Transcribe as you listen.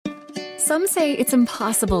Some say it's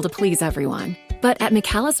impossible to please everyone. But at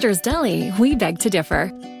McAllister's Deli, we beg to differ.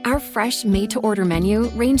 Our fresh, made-to-order menu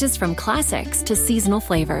ranges from classics to seasonal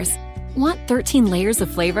flavors. Want 13 layers of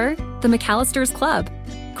flavor? The McAllister's Club.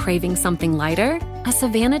 Craving something lighter? A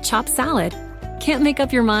Savannah chopped salad. Can't make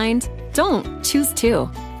up your mind? Don't. Choose two.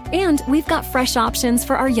 And we've got fresh options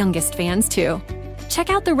for our youngest fans, too. Check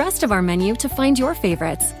out the rest of our menu to find your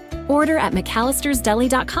favorites. Order at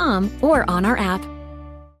McAllistersDeli.com or on our app.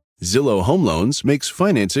 Zillow Home Loans makes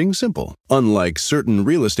financing simple, unlike certain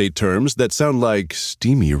real estate terms that sound like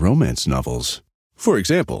steamy romance novels. For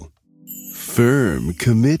example, firm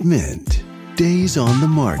commitment, days on the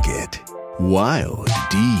market, wild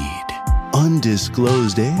deed,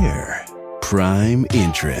 undisclosed heir, prime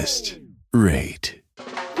interest, rate.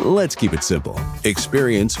 Let's keep it simple.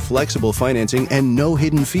 Experience flexible financing and no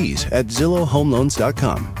hidden fees at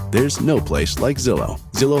ZillowHomeLoans.com. There's no place like Zillow.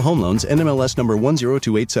 Zillow Home Loans, NMLS number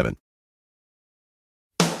 10287.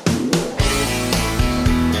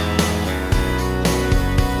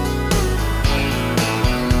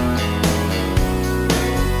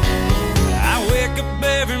 I wake up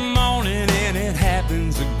every morning and it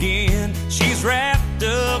happens again. She's wrapped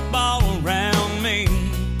up all around me.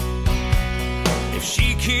 If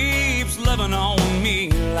she keeps loving on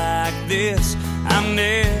me like this, I'm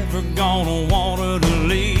never gonna want her to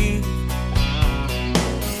leave.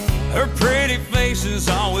 Her pretty face is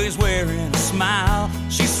always wearing a smile.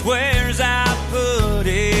 She swears I put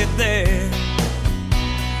it there.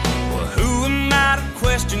 Well, who am I to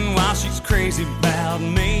question why she's crazy about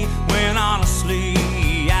me, when honestly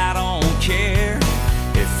I don't care.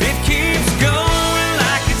 If it keeps going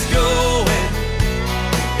like it's going,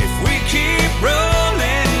 if we keep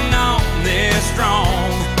rolling on this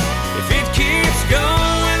strong, if it keeps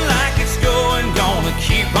going like it's going, gonna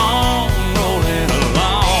keep on rolling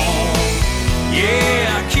along.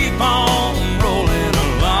 Yeah, keep on rolling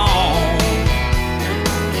along.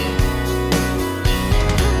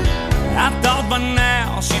 I thought by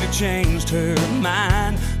now she'd have changed her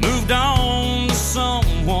mind, moved on to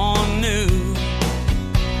someone new.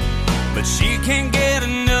 But she can't get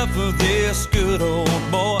enough of this good old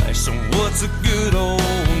boy. So what's a good old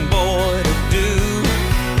boy to do?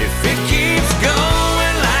 If it keeps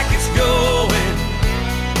going like it's going,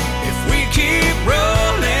 if we keep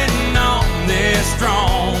rolling on this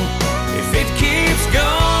strong, if it keeps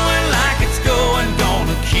going like it's going,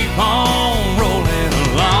 gonna keep on rolling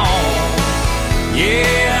along.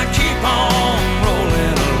 Yeah, keep on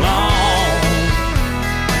rolling along.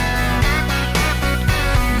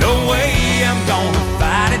 No way I'm gonna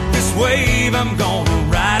fight it, this wave I'm gonna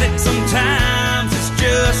ride it. Sometimes it's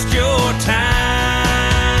just your time.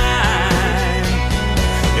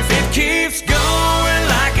 If it keeps going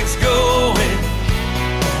like it's going,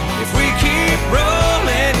 if we keep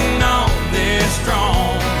rolling on this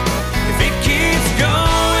strong, if it keeps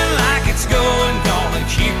going like it's going, gonna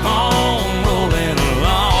keep on rolling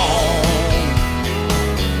along.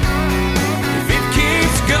 If it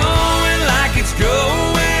keeps going like it's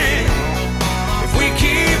going, if we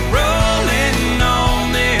keep rolling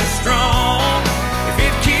on this strong, if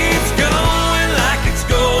it keeps going like it's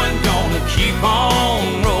going, gonna keep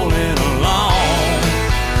on rolling along.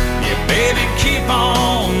 Yeah, baby, keep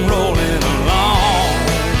on rolling along.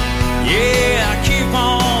 Yeah, keep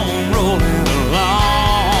on rolling along.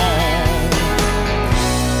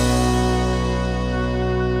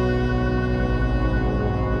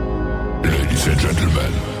 Ladies and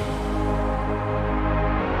gentlemen,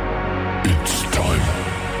 it's time.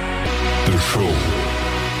 The show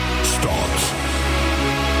starts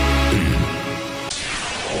in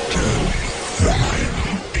 10, 9,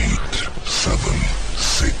 8, 7,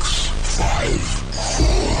 6, 5, 4,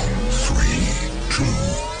 3, 2,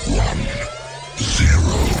 1, 0.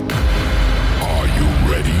 Are you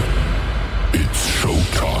ready? It's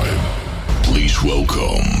showtime. Please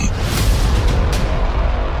welcome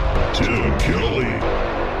Tim Kelly.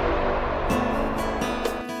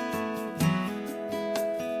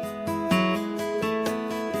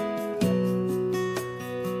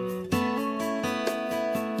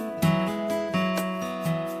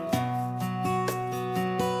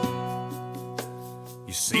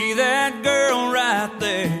 You see that girl right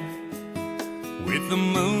there, with the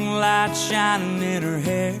moonlight shining in her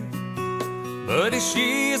hair? Buddy,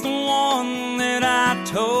 she's the one that I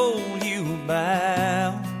told you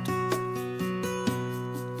about.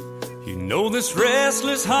 You know this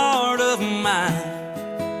restless heart of mine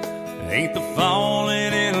ain't the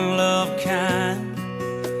falling in love kind,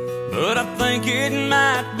 but I think it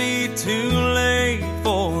might be too late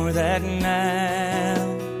for that now.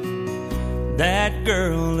 That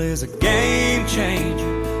girl is a game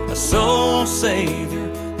changer, a soul savior.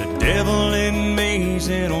 The devil in me's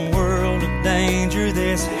in a world of danger.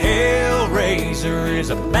 This hellraiser is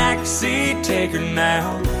a backseat taker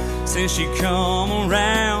now. Since she come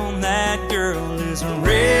around, that girl is a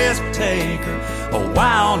risk taker, a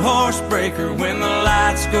wild horse breaker. When the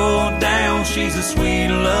lights go down, she's a sweet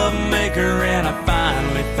love maker. And I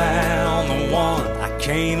finally found the one I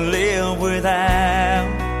can't live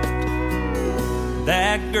without.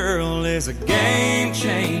 That girl is a game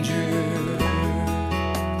changer.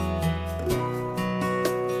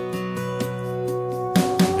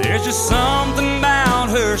 There's just something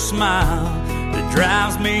about her smile that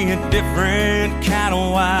drives me a different kind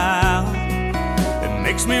of wild. It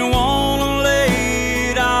makes me want to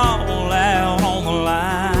lay it all out on the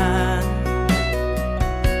line.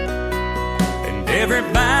 And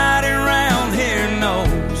everybody around here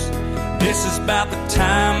knows this is about the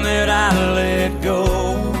time that I let go.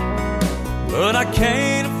 But I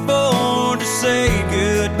can't afford to say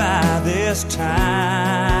goodbye this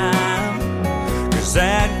time. 'Cause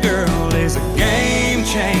that girl is a game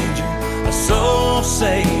changer, a soul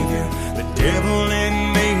savior. The devil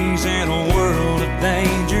in me's in a world of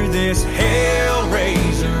danger. This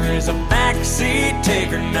hellraiser is a backseat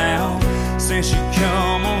taker now. Since she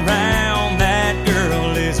come around, that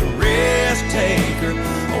girl is a risk taker,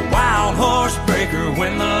 a wild horse breaker.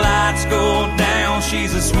 When the lights go down,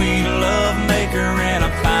 she's a sweet love maker. And I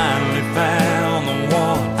finally found the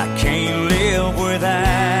one I can't live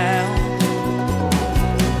without.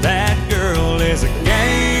 That girl is a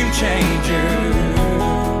game changer.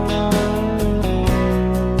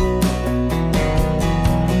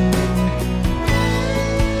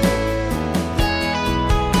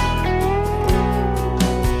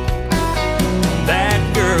 That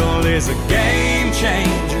girl is a game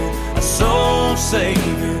changer, a soul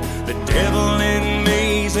savior. The devil in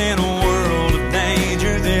me's in a world of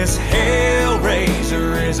danger. This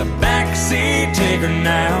hellraiser is a backseat taker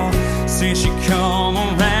now. Since she come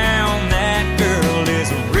around, that girl is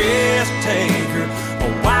a risk taker, a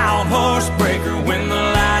wild horse breaker. When the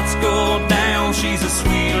lights go down, she's a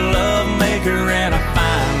sweet love maker. And I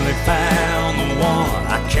finally found the one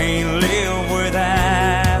I can't live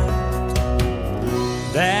without.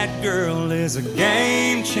 That girl is a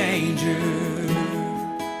game changer.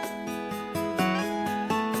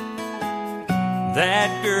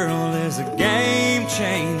 That girl is a game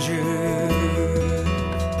changer.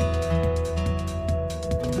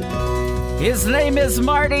 His name is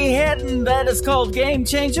Marty Heddon. That is called Game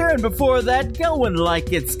Changer. And before that, Going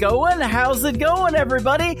Like It's Going. How's it going,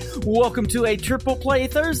 everybody? Welcome to a Triple Play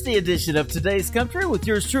Thursday edition of Today's Country with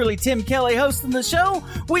yours truly, Tim Kelly, hosting the show.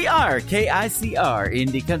 We are KICR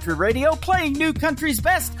Indie Country Radio, playing new country's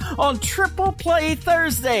best on Triple Play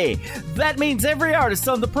Thursday. That means every artist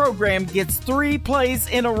on the program gets 3 plays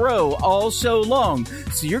in a row all show long.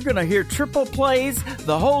 So you're going to hear triple plays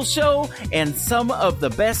the whole show and some of the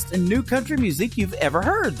best new country music you've ever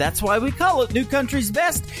heard. That's why we call it New Country's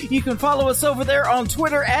Best. You can follow us over there on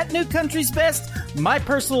Twitter at New Country's Best. My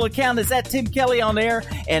personal account is at Tim Kelly on air,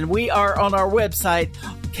 and we are on our website,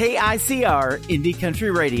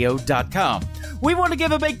 KICRIndieCountryRadio.com. We want to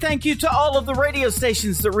give a big thank you to all of the radio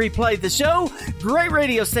stations that replay the show. Great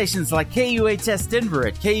radio stations like KUHS Denver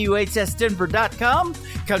at KUHSdenver.com,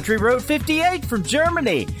 Country Road 58 from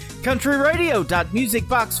Germany,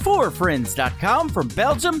 countryradio.musicbox4friends.com from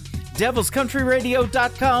Belgium,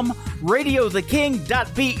 devilscountryradio.com,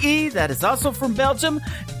 radiotheking.be, that is also from Belgium,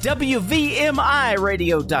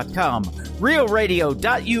 WVMIradio.com,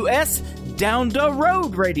 realradio.us,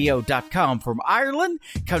 downtheroadradio.com from Ireland,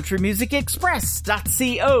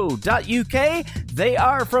 countrymusicexpress.co.uk, they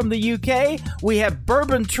are from the UK. We have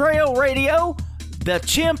Bourbon Trail Radio,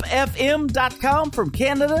 thechimpfm.com from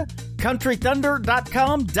Canada,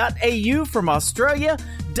 countrythunder.com.au from Australia,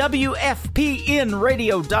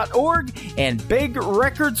 WFPNradio.org, and Big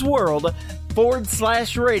Records World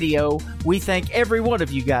 /radio. We thank every one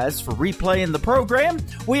of you guys for replaying the program.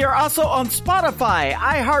 We are also on Spotify,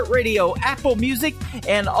 iHeartRadio, Apple Music,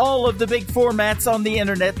 and all of the big formats on the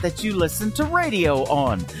internet that you listen to radio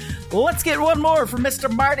on. Let's get one more from Mr.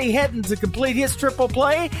 Marty Heddon to complete his triple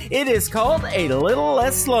play. It is called A Little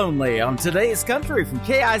Less Lonely on Today's Country from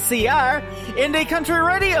KICR Indie Country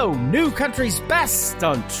Radio, New Country's Best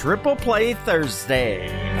on Triple Play Thursday.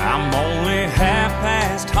 I'm only half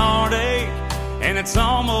past heartache, and it's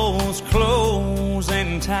almost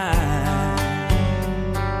closing time.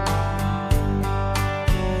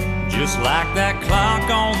 Just like that clock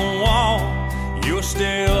on the wall, you're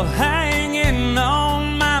still hanging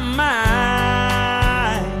on my mind.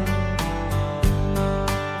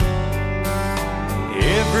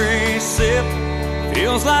 Every sip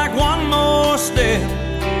Feels like one more step,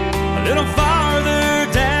 a little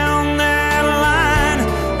farther down that line.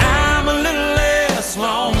 I'm a little less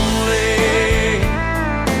lonely,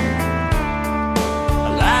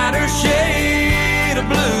 a lighter shade of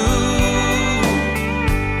blue.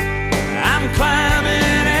 I'm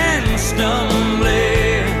climbing and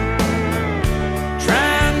stumbling,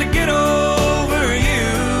 trying to get over you.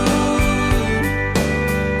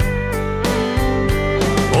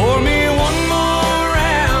 Pour me one more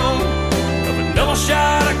round of a double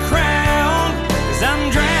shot of Crown, 'cause I'm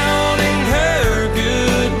drowning her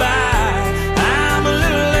goodbye. I'm a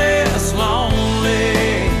little less lonely,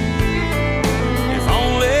 if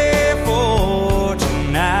only for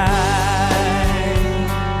tonight.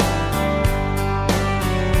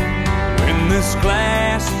 When this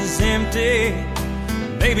glass is empty,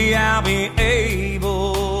 maybe I'll be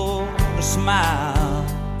able to smile.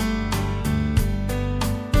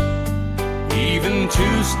 Even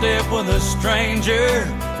two-step with a stranger,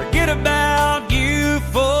 forget about you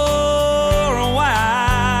for a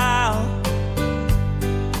while.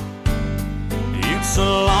 It's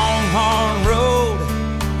a long, hard road,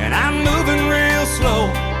 and I'm moving real slow,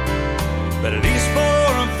 but at least for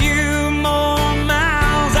a few more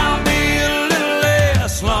miles I'll be a little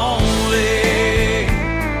less lonely,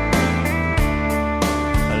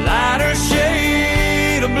 a lighter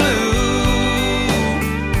shade of blue.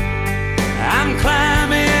 I'm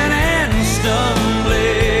climbing and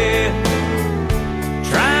stumbling,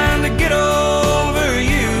 trying to get over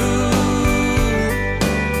you.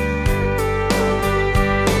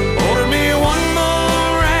 Order me one more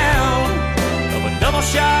round of a double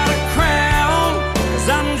shot of Crown, 'cause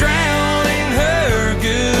I'm drowning her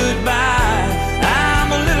goodbye. I'm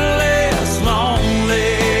a little less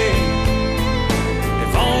lonely,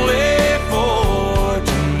 if only for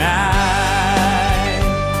tonight.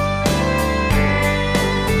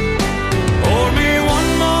 Pour me one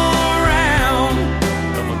more round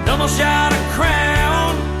of a double shot of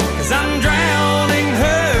Crown, 'cause I'm drowning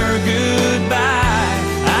her goodbye.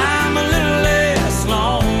 I'm a little less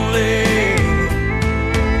lonely,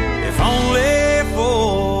 if only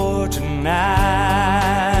for tonight.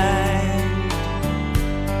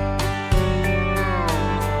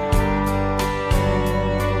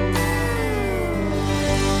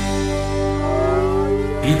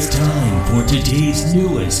 It's time for today's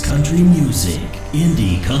newest country music,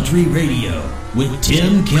 Indie Country Radio, with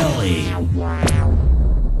Tim Kelly.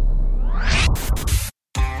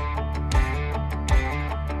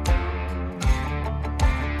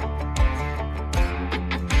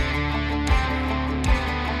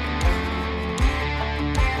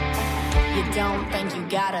 You don't think you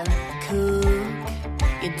gotta cook,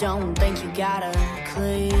 you don't think you gotta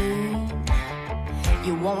clean.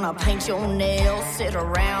 You wanna paint your nails, sit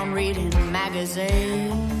around reading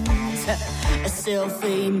magazines. A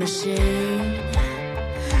selfie machine,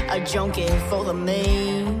 a junkie for the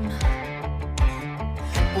meme.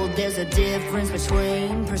 Well, there's a difference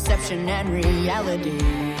between perception and reality.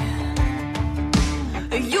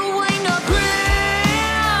 You ain't a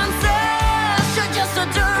princess, you're just a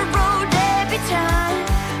dirt road debutante.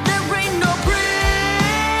 There ain't no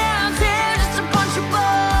prince here, just a bunch of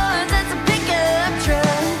boys and some pickup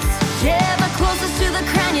trucks. Yeah, the closest to the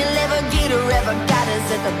crown you'll ever get or ever got is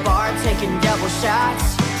at the bar taking double shots.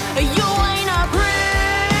 You ain't a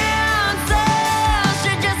princess,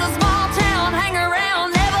 you're just a small town hang around,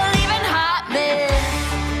 never leaving hot mess.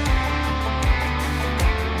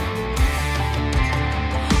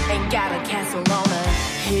 Ain't got a castle on a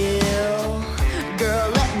hill, girl,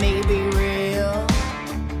 let me be real.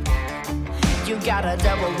 You got a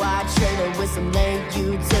double wide trailer with some leg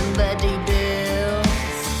utility bills.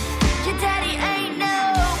 Your daddy ain't no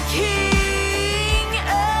king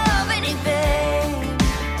of anything.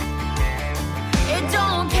 It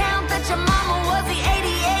don't count that your mama was the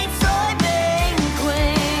 88 soybean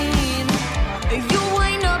queen. You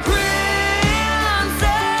ain't a princess,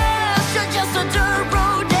 you're just a dirt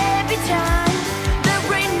road debutante. There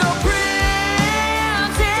ain't no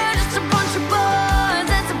prince here, just a bunch of boys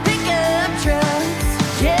and some pickup trucks.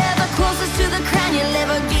 Yeah, the closest to the crown you'll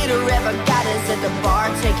ever get or ever got is at the bar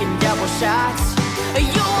taking double shots.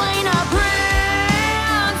 You ain't a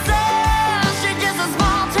princess, you're just a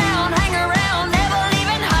small town hang around, never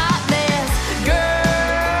leaving hot mess.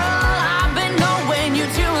 Girl, I've been knowing you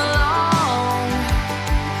too long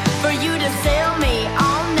for you to sell me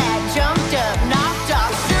on that jumped up, knocked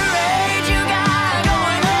off charade you got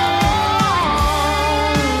going on.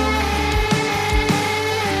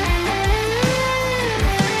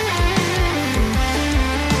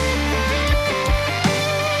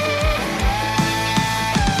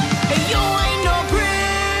 You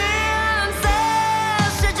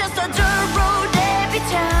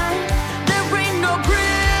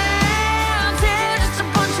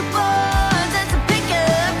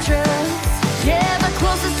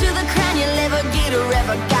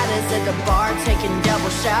a bar taking double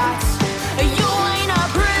shots. You ain't a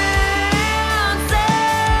princess,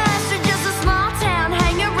 you're just a small town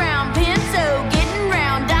hanging around Pinto, getting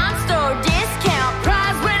round, dime store discount,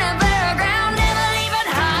 prize winning fairground, never leaving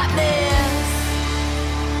hot mess.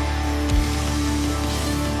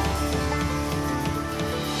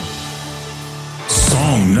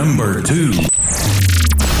 Song number 2.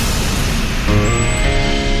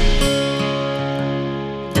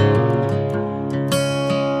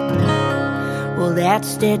 Well, that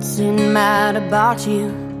Stetson might have bought you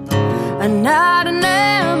a night in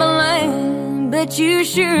Abilene, but you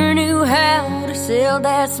sure knew how to sell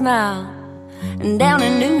that smile. And down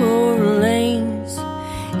in New Orleans,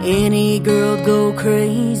 any girl'd go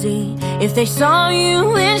crazy if they saw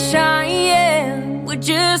you in Cheyenne with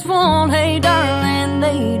just one "hey darling,"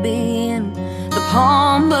 they'd be in the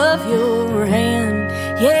palm of your hand.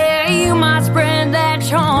 Yeah, you might spread that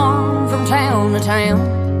charm from town to town,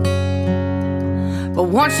 but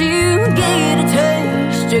once you get a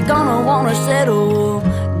taste, you're gonna wanna settle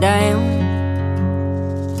down.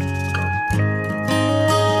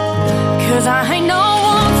 'Cause I ain't no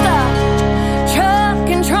one-stop truck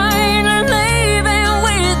and train or leaving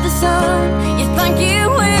with the sun. You think you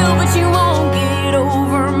will, but you won't get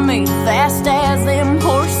over me fast as them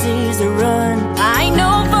horses run. I ain't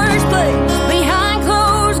no first place behind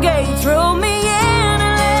closed gates. Throw me in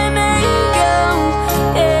and let me go.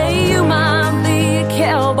 Yeah, you might be a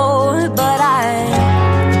cowboy, but I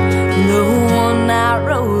ain't no one-night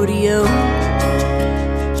rodeo.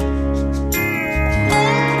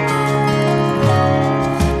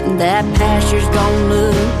 That pasture's gonna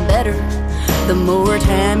look better the more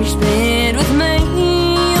time you spend with me.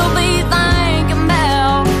 You'll be thinking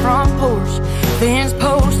about front porch, fence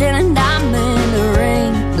post, and a diamond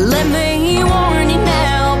ring. Let me warn you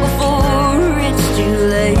now before it's too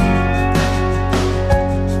late.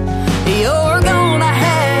 You're gonna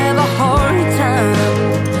have a hard time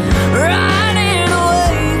riding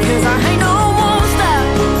away, 'cause I ain't no one-stop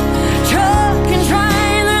truck and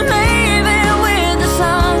trailer leaving with the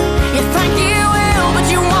sun. You think you will, but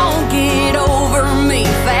you won't get over me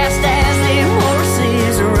fast as them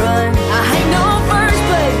horses run. I ain't no first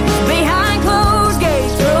place behind closed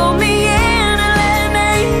gates. Throw me in and let me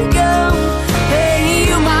go. Hey,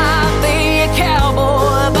 you might be a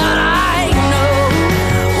cowboy, but I ain't no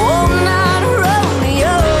one-night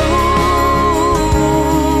rodeo.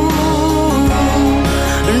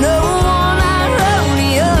 No one-night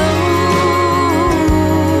rodeo.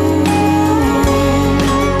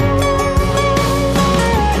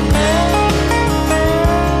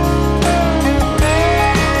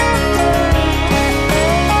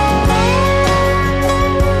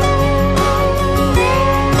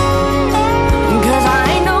 Cause I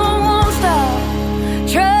ain't no one-stop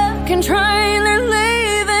truck and trailer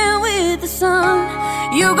leaving with the sun.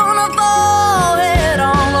 You're gonna fall head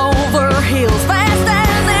on over hills fast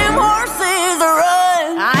as them horses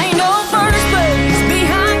run. I ain't no first place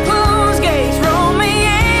behind closed gates. Roll me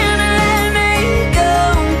in and let me go.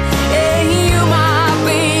 Yeah, you might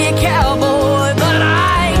be a cowboy, but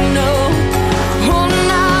I ain't no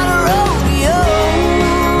one-night rodeo.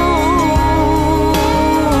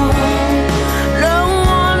 No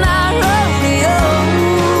one-night rodeo.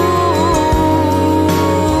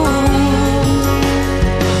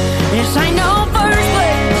 This ain't no first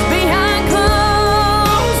place behind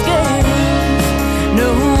closed gates. No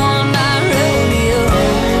one-night rodeo.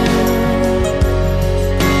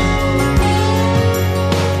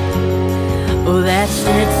 Oh, that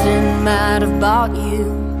Stetson might have bought you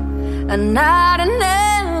a night in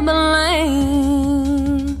Abilene.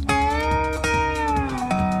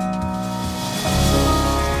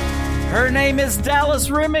 Her name is Dallas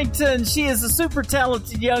Remington. She is a super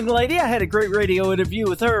talented young lady. I had a great radio interview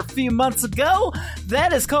with her a few months ago.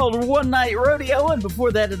 That is called One Night Rodeo, and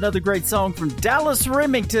before that, another great song from Dallas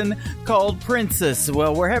Remington called Princess.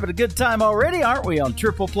 Well, we're having a good time already, aren't we, on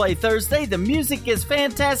Triple Play Thursday? The music is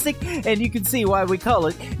fantastic, and you can see why we call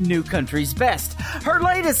it New Country's Best. Her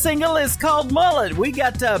latest single is called Mullet. We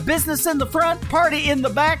got business in the front, party in the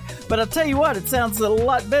back, but I'll tell you what, it sounds a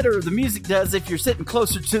lot better, the music does, if you're sitting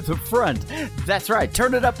closer to the front. That's right,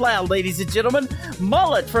 turn it up loud, ladies and gentlemen.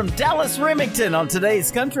 Mullet from Dallas Remington on Today's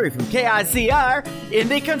Country from KICR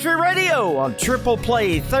Indie Country Radio on Triple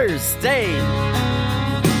Play Thursday.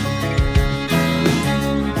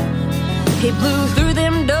 He blew through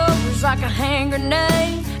them doors like a hand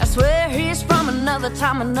grenade. I swear he's from another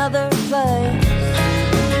time, another place.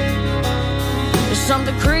 There's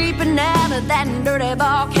something creeping out of that dirty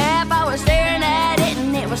ball cap. I was staring at it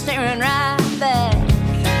and it was staring right back.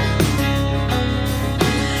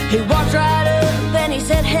 He walked right up and he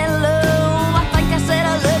said hello.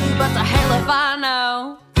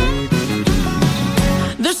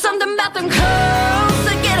 There's something about them curls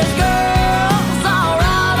that get us girls all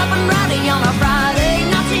riled up and rowdy on a Friday.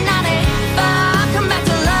 1995, come back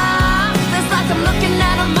to life. It's like I'm looking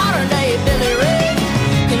at a modern day Billy Ray.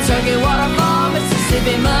 Kentucky waterfall,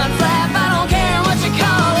 Mississippi mud flap. I don't care what you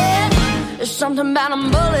call it. There's something about them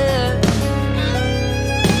bullets.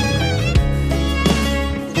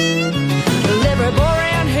 Every boy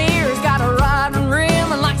around here's got a riding rim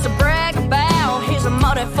and likes to brag about his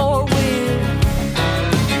muddy four-wheel.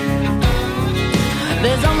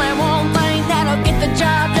 There's only one thing that'll get the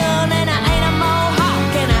job done, and I ain't a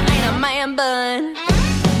mohawk and I ain't a man bun.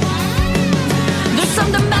 There's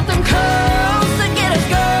something about them curls that get us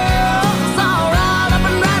girls all riled up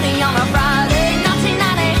and rowdy on a Friday.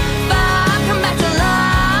 1995, come back to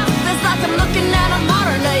life. It's like I'm looking at a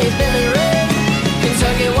modern day Billy Ray.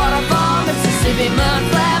 Kentucky waterfall, Mississippi mud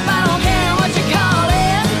flap. I don't care what you call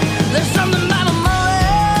it. There's something about a mullet.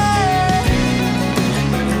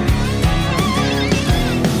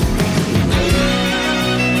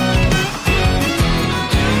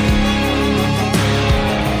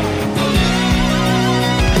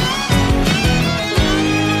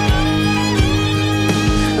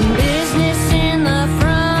 Business in the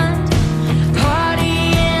front,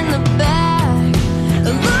 party in the back.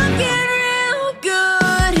 Looking real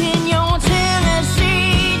good in your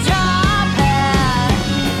Tennessee top hat.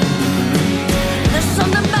 There's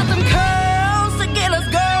something about them curls that get us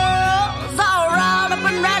girls all riled up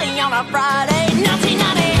and rowdy on a Friday.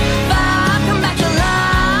 1995, come back to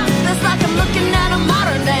life. It's like I'm looking at a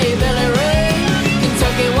modern day Billy Ray.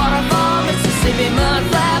 Kentucky waterfall, Mississippi mud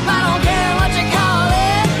flap. I don't care what you call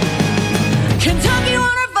it. Kentucky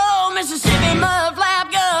waterfall, Mississippi mud flap.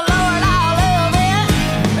 Good Lord, I love it.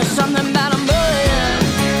 There's something about them bullets.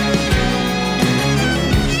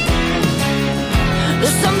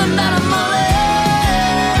 There's something about a mullet.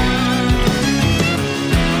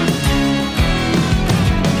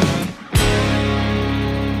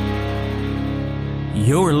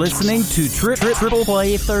 You're listening to Triple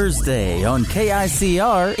Play Thursday on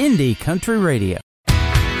KICR Indie Country Radio.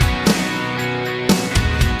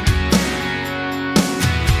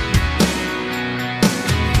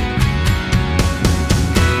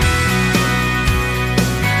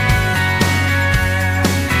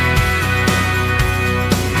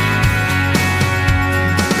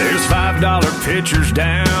 There's $5 pitchers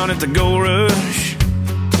down at the Gold Rush.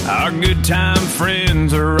 Our good time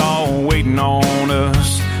friends are all waiting on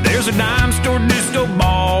us. There's a dime store disco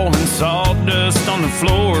ball and sawdust on the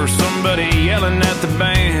floor. Somebody yelling at the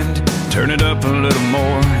band, turn it up a little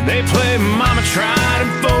more. They play Mama Tried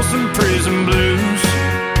and Folsom Prison Blues,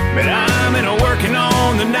 but I'm in a working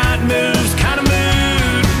on the night moves kind of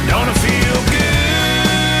mood. Don't it feel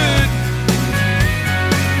good?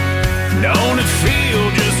 Don't it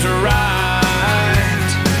feel just right?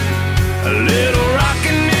 A little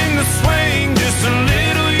rockin' in the swing, just a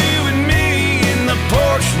little you and me in the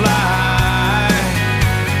porch light.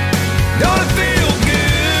 Don't it feel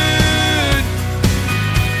good?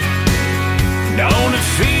 Don't it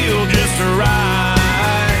feel just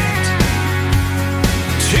right?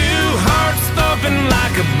 Two hearts thumping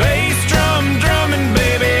like a bass drum, drumming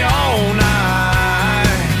baby all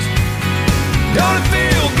night. Don't it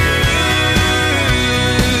feel good?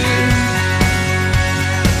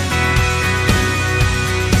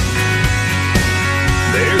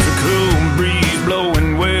 There's a cool breeze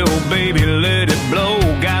blowing, well, baby, let it blow.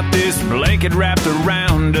 Got this blanket wrapped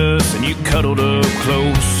around us and you cuddled up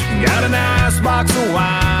close. Got an icebox of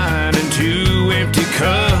wine and two empty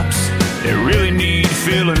cups. They really need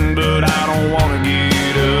filling, but I don't want to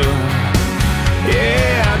get up.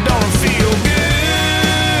 Yeah, don't it feel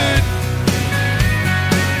good?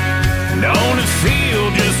 Don't it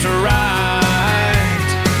feel just right?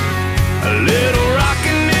 A little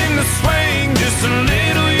rockin' in the swing, just a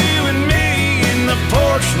little you and me in the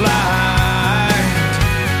porch light.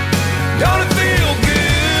 Don't it feel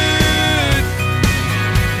good?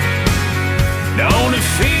 Don't it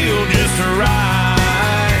feel just right?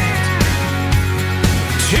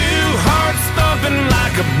 Two hearts thumping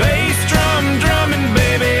like a bass drum, drumming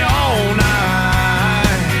baby all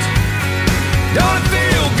night. Don't it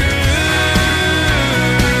feel good?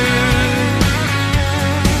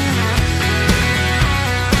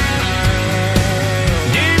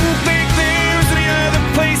 Didn't think there was any other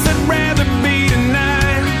place I'd rather be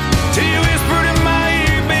tonight. Till you whispered in my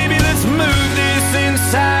ear, baby, let's move this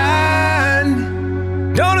inside.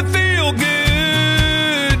 Don't it feel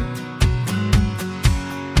good?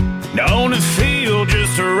 Don't it feel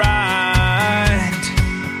just right?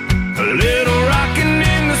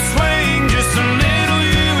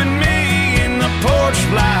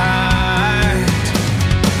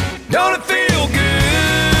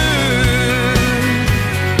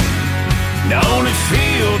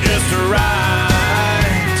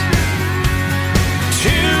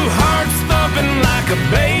 like a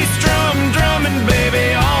bass drum drumming,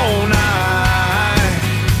 baby, all night.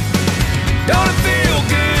 Don't it feel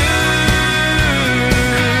good?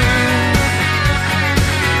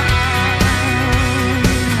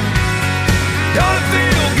 Don't it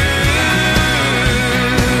feel good?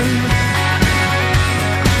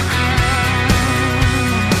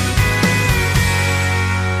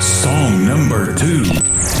 Song number 2.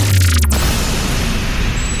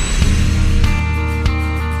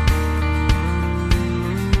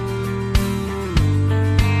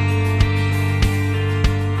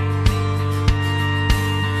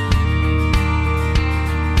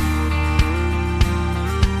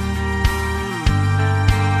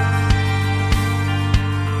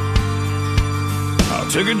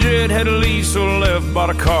 Took a jet, had to leave, so I left, bought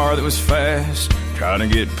a car that was fast, trying to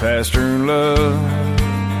get past her love.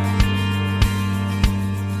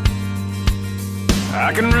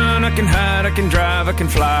 I can run, I can hide, I can drive, I can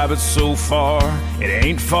fly, but so far, it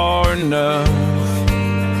ain't far enough.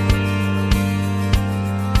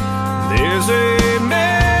 There's a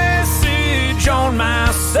message on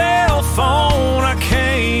my cell phone I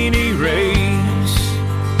can't erase.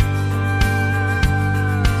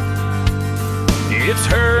 It's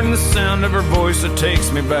her and the sound of her voice that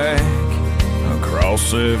takes me back across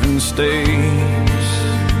 7 states.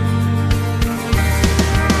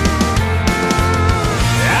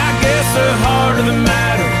 I guess the heart of the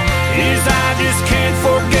matter is I just can't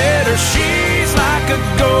forget her. She's like a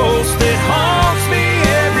ghost that haunts me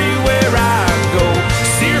everywhere I go.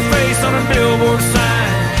 See her face on a billboard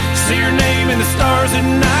sign, see her name in the stars at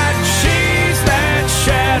night. She's that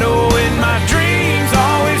shadow in my dreams,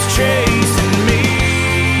 always chasing me.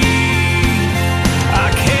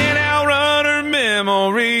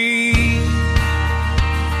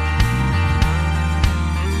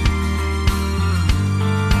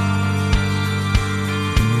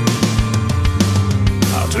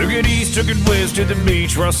 Took it east, took it west to the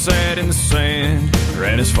beach where I sat in the sand,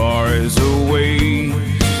 ran as far as a ways.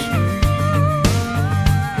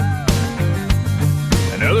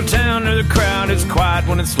 Another town, another crowd, it's quiet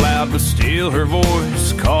when it's loud, but still her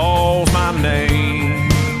voice calls my name.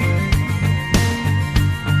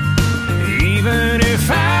 Even if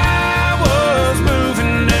I was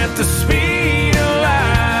moving at the speed of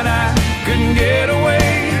light, I couldn't get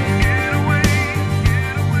away.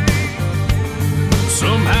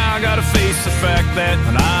 Somehow I gotta face the fact that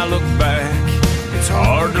when I look back, it's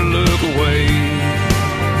hard to look away.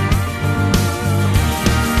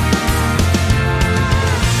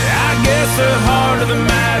 I guess the heart of the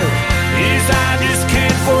matter is I just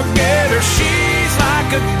can't forget her. She's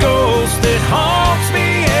like a ghost that haunts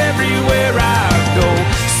me everywhere I go.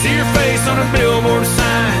 See her face on a billboard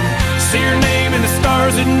sign, see her name in the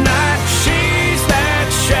stars at night. She's that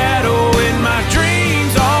shadow in my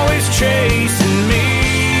dreams, always chasing me.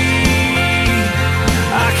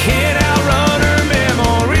 I can't outrun her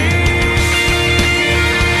memory.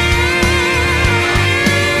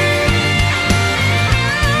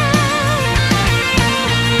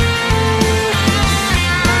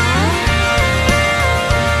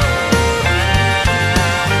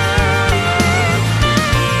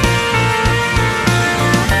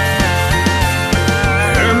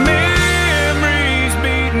 Her memory's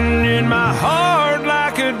beating in my heart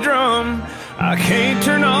like a drum I can't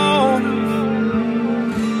turn on.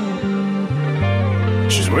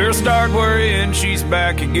 Where I start, where I end, she's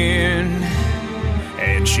back again,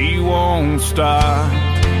 and she won't stop. I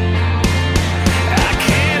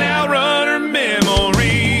can't outrun her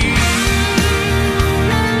memory.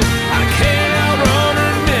 I can't outrun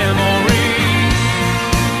her memory.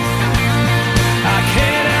 I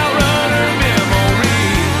can't outrun her memory.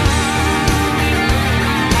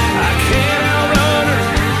 I can't outrun her.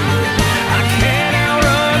 I can't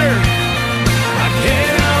outrun her. I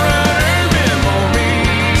can't outrun her memory.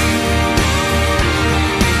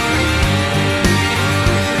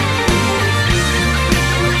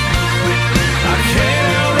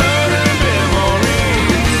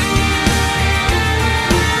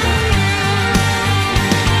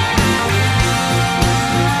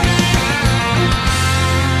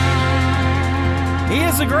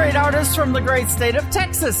 A great artist from the great state of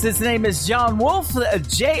Texas. His name is Jon Wolf,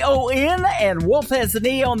 Jon, and Wolf has an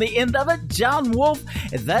E on the end of it. Jon Wolf.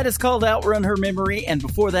 That is called Outrun Her Memory. And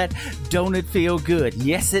before that, Don't It Feel Good?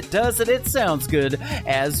 Yes, it does, and it sounds good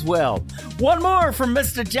as well. One more from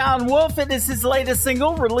Mr. Jon Wolf. It is his latest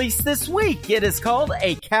single released this week. It is called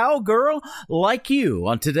A Cowgirl Like You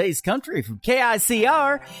on Today's Country from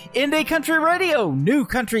KICR, Indie Country Radio, New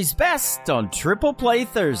Country's Best on Triple Play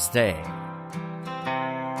Thursday.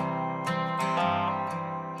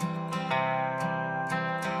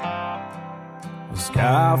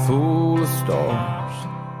 sky full of stars,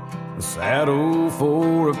 a saddle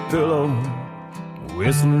for a pillow,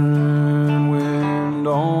 whistling wind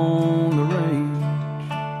on the range.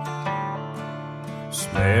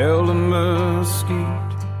 Smell the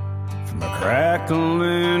mesquite from a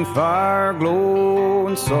crackling fire,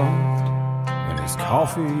 glowing soft, and his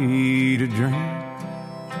coffee to drink.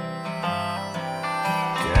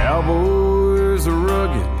 Cowboys are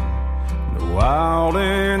rugged, they're wild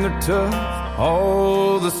and they're tough.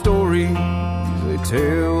 All the stories they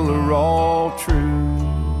tell are all true.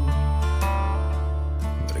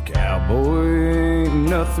 But a cowboy ain't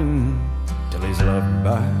nothing till he's loved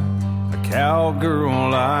by a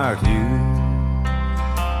cowgirl like you.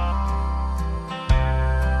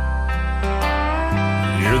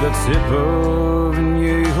 Hear that sip of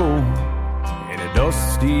añejo in a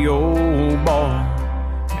dusty old bar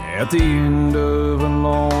at the end of a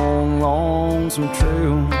long, lonesome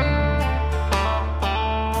trail.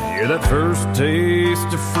 Hear that first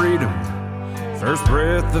taste of freedom, first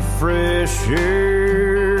breath of fresh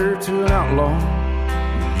air to an outlaw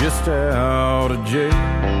just out of jail.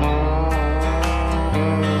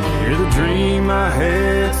 Hear the dream I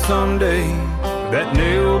had someday, that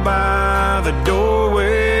nail by the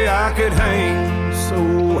doorway I could hang so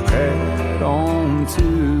hat on to.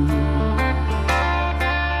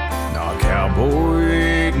 Now a cowboy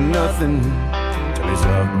ain't nothing till he's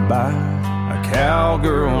loved by a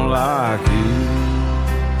cowgirl like you.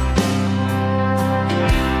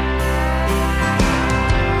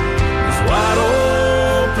 These wide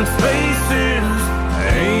open spaces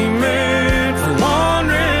ain't meant for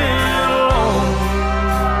wandering alone.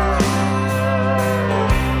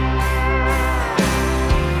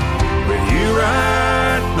 With you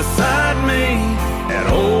right beside me, that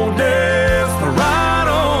old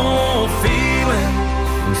desperado feeling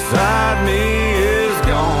inside me is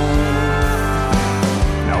gone.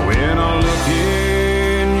 Now when I look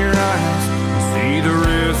in your eyes, see the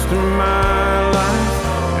rest of my life,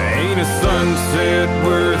 ain't a sunset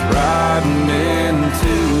worth riding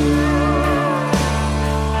into.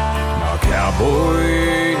 Now a cowboy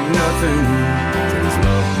ain't nothing till he's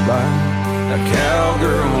loved by a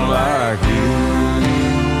cowgirl like you.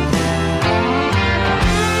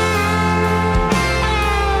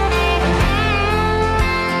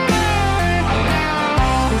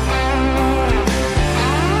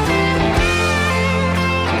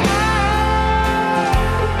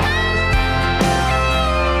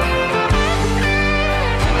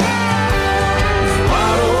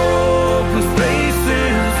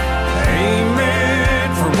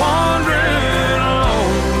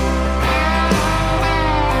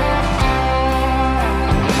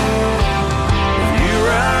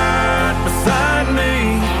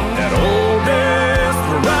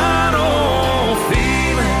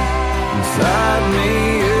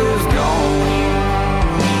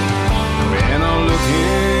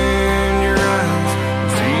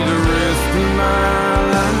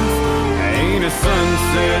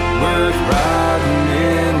 Sunset worth riding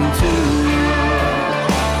into.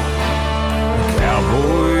 A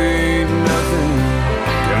cowboy ain't nothing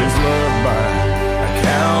till he's loved by a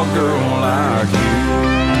cowgirl like you.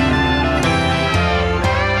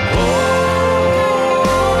 Oh,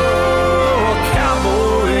 a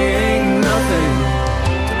cowboy ain't nothing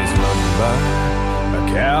till he's loved by a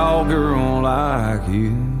cowgirl like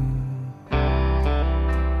you.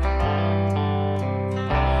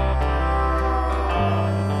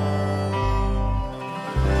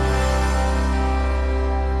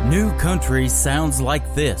 New country sounds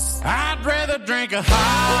like this. I'd rather drink a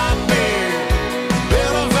hot beer,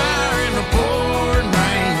 build a fire in the pouring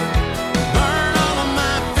rain, burn all of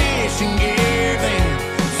my fishing gear, then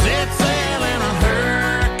set sail in a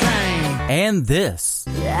hurricane. And this.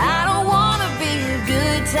 I don't wanna be a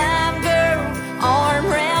good time girl, arm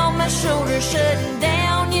around my shoulder, shutting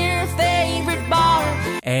down your favorite bar.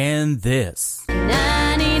 And this.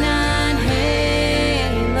 99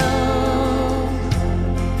 Halo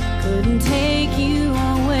couldn't take you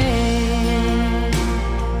away.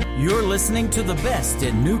 You're listening to the best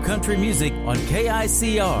in new country music on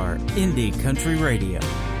KICR Indie Country Radio.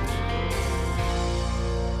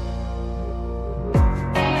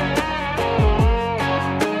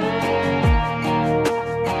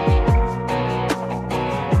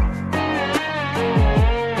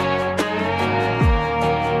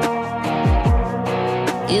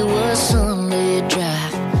 It was Sunday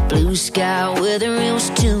drive, blue sky weather, it was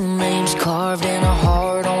two names carved in a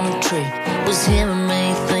heart on a tree. It was him and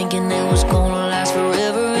me thinking it was gonna last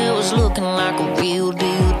forever. It was looking like a real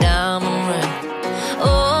deal diamond ring.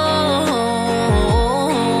 Oh,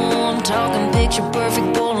 I'm talking picture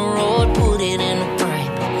perfect Polaroid, put it in a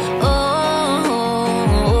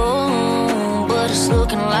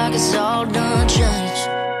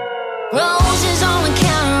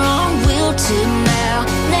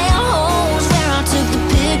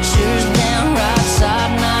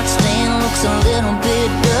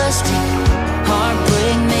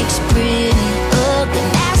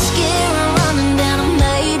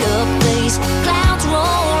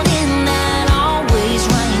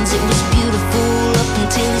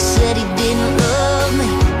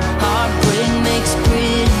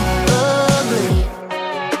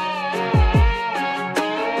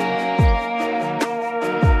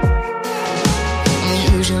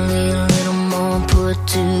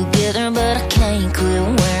leather, but I can't quit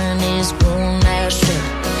wearing this worn out shirt.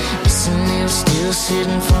 Missing them still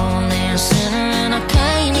sitting front and center, and I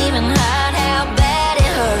can't even hide how bad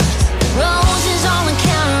it hurts. Roses on the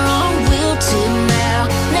counter are wilted now.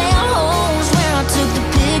 Nail holes where I took the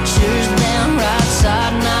pictures down. Right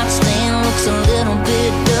side nightstand looks a little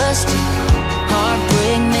bit dusty.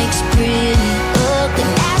 Heartbreak makes pretty ugly.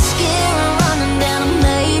 Mascara running down a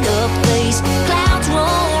made-up face. Clouds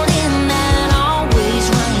roll in and always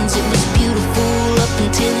rains. It was beautiful up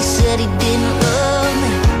until he said he didn't love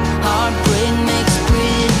me. Heartbreak makes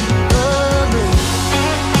pretty ugly.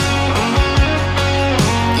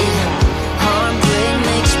 Yeah, heartbreak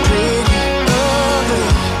makes pretty ugly.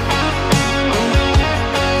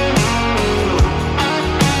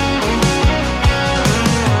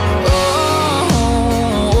 Oh,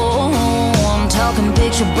 I'm talking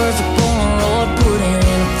picture perfect Polaroid, put it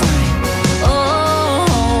in a frame. Oh,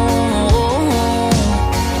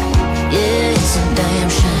 yeah, it's a damn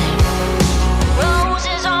shame.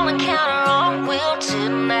 Roses on the counter are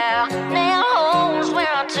wilted now. Nail holes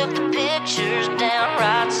where I took the pictures down.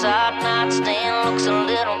 Right side nightstand looks a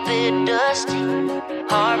little bit dusty.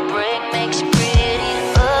 Heartbreak makes pretty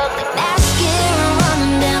ugly. Mascara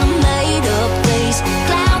running down a made-up face.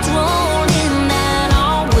 Clouds roll in and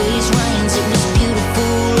always rains. It was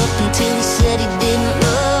beautiful up until he said he didn't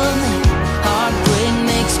love me. Heartbreak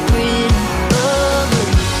makes pretty ugly.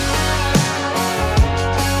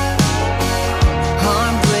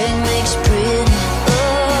 Heartbreak makes pretty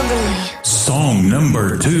ugly. Song number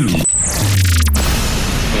 2.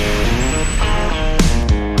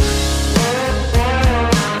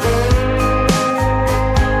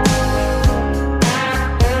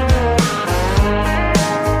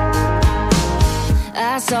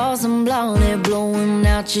 I saw some blonde hair blowing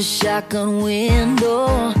out your shotgun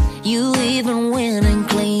window. You even went and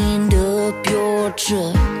cleaned up your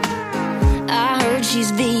truck. I heard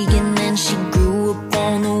she's vegan and she grew up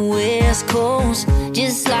on the West Coast.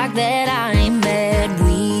 Just like that, I ain't mad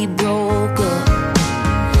we broke up.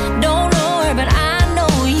 Don't know her, but I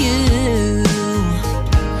know you.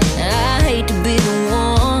 I hate to be the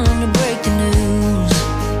one to break the news.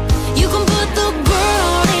 You can put the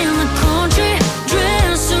girl in the country,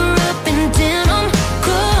 dress her up in denim,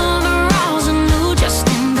 coveralls and new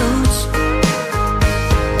Justin boots.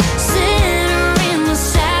 Sit her in the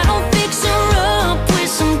saddle, fix her up with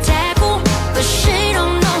some tackle, but she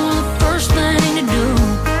don't know the first thing to do.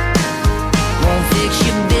 Won't fix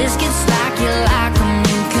your biscuits like you like 'em.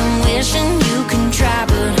 You can wish and you can try,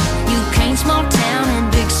 but you can't small town or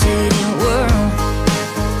big city world.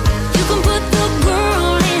 You can put the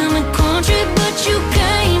girl in the country, but you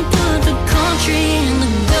can't put the country in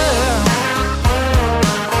the girl.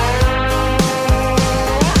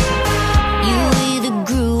 You either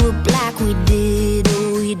grew up like we did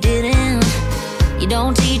or you didn't. You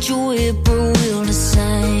don't teach a whippoorwill to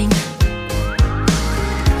sing.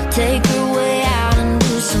 Take her way out and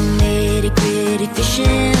do some nitty-gritty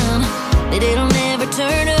fishing, but it'll never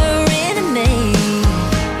turn her into me.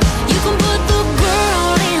 You can put the girl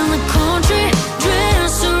in the country,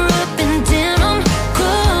 dress her up in denim,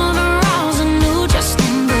 coveralls and new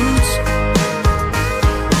Justin boots.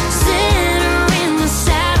 Sit her in the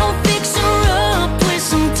saddle, fix her up with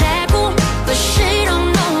some tackle, but she don't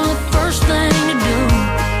know the first thing to do.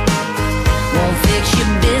 Won't fix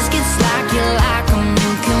your biscuits like you like 'em.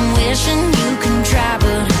 You can wish and you can try,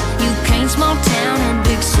 but you can't small town or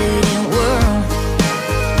big city world.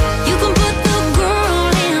 You can put the girl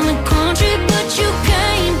in the country, but you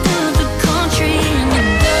can't put the country in the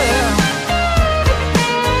girl.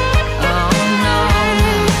 Oh no,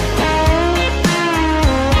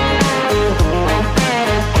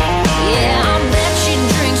 yeah, I bet she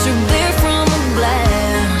drinks her beer from a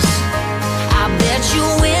glass. I bet you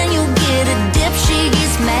when you get a dip she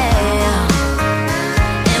gets mad.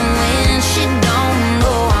 And when she don't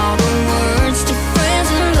know all the words to friends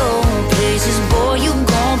in low places, boy, you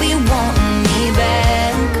gon' be wanting me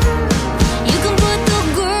back. You can put the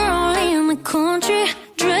girl in the country,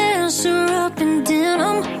 dress her up in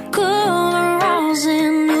denim, coveralls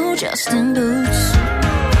and new Justin boots.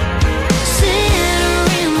 Sit her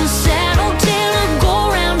in the saddle, tell her go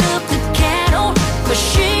round up the cattle, but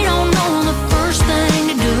she don't know the first thing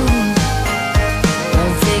to do.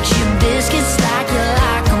 Won't fix your biscuits like you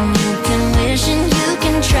like 'em. You can wish and you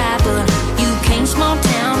can try, but you can't small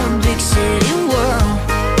town or big city world.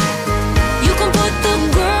 You can put the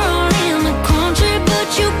girl in the country, but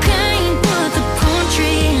you can't put the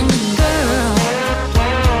country in the girl.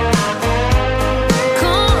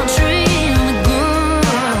 Country in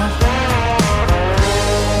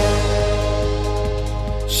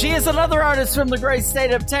is from the great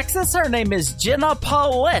state of Texas. Her name is Jenna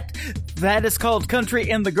Paulette. That is called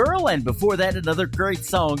Country and the Girl, and before that, another great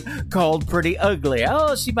song called Pretty Ugly.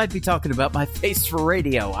 Oh, she might be talking about my face for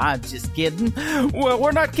radio. I'm just kidding. Well,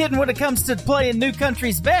 we're not kidding when it comes to playing New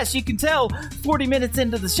Country's Best. You can tell 40 minutes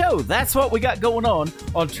into the show. That's what we got going on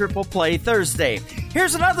Triple Play Thursday.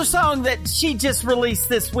 Here's another song that she just released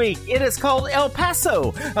this week. It is called El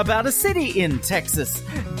Paso, about a city in Texas.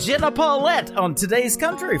 Jenna Paulette on Today's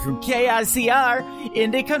Country from KICR,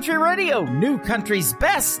 Indie Country Radio, New Country's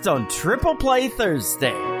Best on Triple Play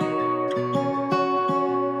Thursday.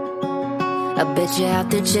 I bet you out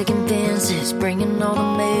there checking fences, bringing all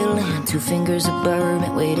the mail in, 2 fingers of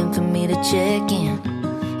bourbon waiting for me to check in.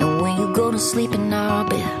 And when you go to sleep in our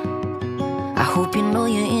bed, I hope you know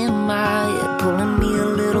you're in my head, pulling me a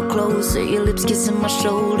little closer, your lips kissing my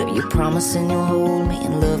shoulder. You're promising you'll hold me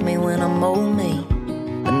and love me when I'm old me,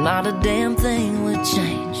 but not a damn thing would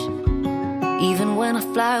change, even when I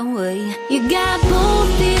fly away. You got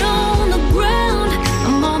both feet on the ground,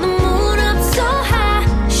 I'm on the moon up so high,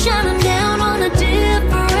 shining down on a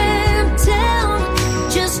different town,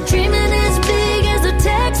 just dreaming as big as the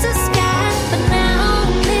Texas sky. But now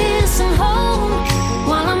I'm missing home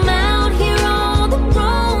while I'm out here on the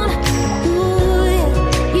road. Ooh,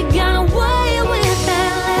 yeah. You got away with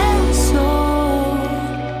that lasso,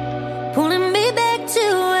 pulling me back to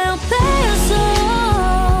El Paso.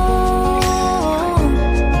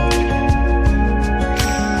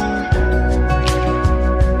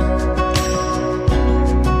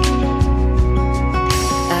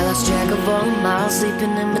 Miles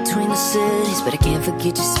sleeping in between the cities, but I can't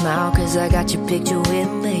forget your smile, cause I got your picture with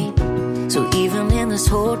me. So even in this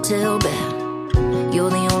hotel bed,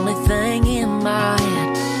 you're the only thing in my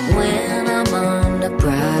head. When I'm under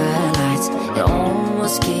bright lights, it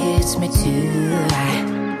almost gets me too high.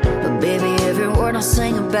 But baby, every word I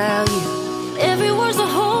sing about you, every word's the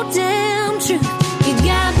whole damn truth. You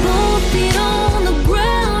got both feet on the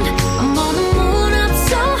ground, I'm on the moon up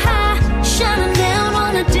so high, shining down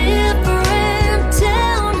on a different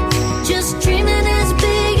town, just dreaming as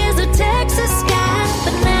big as the Texas sky.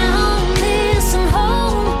 But now I'm missing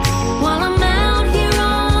home while I'm out here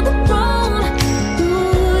on the road.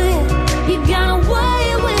 Ooh, yeah. You got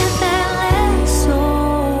away with that lasso,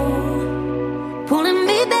 pulling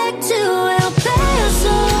me back to El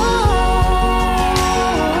Paso.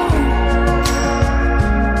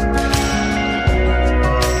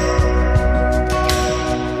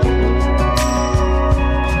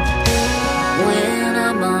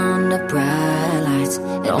 Bright lights,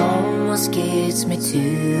 it almost gets me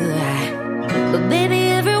too high. But baby,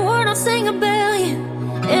 every word I sing about you,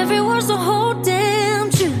 every word's the whole damn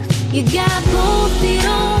truth. You got both feet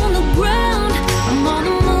on the ground, I'm on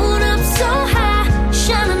the moon up so high,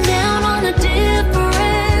 shining down on a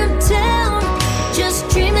different town, just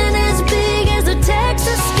dreaming as big as the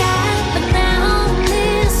Texas sky. But now I'm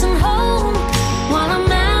missing home while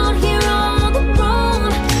I'm out here on the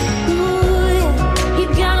road. Ooh, yeah. You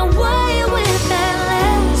got away with that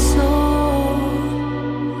lasso,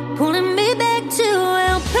 pulling me back to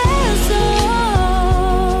El Paso.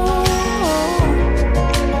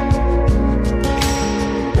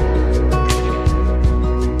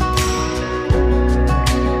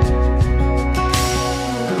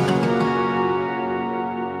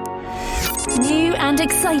 New and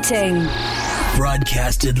exciting.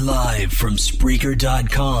 Broadcasted live from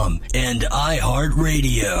Spreaker.com and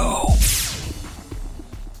iHeartRadio.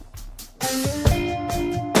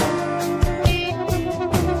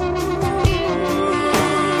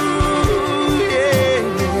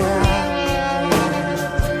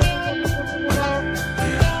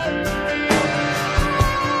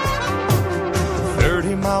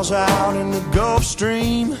 Out in the Gulf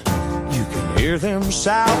Stream, you can hear them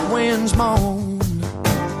south winds moan.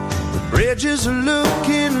 The bridges are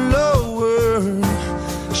looking lower,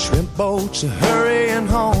 shrimp boats are hurrying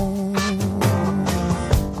home.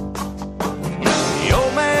 The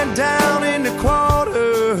old man down in the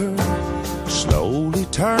quarter slowly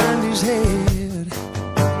turned his head.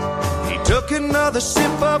 He took another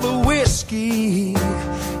sip of a whiskey, he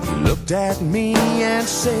looked at me and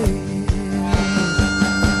said,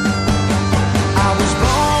 I was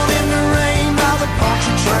born in the rain by the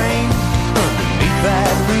Poncha train, underneath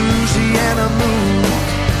that Louisiana moon.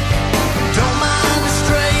 Don't mind the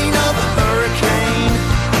strain of a hurricane,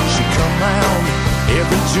 she come round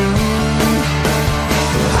every June.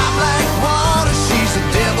 Hot like water, she's the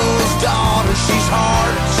devil's daughter. She's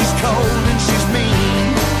hard, she's cold, and she's mean.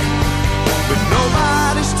 But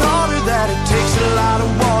nobody's taught her that it takes a lot of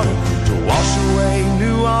water to wash away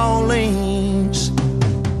New Orleans.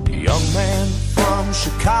 A young man from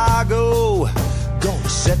Chicago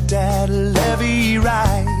set that levee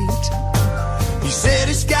right. He said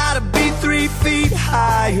it's gotta be 3 feet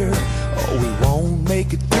higher, or we won't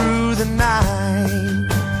make it through the night.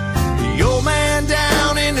 The old man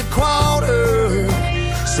down in the quarter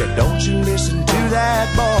said, don't you listen to that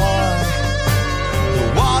boy. The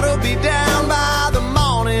water'll be down by the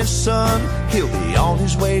morning sun. He'll be on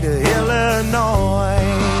his way to Illinois.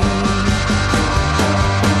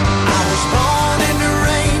 I was born in the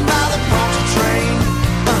rain by the Poncha train,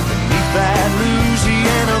 underneath that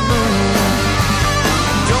Louisiana moon.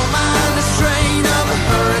 Don't mind the strain of a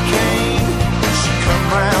hurricane, she come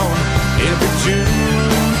round every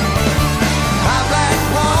June. High black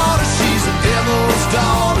water, she's a devil's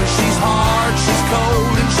daughter. She's hard, she's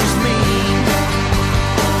cold, and she's mean.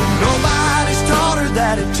 But nobody's taught her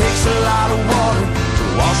that it takes a lot of water to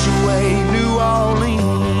wash away New Orleans.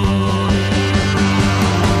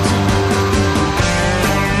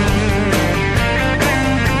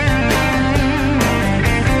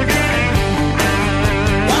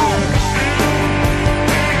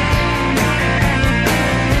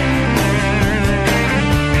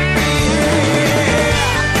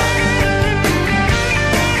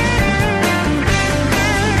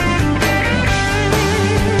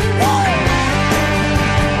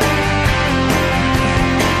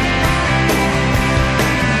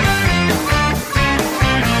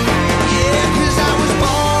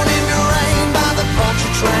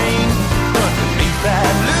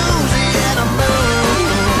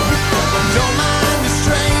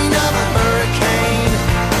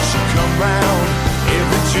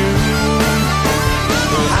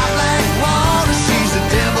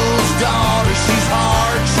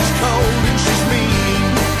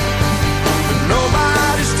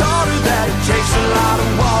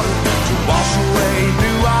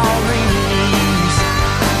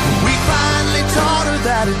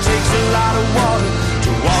 It takes a lot of water to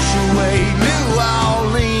wash away New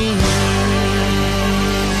Orleans.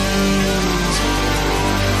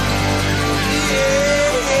 Yeah.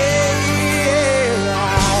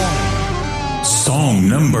 Song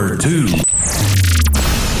number 2.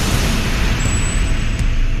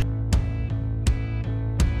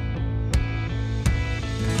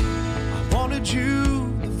 I wanted you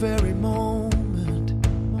the very moment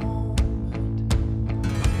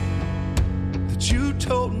you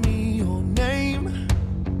told me your name.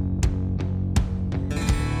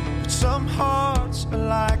 But some hearts are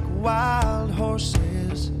like wild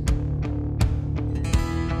horses,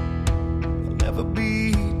 they'll never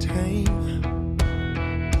be tame.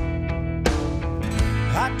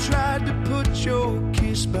 I tried to put your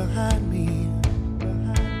kiss behind me,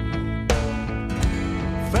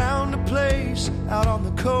 found a place out on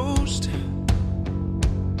the coast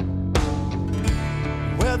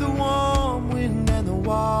where the warm wind and the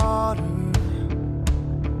water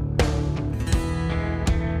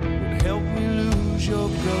would help me lose your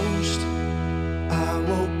ghost. I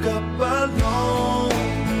woke up alone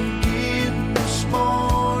again this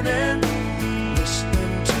morning,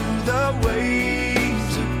 listening to the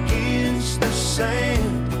waves against the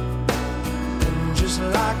sand. And just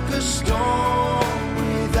like a storm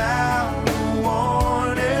without a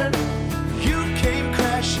warning, you came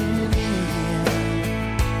crashing in.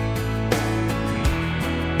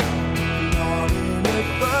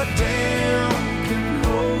 A dam can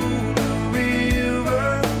hold a river,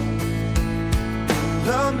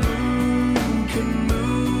 the moon can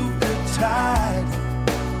move the tide.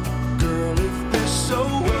 Girl, if this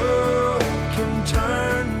old world can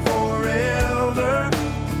turn forever,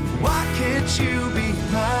 why can't you be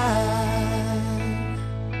mine?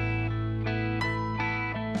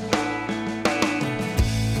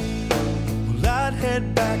 Well, I'd head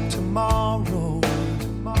back tomorrow.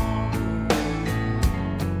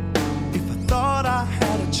 Thought I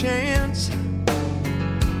had a chance,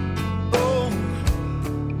 oh,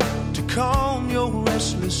 to calm your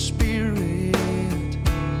restless spirit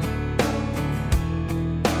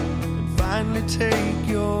and finally take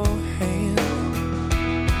your hand.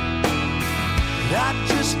 But I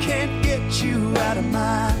just can't get you out of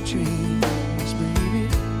my dreams, baby.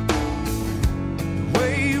 The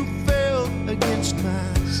way you felt against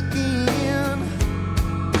my skin,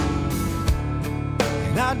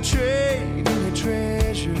 and I'd trade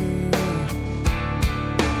treasure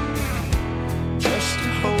just to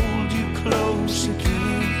hold you close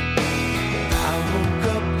again. But I woke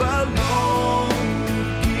up alone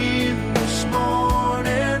again this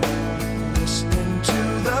morning, listening to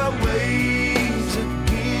the waves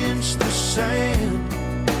against the sand.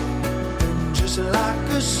 And just like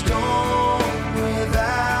a storm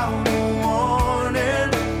without a warning,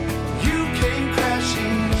 you came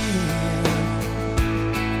crashing in.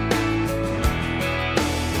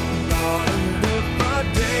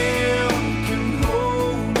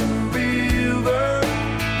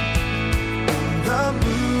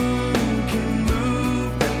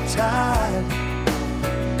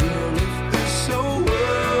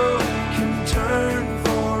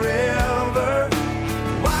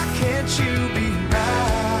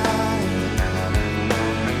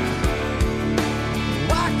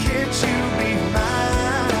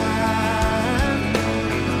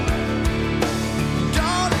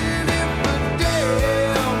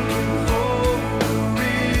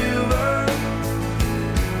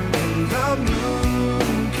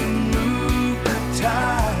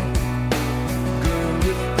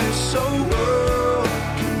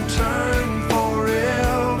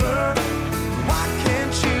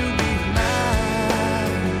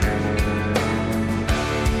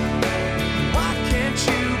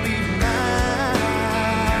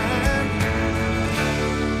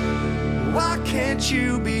 why can't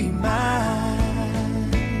you be mine?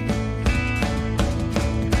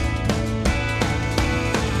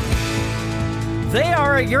 They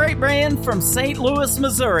are a great band from St. Louis,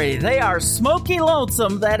 Missouri. They are Smoky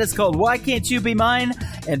Lonesome. That is called Why Can't You Be Mine?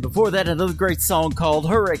 And before that, another great song called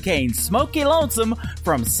Hurricane. Smoky Lonesome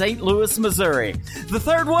from St. Louis, Missouri. The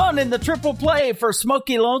third one in the triple play for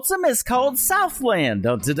Smoky Lonesome is called Southland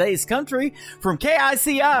on Today's Country from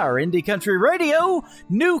KICR, Indie Country Radio,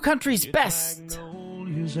 New Country's Best.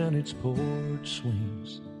 Magnolias and its porch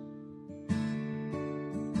swings.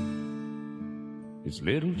 It's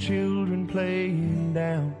little children playing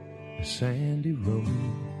down the sandy road.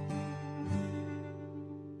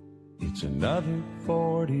 It's another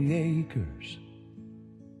 40 acres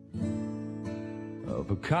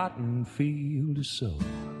of a cotton field to sow.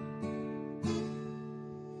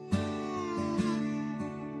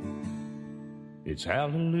 It's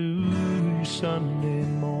hallelujah Sunday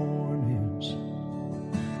mornings.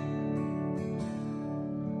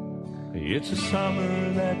 It's a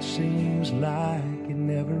summer that seems like it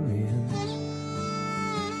never ends.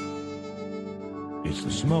 It's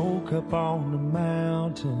the smoke up on the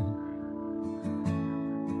mountain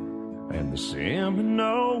and the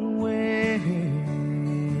Seminole winds.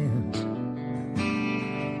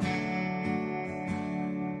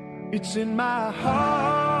 It's in my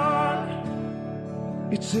heart,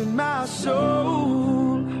 it's in my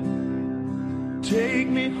soul. Take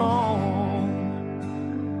me home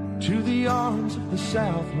to the arms of the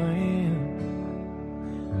Southland.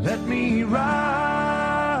 Let me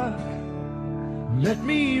rock, let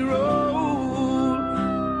me roll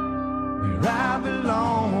where I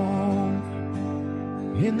belong,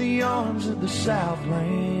 in the arms of the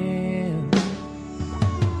Southland.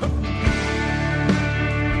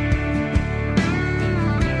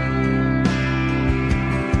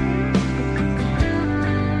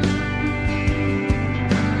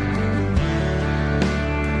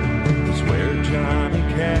 Johnny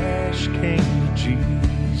Cash came to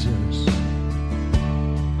Jesus.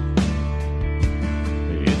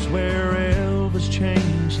 It's where Elvis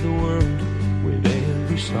changed the world with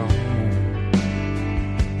every song.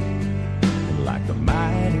 Like the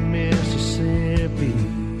mighty Mississippi,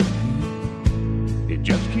 it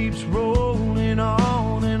just keeps rolling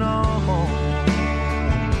on and on.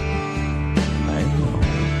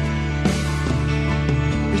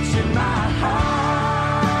 It's in my heart,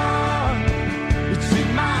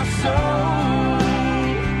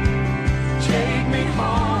 take me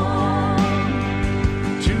home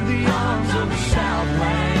to the arms of the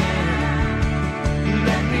Southland.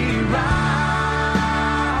 Let me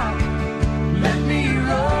rock, let me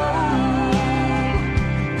roll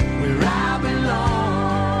where I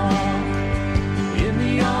belong, in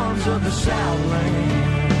the arms of the Southland.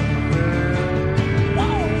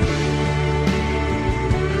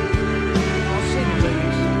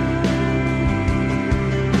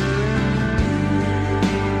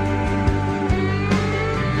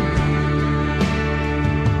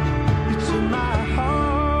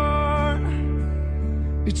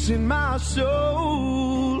 It's in my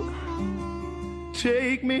soul.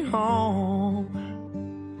 Take me home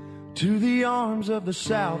to the arms of the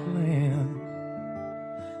Southland.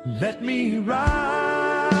 Let me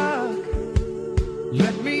rock,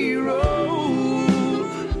 let me roll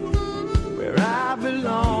where I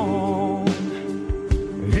belong,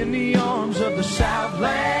 in the arms of the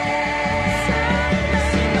Southland.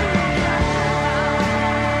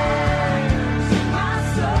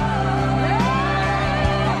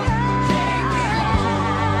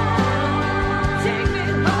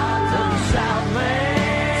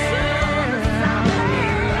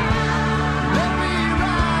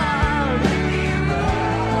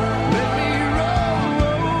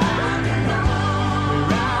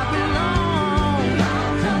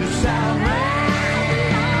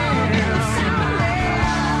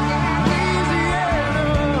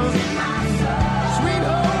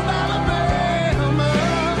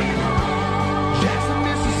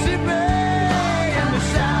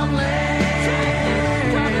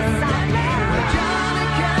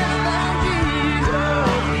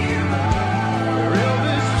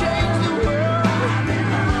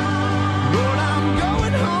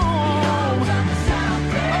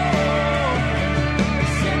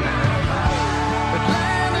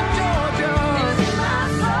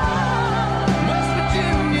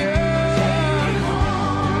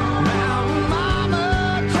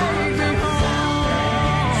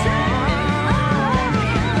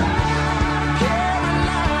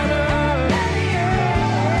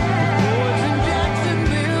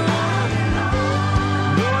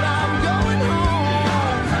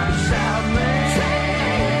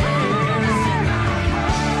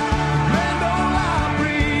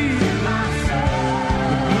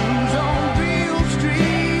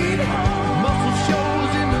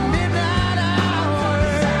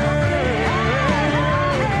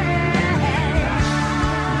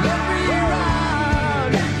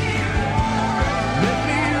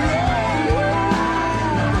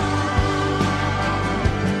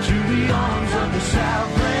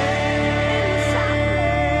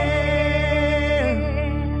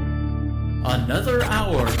 Another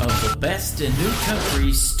hour of the best in new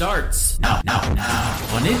country starts now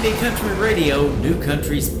on Indie Country Radio, New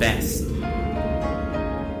Country's Best.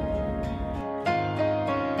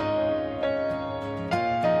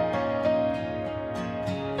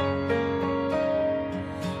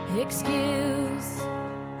 Excuse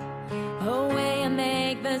a way I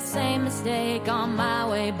make the same mistake on my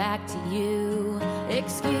way back to you.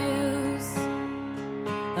 Excuse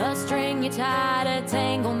a string you tie to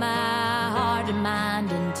tangle my heart and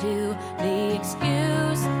mind into. The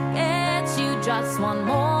excuse gets you just one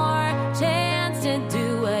more chance to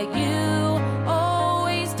do what you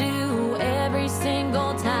always do every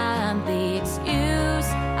single time. The excuse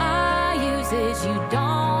I use is you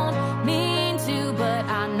don't mean to, but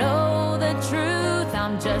I know the truth.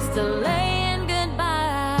 I'm just delaying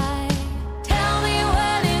goodbye. Tell me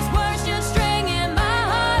what is worse, just stringing my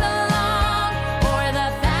heart along, or the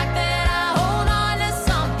fact that I hold on to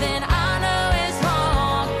something I know is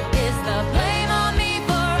wrong. Is the blame on me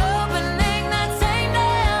for opening that same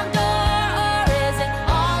damn door, or is it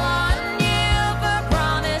all on you for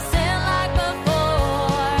promising like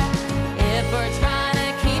before? If we're trying to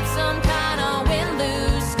keep some kind of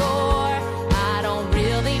win-lose score, I don't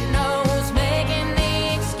really know who's making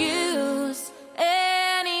the excuse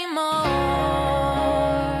anymore.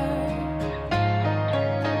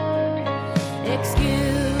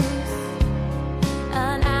 Excuse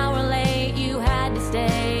an hour late, you had to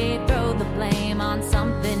stay, throw the blame on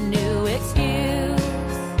something new. Excuse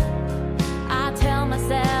I tell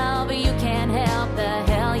myself you can't help the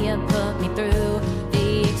hell you put me through.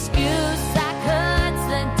 The excuse that cuts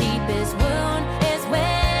the deepest wound is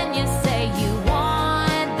when you say you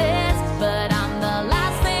want this, but I'm the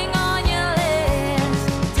last thing on your list.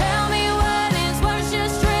 Tell me what is worse,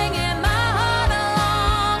 just stringing my heart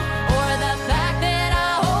along, or the fact that I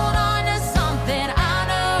hold on to something I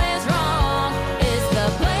know is wrong. Is the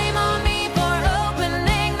blame on me for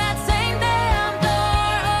opening that same damn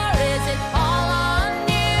door, or is it all on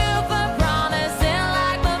you for promising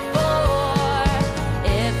like before?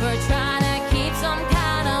 If we're trying to keep some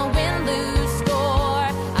kind of win-lose score,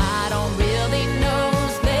 I don't really know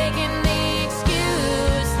who's making the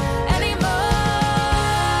excuse anymore.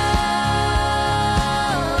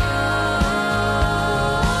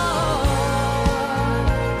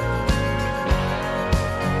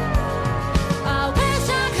 I wish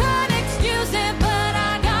I could excuse it, but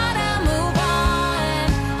I gotta move on.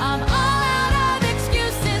 I'm all out of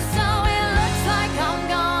excuses, so it looks like I'm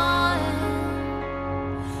gone.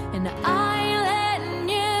 And I ain't letting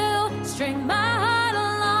you string my heart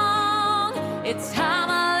along. It's time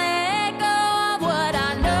I let go of what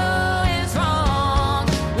I know is wrong.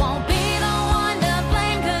 Won't be the one to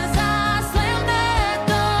blame, 'cause I slammed that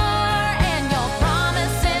door, and your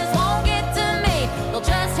promises won't get to me, they'll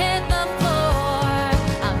just hit the floor.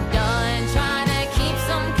 I'm done trying to keep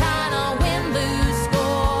some kind of win-lose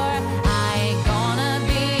score. I ain't gonna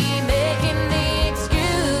be making the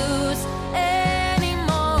excuse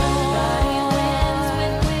anymore. Nobody wins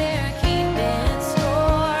when we're keeping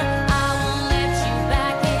score. I won't let you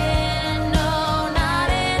back in, no, not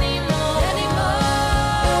anymore.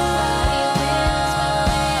 Nobody wins when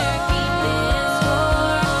we're keeping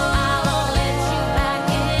score. I won't let you back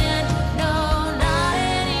in, no, not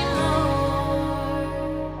anymore.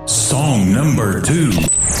 Song number 2.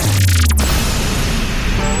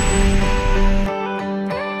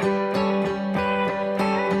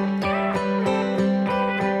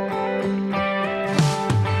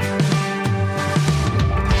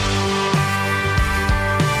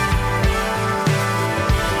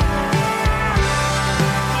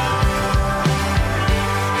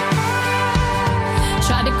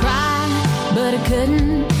 Tried to cry, but I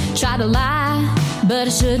couldn't. Tried to lie, but I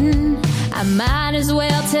shouldn't. I might as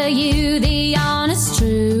well tell you the honest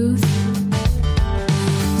truth.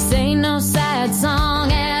 This ain't no sad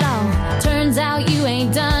song at all. Turns out you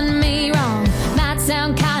ain't done me wrong. Might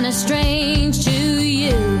sound kinda strange to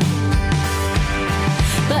you,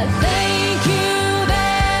 but thank you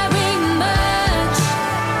very much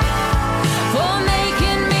for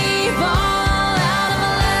making me fall out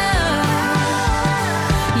of love.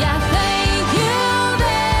 Yeah, thank you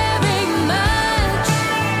very much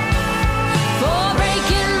for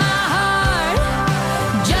breaking my heart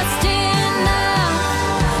just enough.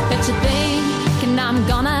 Bet you thinking I'm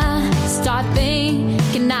gonna start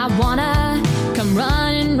thinking I wanna come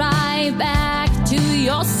running right back to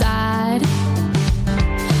your side.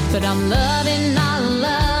 But I'm loving, not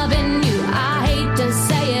loving you. I hate to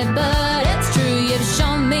say it, but it's true. You've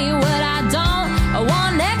shown me what I don't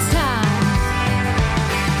want next time.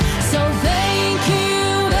 So thank you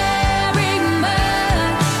very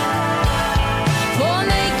much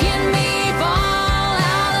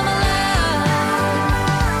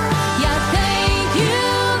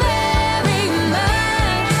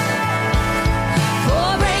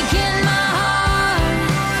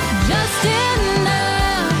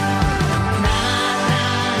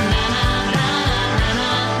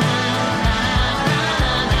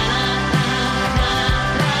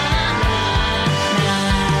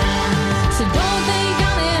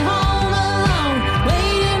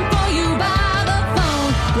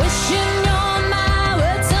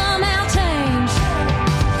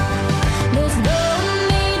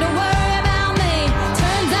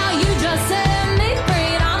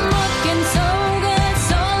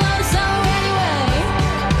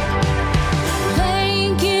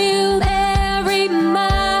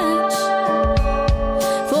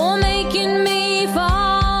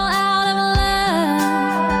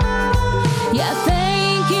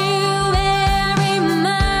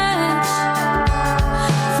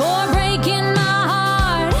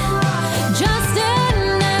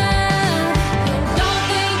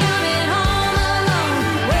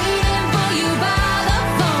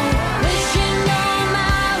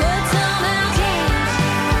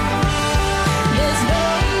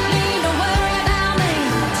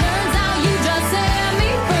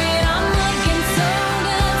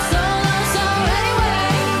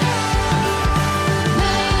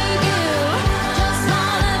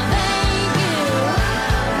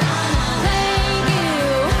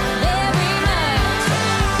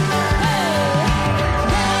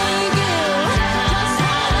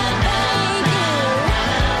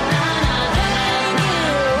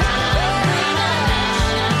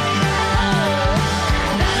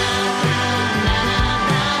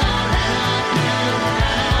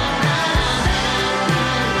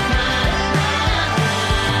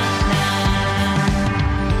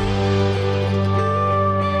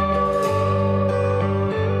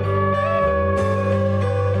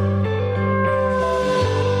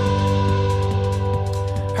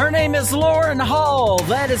name is Lauren Hall.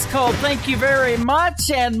 That is called Thank You Very Much.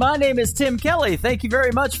 And my name is Tim Kelly. Thank you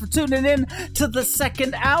very much for tuning in to the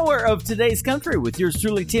second hour of Today's Country with yours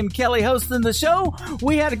truly, Tim Kelly, hosting the show.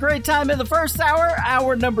 We had a great time in the first hour.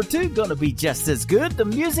 Hour number 2 going to be just as good. The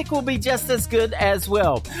music will be just as good as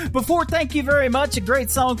well. Before Thank You Very Much, a great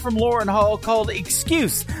song from Lauren Hall called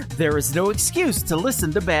Excuse. There is no excuse to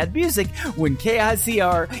listen to bad music when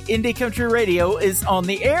KICR Indie Country Radio is on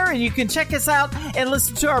the air, and you can check us out and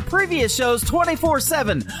listen to our previous shows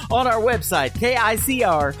 24/7 on our website,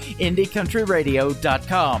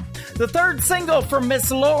 KICRIndieCountryRadio.com. The third single from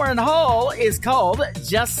Miss Lauren Hall is called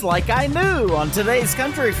Just Like I Knew on Today's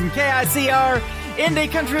Country from KICR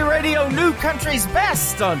Indie Country Radio, New Country's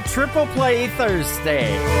Best on Triple Play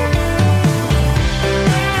Thursday.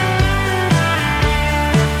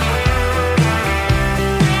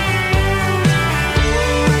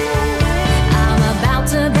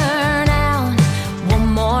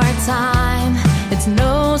 It's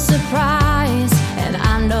no surprise, and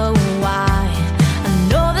I know why. I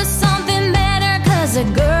know there's something better, 'cause a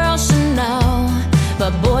girl should know.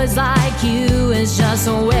 But boys like you is just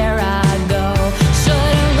where I go.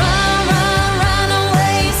 Should've run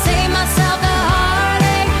away, save myself the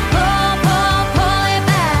heartache. Pull it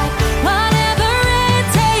back, whatever it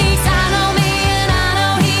takes. I know me and I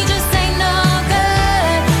know he just ain't no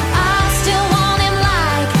good. I still want him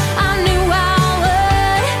like I knew I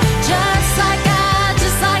would. Just like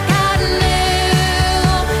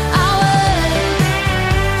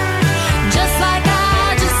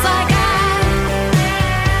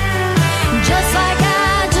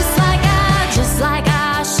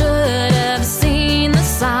I should have seen the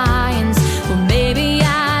signs. Well, maybe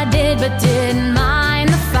I did, but didn't mind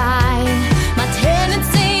the fight. My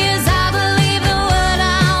tendency is I believe that what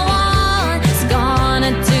I want is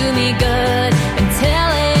gonna do me good until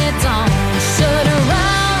it don't. Should have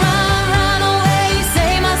run away,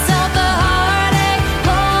 save myself the heartache.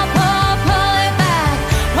 Pull it back,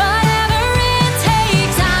 whatever it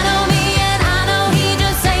takes. I know me and I know he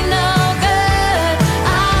just ain't no good. I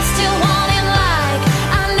still want him like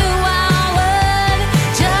I knew I would.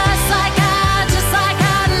 Just like I knew I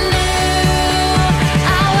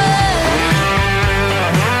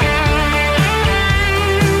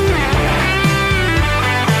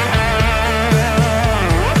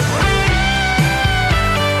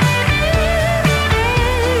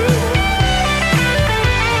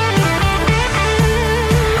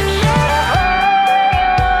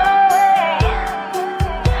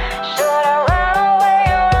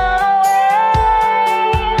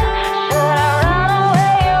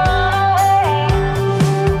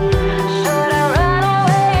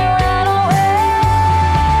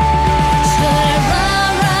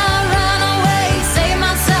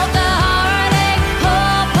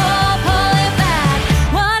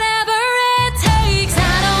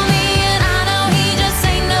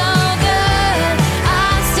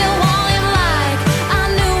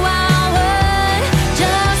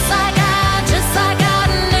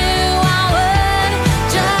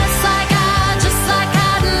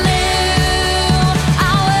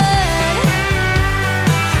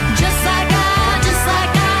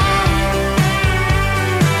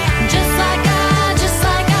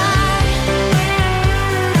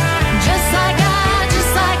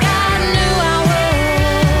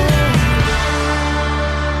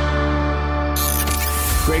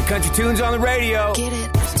Country tunes on the radio. Get it?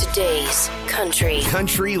 Today's Country.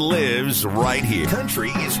 Country lives right here.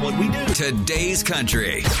 Country is what we do. Today's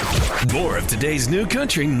Country. More of today's new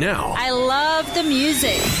country now. I love the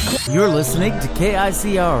music. You're listening to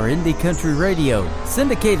KICR Indie Country Radio,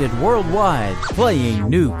 syndicated worldwide, playing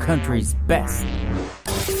New Country's best.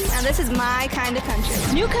 Now this is my kind of country.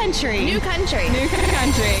 New country. New country. New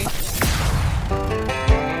country.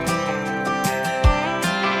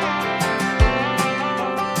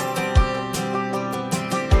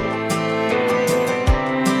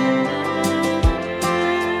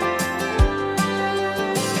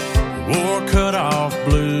 Wore cut off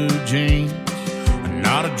blue jeans and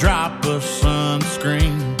not a drop of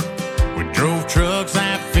sunscreen. We drove trucks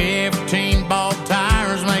at 15, bought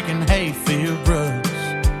tires making hayfield ruts.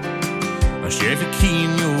 A Chevy key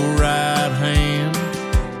in your right hand,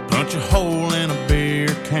 punch a hole in a big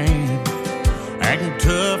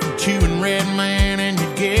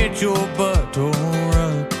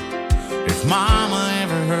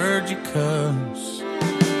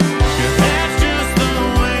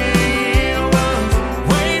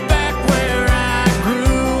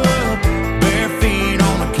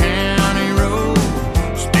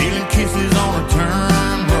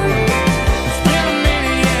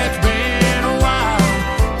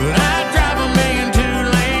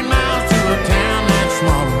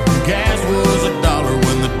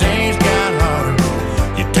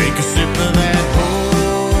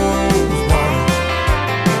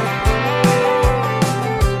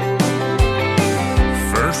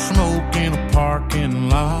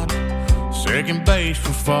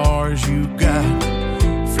far as you got.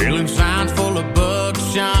 Feeling signs full of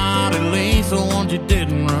buckshot, at least the ones you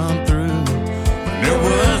didn't run through. When there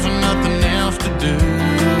wasn't nothing else to do.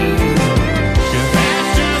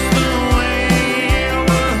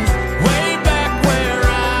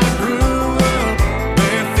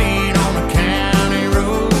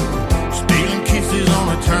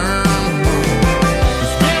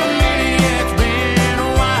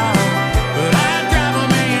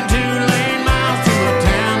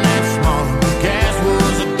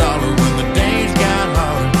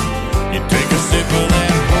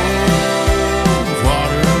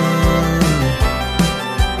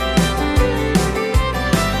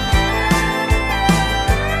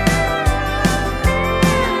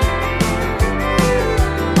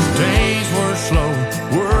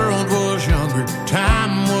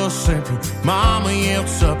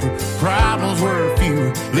 Problems were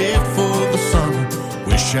fewer, lived for the summer.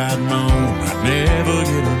 Wish I'd known I'd never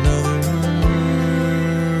get another.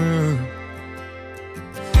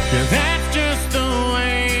 Yeah, that's just the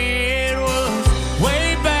way it was,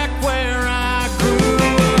 way back where I grew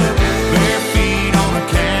up. Bare feet on a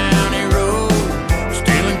county road,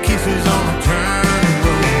 stealing kisses on a turning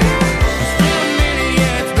road. It's been a minute,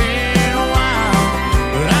 yeah, it's been a while,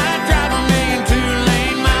 but I'd drive 1,000,000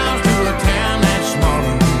 2-lane miles to a town that's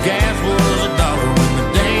smaller. Gas was $1 when the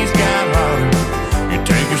days got hotter. You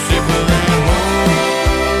take a sip of that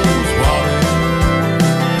hose water.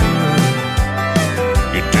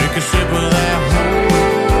 You take a sip of that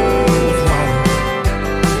hose water.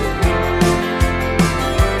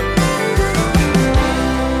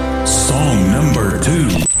 Song number 2.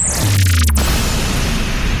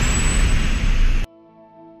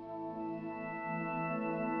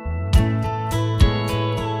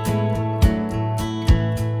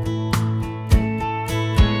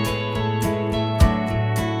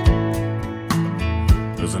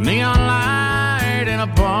 There's a neon light in a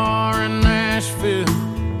bar in Nashville,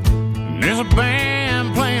 and there's a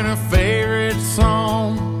band playing her favorite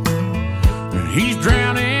song, and he's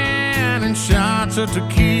drowning in shots of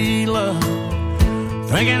tequila,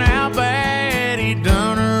 thinking how bad he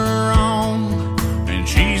done her wrong, and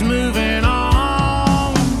she's moving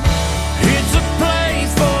on. It's a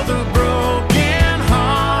place for the broken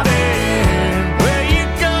hearted, where you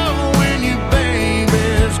go when your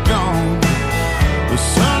baby's gone. The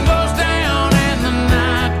sun goes down and the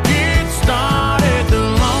night gets started. The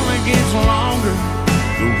lonely gets longer,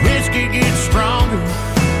 the whiskey gets stronger.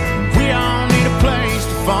 We all need a place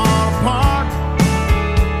to fall apart.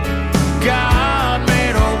 God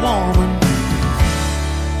made a woman,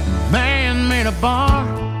 man made a bar.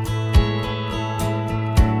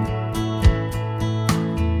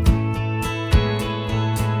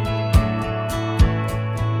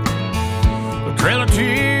 The Trail of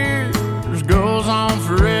Tears goes on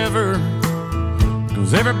forever,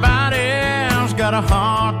 'cause everybody else got a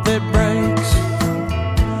heart that breaks.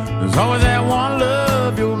 There's always that one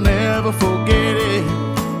love, you'll never forget it.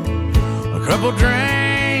 A couple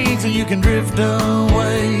drinks and you can drift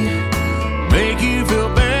away, make you feel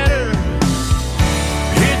better.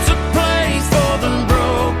 It's a place for the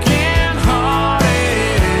broken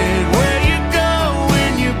hearted, where you go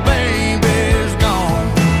when your baby's gone.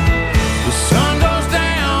 The sun goes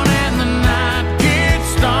down and the night gets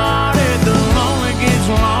started. The lonely gets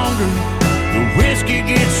longer, the whiskey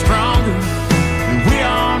gets stronger, and we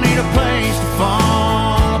all need a place to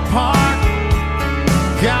fall apart.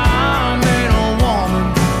 God made a woman,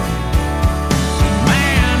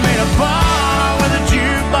 man made a bar with a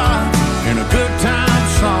jukebox and a good time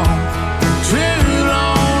song. Two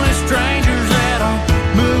lonely strangers that are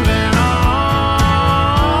moving on.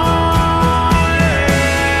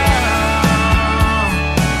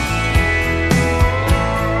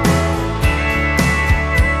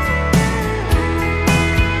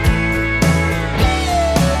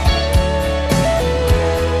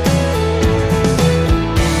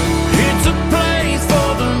 It's a place for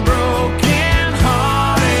the broken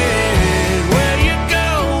hearted, where you go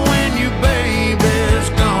when your baby's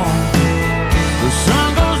gone. The sun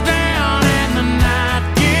goes down and the night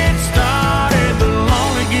gets started. The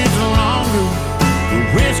lonely gets longer, the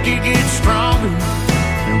whiskey gets stronger,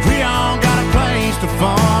 and we all got a place to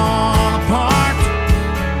fall apart.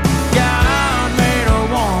 God made a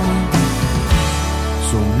woman,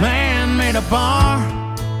 so man made a bar.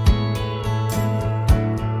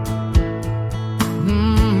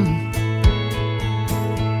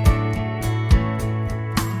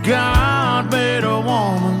 God made a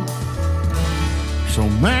woman, so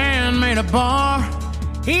man made a bar.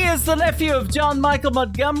 He is the nephew of John Michael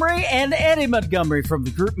Montgomery and Eddie Montgomery from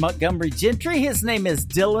the group Montgomery Gentry. His name is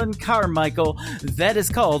Dylan Carmichael. That is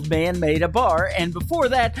called Man Made a Bar. And before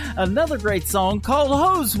that, another great song called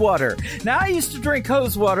Hose Water. Now, I used to drink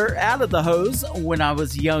hose water out of the hose when I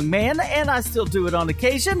was a young man, and I still do it on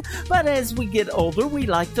occasion. But as we get older, we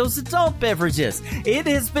like those adult beverages. It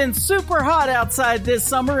has been super hot outside this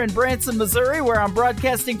summer in Branson, Missouri, where I'm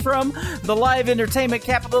broadcasting from, the live entertainment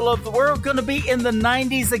capital of the world. Going to be in the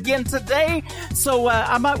 90s again today, so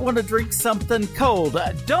I might want to drink something cold.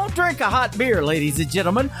 Don't drink a hot beer, ladies and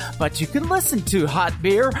gentlemen, but you can listen to hot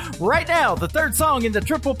beer right now. The third song in the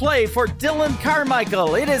triple play for Dylan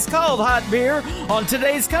Carmichael. It is called Hot Beer on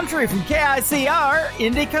Today's Country from KICR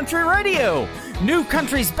Indie Country Radio. New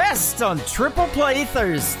country's best on Triple Play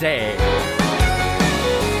Thursday.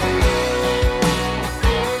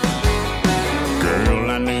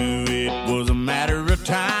 Girl, I knew it was a matter of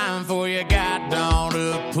time before you got dawned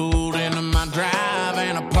up, pulled into my drive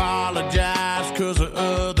and apologized, 'cause the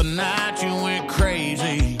other night you went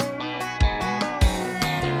crazy.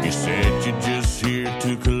 You said you're just here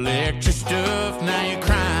to collect your stuff. Now you're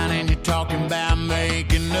crying and you're talking about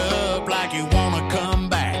making up, like you wanna come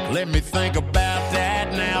back. Let me think about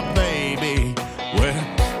that now, baby. Well,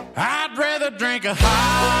 I'd rather drink a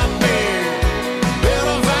hot beer, build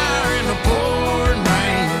a fire in the pouring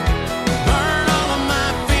rain, burn all of my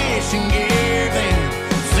fishing gear, then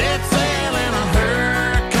set sail in a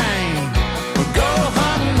hurricane, or go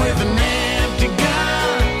hunting with an empty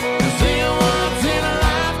gun, and see what's in a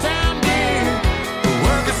lifetime deal, or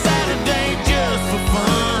work a Saturday just for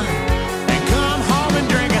fun, and come home and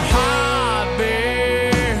drink a hot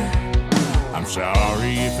beer. I'm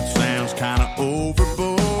sorry if it sounds kinda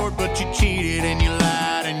overboard, but you cheated and you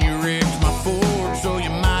lied and you wrecked my Ford, so you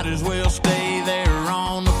might as well stay there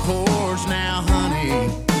on the porch now, honey.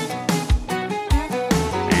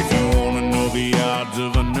 If you wanna know the odds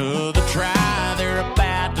of another try, they're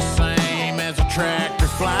about the same as a tractor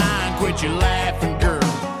flying. Quit your laughing, girl.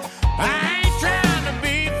 I ain't trying to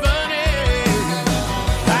be funny.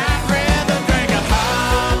 I'd rather drink a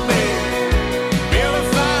hot beer, build a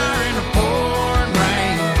fire in the pouring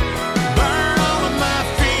rain, burn all of my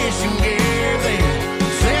fishing gear, then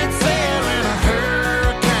set sail in a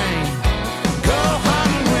hurricane, go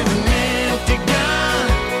hunting with an empty gun,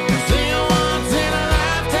 and see what's in a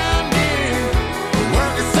lifetime deal, or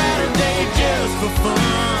work a Saturday just for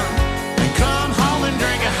fun, and come home and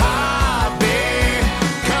drink a hot beer,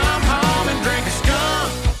 come home and drink a skunk,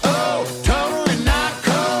 oh, totally not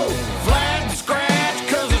cold, flat and scratch,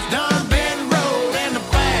 'cause it's done been rolled in the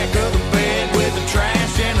back of the bed with the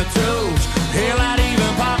trash and the tools, hell, I'd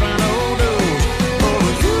even pop an old dose, oh,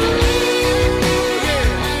 yeah,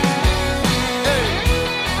 hey.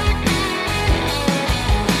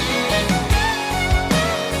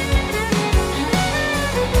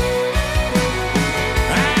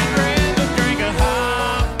 I'd rather drink a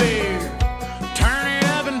hot beer, turn it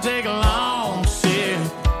up and take a long sip,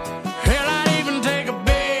 hell, I'd even take a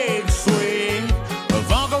big swig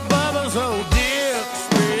of Uncle Bubba's old dip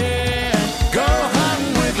spread, go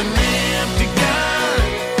hunting with an empty gun,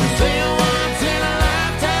 see what's in a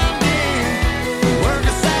lifetime deal, work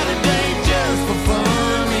a Saturday just for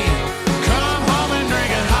fun, come home and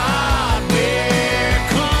drink a hot beer,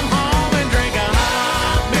 come home and drink a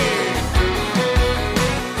hot beer.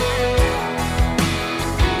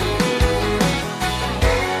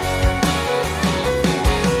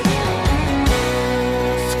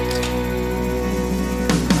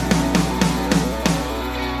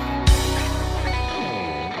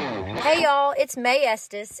 Hey y'all, it's May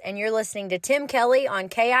Estes, and you're listening to Tim Kelly on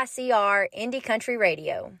KICR Indie Country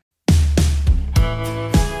Radio.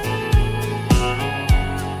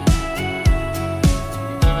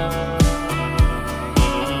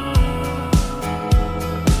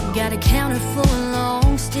 Got a counter full of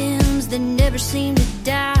long stems that never seem to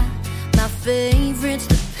die. My favorite's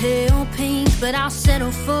the pale pink, but I'll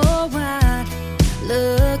settle for white.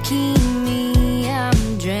 Lucky me,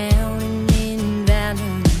 I'm drowning in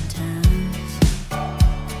Valentine's.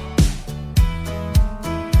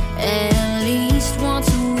 At least once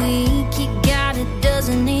a week, you got a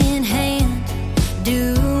dozen in hand.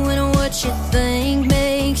 Doing what you think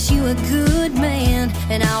makes you a good man.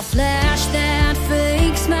 And I'll flash that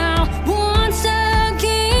fake smile once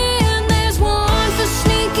again. There's one for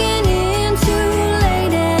sneaking in too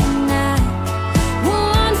late at night,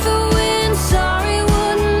 one for when sorry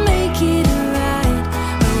wouldn't make it right.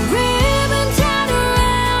 A ribbon tied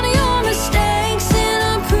around your mistakes in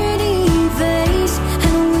a pretty vase,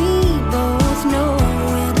 and we both know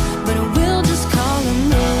it, but we'll just call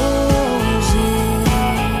them roses.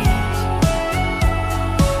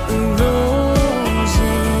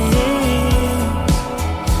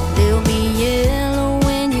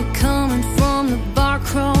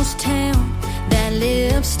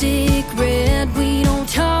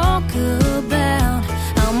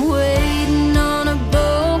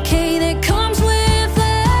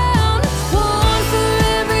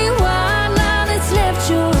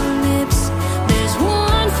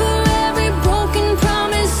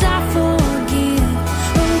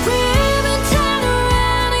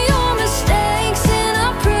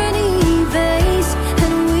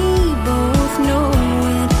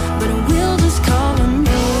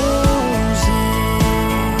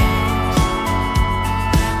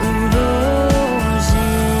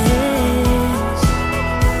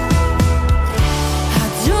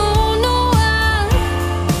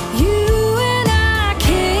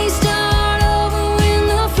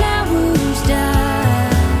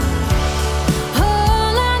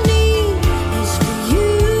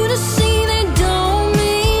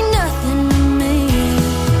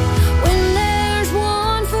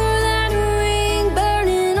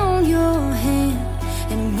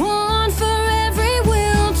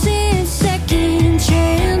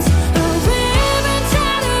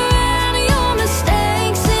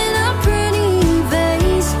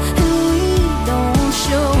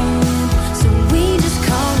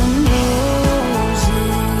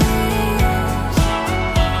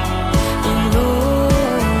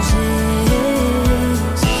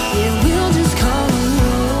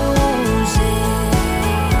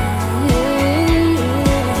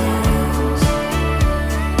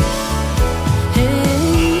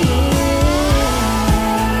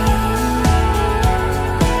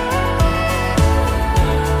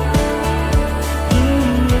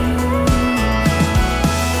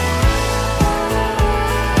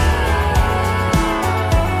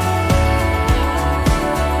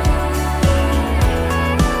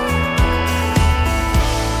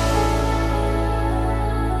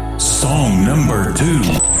 2.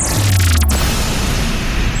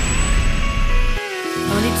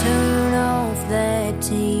 Honey, turn off that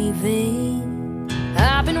TV.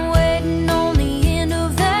 I've been waiting on the end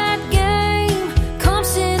of that game. Come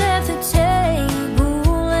sit at the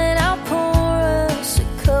table and I'll pour us a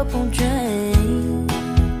couple drinks.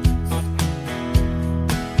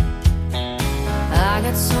 I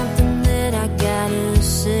got something that I gotta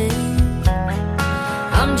say.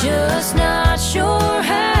 I'm just not sure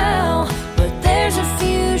how, but there's a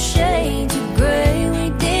few shades of gray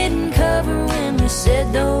we didn't cover when we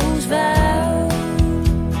said those vows.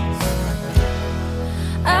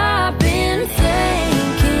 I've been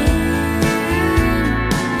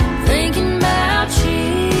thinking about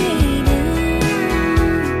cheating,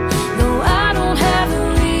 though I don't have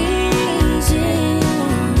a reason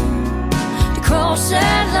to cross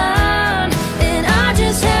that line, and I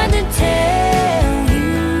just had to tell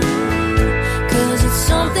you, 'cause it's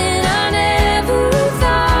something I never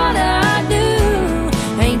thought I'd do.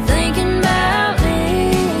 Ain't thinking about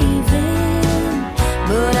leaving,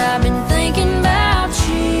 but I've been thinking about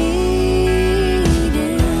cheating.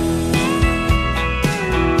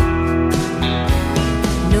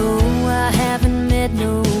 No, I haven't met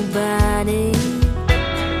nobody,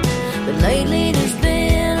 but lately there's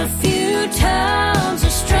been a few times a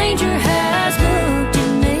stranger has looked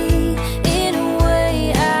at me in a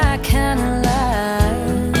way I kinda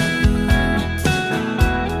like.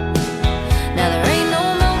 Now there ain't no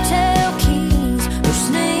motel keys or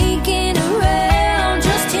sneaking around,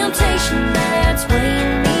 just temptation that's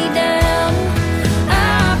weighing me down.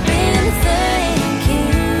 I've been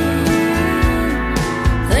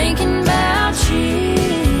thinking about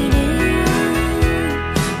cheating,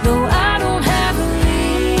 though I don't have a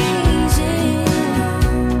reason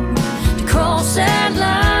to cross that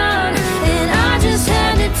line, and I just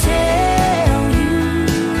had to tell you,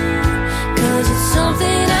 'cause it's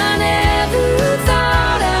something I never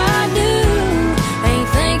thought I'd do. Ain't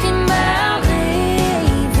thinking about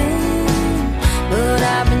leaving, but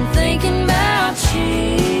I've been thinking about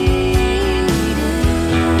cheating.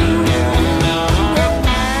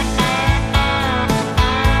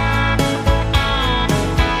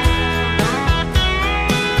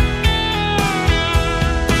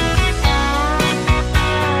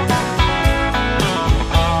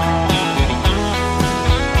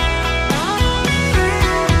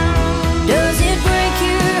 Does it break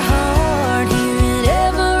your heart hearing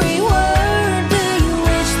every word? Do you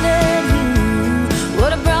wish that you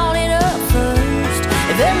would have brought it up first?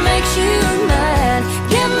 If that makes you mad,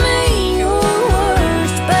 give me your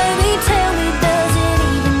worst. Baby, tell me, does it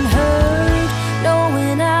even hurt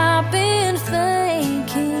knowing I've been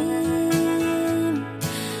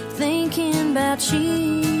thinking about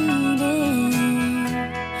cheating,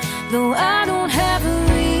 though I don't have a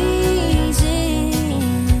reason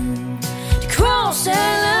to cross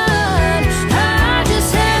that line. I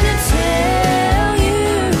just had to tell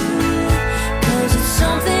you, 'cause it's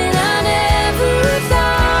something I never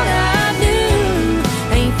thought I'd do.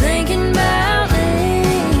 Ain't thinking about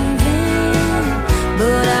leaving,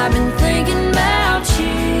 but I've been thinking about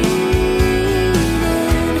cheating.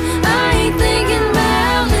 I ain't thinking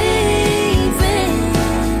about leaving,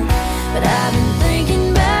 but I've been thinking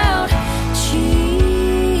about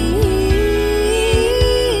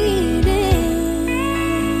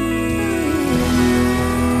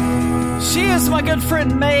She is my good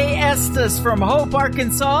friend May Estes from Hope,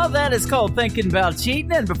 Arkansas. That is called Thinking About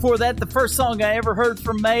Cheating. And before that, the first song I ever heard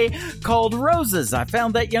from May called Roses. I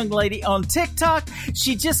found that young lady on TikTok.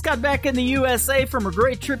 She just got back in the USA from a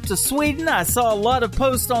great trip to Sweden. I saw a lot of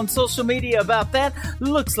posts on social media about that.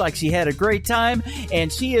 Looks like she had a great time,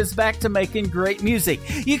 and she is back to making great music.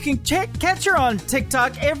 You can catch her on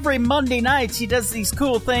TikTok every Monday night. She does these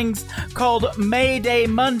cool things called Mayday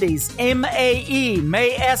Mondays. M-A-E,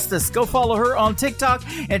 May Estes. Go follow her on TikTok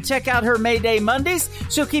and check out her Mayday Mondays.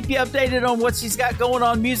 She'll keep you updated on what she's got going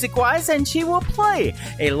on music-wise, and she will play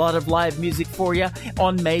a lot of live music for you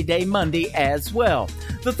on Mayday Monday as well.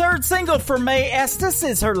 The third single for May Estes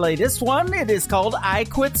is her latest one. It is called I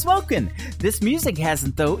Quit Smoking. This music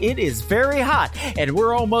hasn't, though. It is very hot, and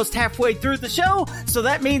we're almost halfway through the show, so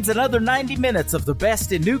that means another 90 minutes of the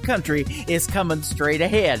best in new country is coming straight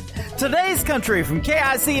ahead. Today's country from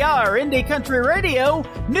KICR Indie Country Radio,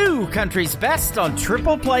 new country's best on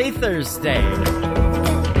Triple Play Thursday.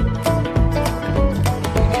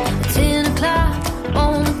 10 o'clock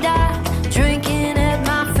on the dot, drinking at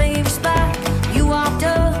my favorite spot. You walked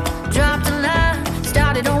up, dropped a line,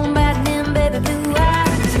 started on batting them baby blue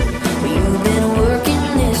eyes. Well, you've been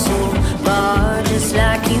working this old bar just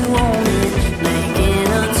like you own it, making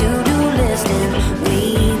a to-do list, and we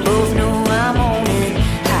both know I'm on it.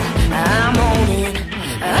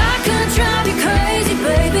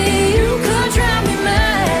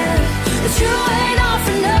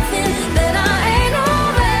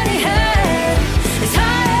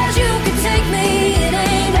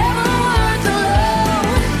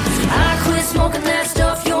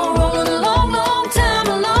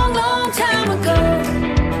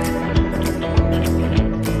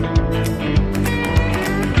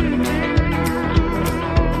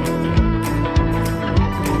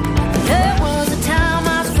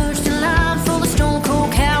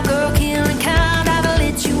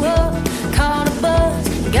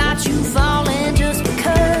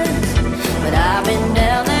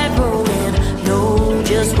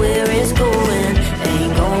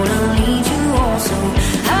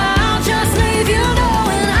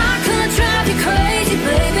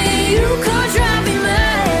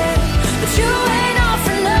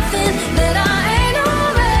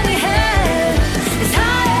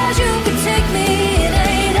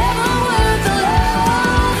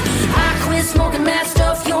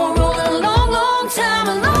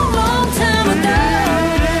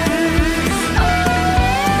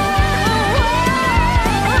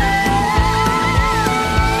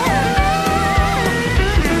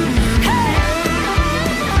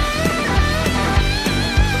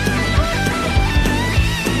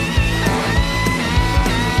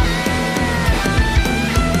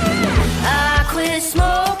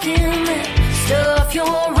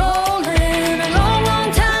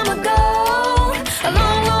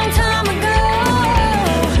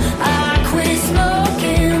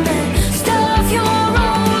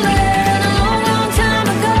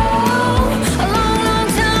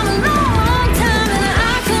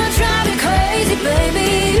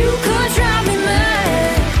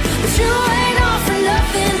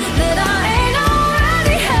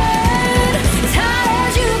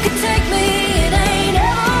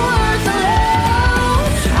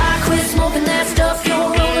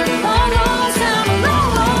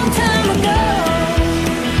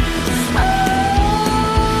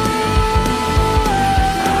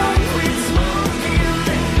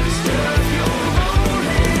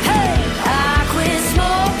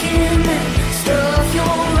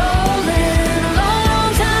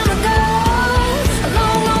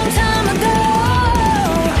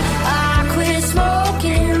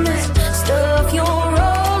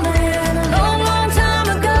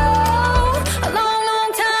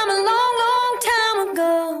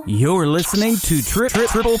 listening to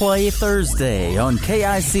Triple Play Thursday on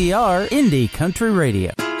KICR Indie Country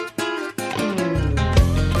Radio.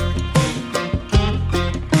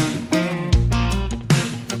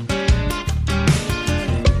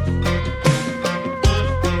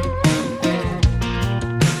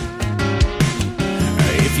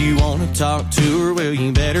 If you want to talk to her, well,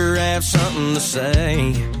 you better have something to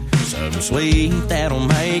say. Something sweet that'll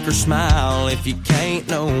make her smile. If you can't,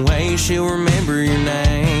 no way she'll remember your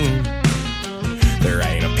name. There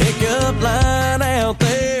ain't a pickup line out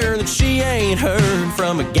there that she ain't heard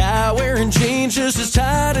from a guy wearing jeans just as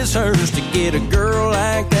tight as hers. To get a girl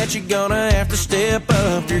like that, you're gonna have to step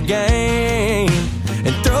up your game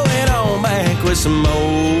and throw it on back with some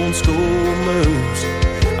old school moves.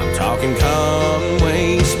 I'm talking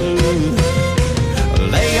Conway smooth.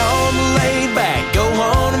 Lay on the laid back, go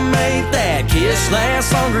on and make that kiss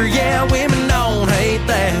last longer. Yeah, women don't hate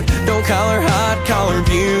that. Don't call her hot, call her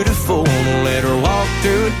beautiful. Don't let her walk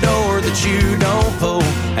through a door that you don't pull.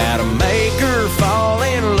 How to make her fall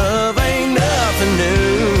in love ain't nothing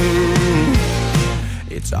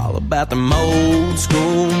new. It's all about them old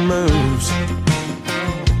school moves.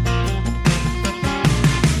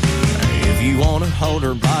 If you wanna hold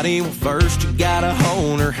her body, well, first you gotta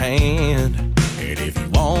hold her hand. And if you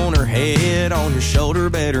want her head on your shoulder,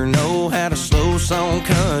 better know how to slow song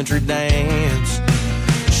country dance.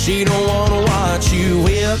 She don't wanna watch you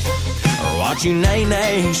whip or watch you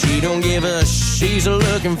nay-nay. She don't give a she's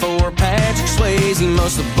looking for Patrick Swayze.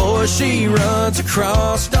 Most of the boys she runs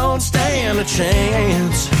across don't stand a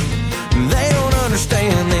chance. They don't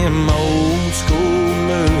understand them old school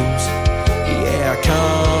moves. Yeah,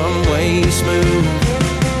 Conway smooth.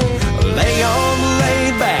 Lay on the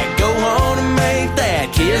laid back, go on and make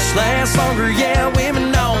that kiss last longer. Yeah,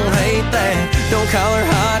 women don't hate that. Don't call her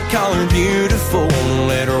hot, call her beautiful. Don't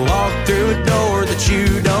let her walk through a door that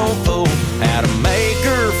you don't pull. How to make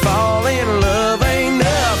her fall in love ain't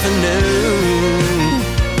nothing new.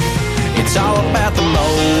 It's all about the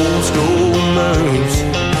old school moves.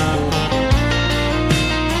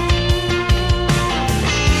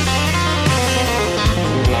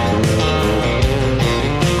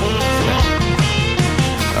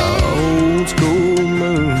 Old school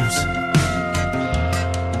moves.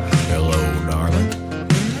 Hello, darling.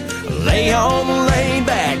 Lay on the laid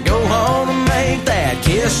back, go on and make that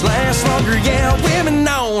kiss last longer. Yeah, women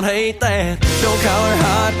don't hate that. Don't call her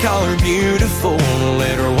hot, call her beautiful. Don't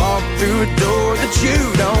let her walk through a door that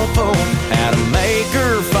you don't pull. How to make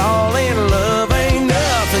her fall in love ain't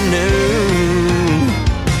nothing new.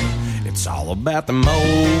 It's all about them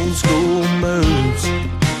old school moves.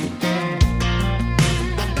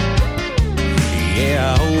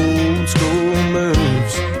 Yeah, old school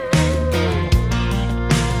moves.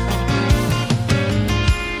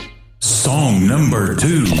 Song number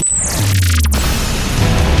 2.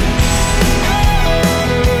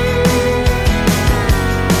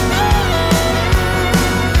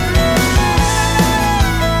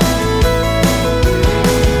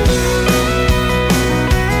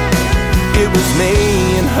 It was me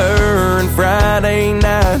and her and Friday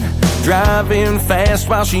night, driving fast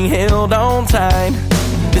while she held on tight.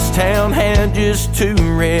 This town had just 2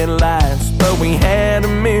 red lights, but we had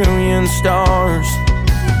 1,000,000 stars.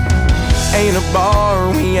 Ain't a bar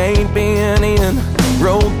we ain't been in.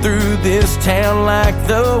 Rolled through this town like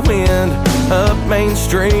the wind, up Main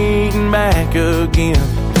Street and back again.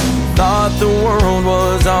 Thought the world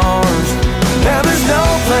was ours. Now there's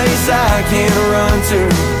no place I can run to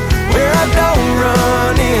where I don't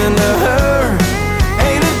run into her.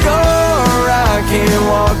 Ain't a door I can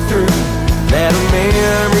walk through that a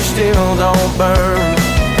memory still don't burn.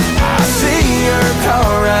 I see her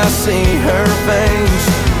car, I see her face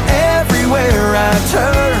everywhere I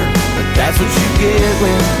turn. But that's what you get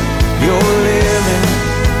when you're living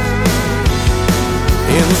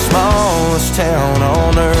in the smallest town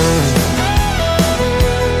on earth.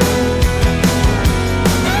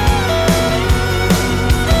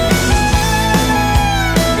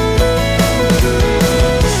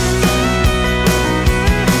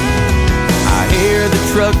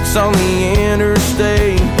 Trucks on the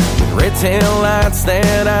interstate with red tail lights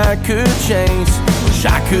that I could chase. Wish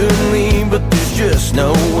I could leave, but there's just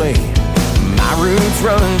no way. My roots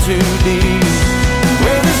run too deep.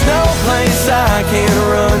 Where there's no place I can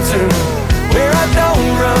run to where I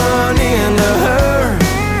don't run into her.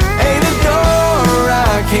 Ain't a door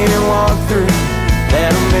I can walk through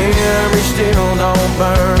that a memory still don't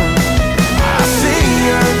burn. I see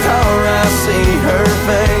her car, I see her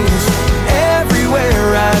face everywhere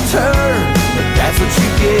I turn. But that's what you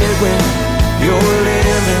get when you're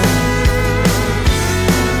living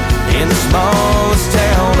in the smallest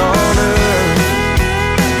town on earth.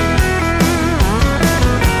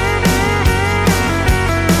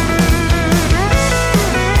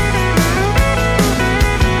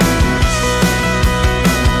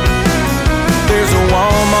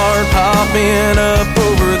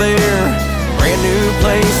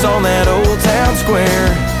 lights on that old town square.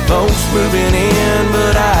 Folks moving in,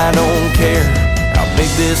 but I don't care how big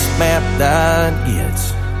this map that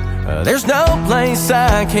gets. There's no place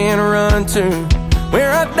I can run to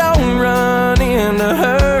where I don't run into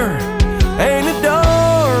her. Ain't a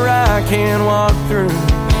door I can walk through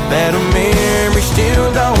that a memory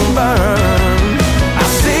still don't burn. I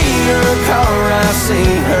see her car, I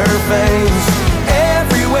see her face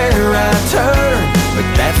everywhere I turn. But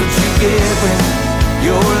that's what you get when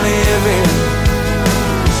you're living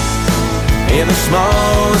in the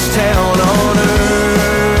smallest town on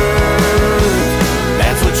earth.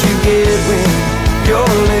 That's what you get when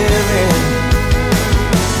you're living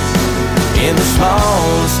in the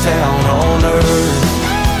smallest town on earth.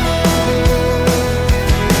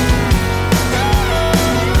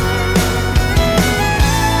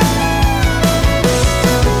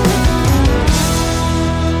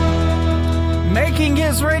 Making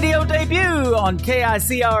his radio debut on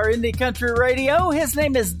KICR Indie Country Radio, his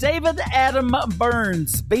name is David Adam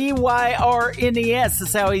Burns. B-Y-R-N-E-S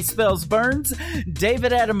is how he spells Burns.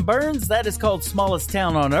 David Adam Burns, that is called Smallest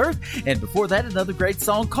Town on Earth. And before that, another great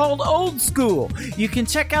song called Old School. You can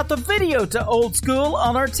check out the video to Old School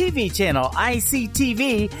on our TV channel,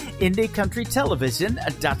 ICTV,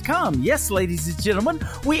 IndieCountryTelevision.com. Yes, ladies and gentlemen,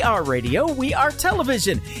 we are radio, we are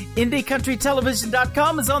television.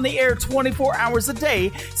 IndieCountryTelevision.com is on the air 24 hours a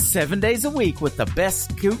day, 7 days a week, with the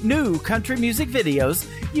best new country music videos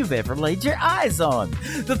you've ever laid your eyes on.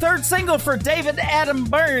 The third single for David Adam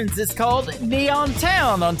Burns is called Neon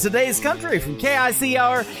Town on Today's Country from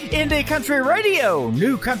KICR Indie Country Radio.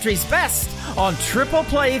 New country's best on Triple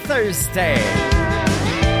Play Thursday.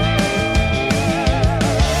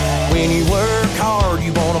 When you work hard,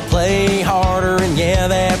 you want to play harder, and yeah,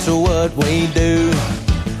 that's what we do.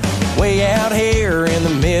 Way out here in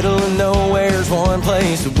the middle of nowhere's one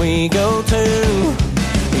place that we go to.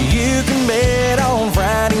 You can bet on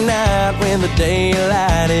Friday night when the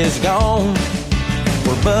daylight is gone.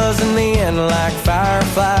 We're buzzing in like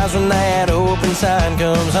fireflies when that open sign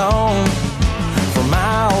comes on. For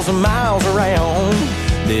miles and miles around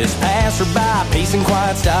this passerby, peace and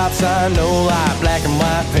quiet stop sign, no light, black and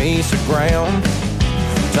white piece of ground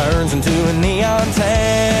turns into a neon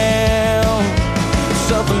town.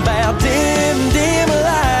 Something about dim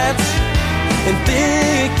lights and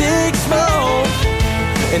thick smoke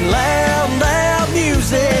and loud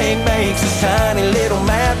music makes this tiny little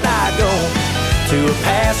map I go to a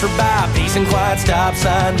passerby, peace and quiet stop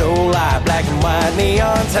sign, no light, black and white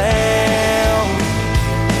neon town.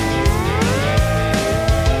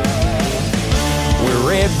 We're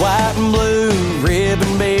red, white, and blue,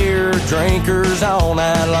 ribbon beer drinkers all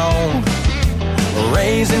night long.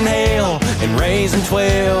 Raising hell and raising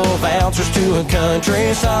 12 ounces to a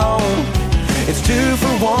country song. It's 2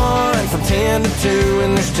 for 1 from 10 to 2,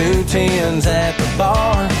 and there's 2 10s at the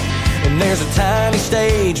bar. And there's a tiny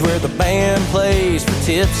stage where the band plays for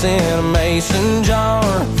tips in a mason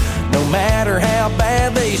jar. No matter how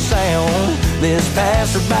bad they sound, this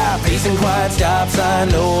passerby, peace and quiet stop sign,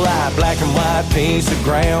 no light, black and white piece of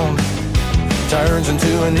ground turns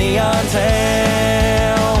into a neon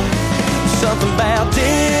town. Something about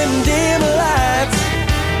dim lights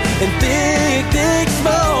and thick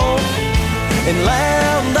smoke and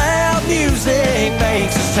loud music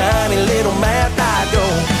makes this tiny little map I go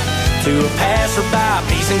to a passerby,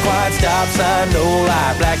 peace and quiet stop sign, no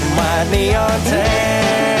light, black and white neon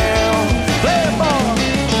town. Play it, boy.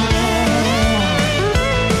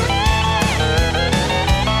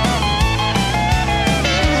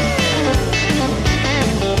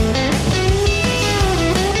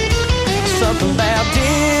 Something about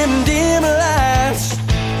dim lights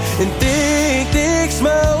and thick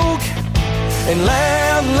smoke and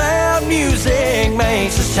loud music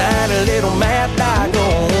makes this tiny little map I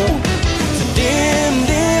go to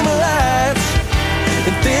dim lights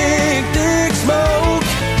and thick smoke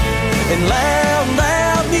and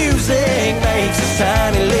loud music makes this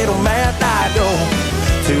tiny little map I go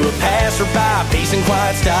to a passerby, peace and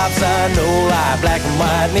quiet stop sign, no light, black and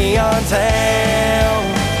white neon town.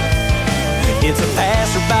 It's a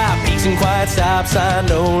passerby, peace and quiet stop sign,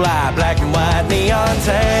 no light, black and white neon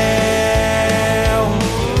town.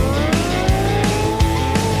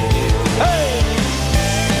 Hey!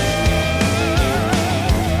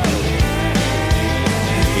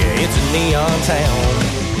 Yeah, it's a neon town.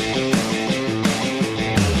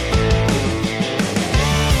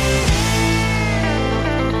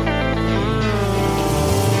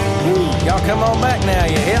 Y'all come on back now,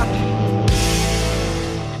 you hear?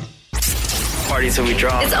 Party till we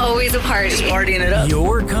drop. It's always a party. Just partying it up.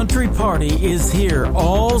 Your country party is here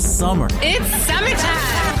all summer. It's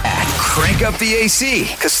summertime. Crank crank up the AC,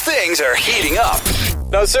 because things are heating up.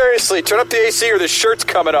 No, seriously, turn up the AC or the shirt's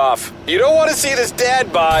coming off. You don't want to see this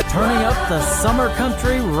dad bod. Turning up the summer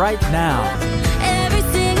country right now. Every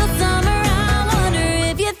single summer I wonder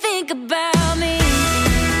if you think about me.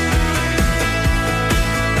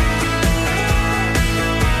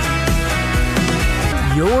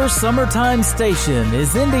 Your summertime station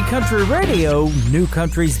is Indie Country Radio, New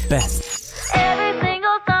Country's best. Every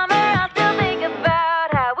single summer I still think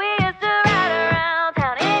about how we used to ride around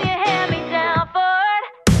town in your hand-me-down Ford.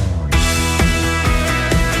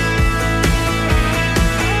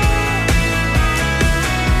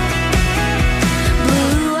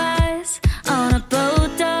 Blue eyes on a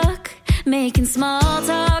boat dock, making small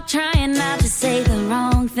talk, trying not to say the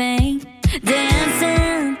wrong thing.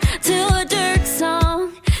 Dancing to a Dirk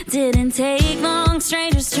song, didn't take long.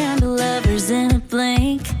 Strangers turn to lovers in a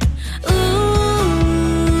blink.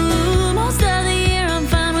 Ooh, most of the year I'm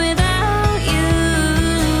fine without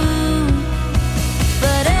you.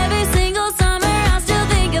 But every single summer I still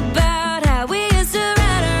think about how we used to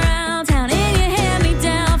ride around town in your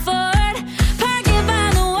hand-me-down Ford. Parking by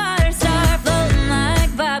the water, start floating like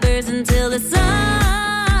bobbers until the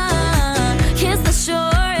sun kissed the shore.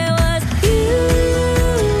 It was you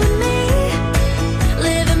and me,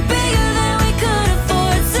 living bigger than we could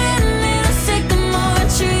afford, sitting in a sycamore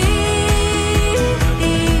tree.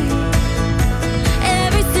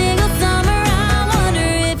 Every single summer I wonder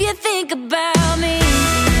if you think about me.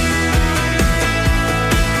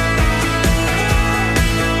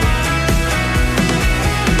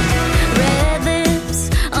 Red lips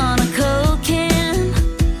on a Coke can,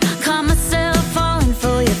 caught myself falling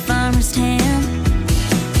for your farmer's tan.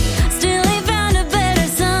 Still ain't found a better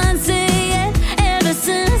sunset yet. Ever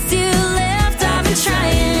since you left I've been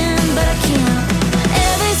trying, but I can't.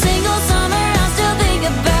 Every single summer I still think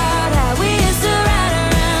about how we used to ride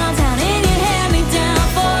around town in your hand-me-down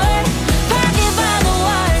Ford. Parking by the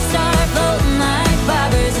water, start floating like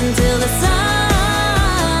bobbers until the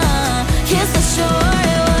sun kissed the shore.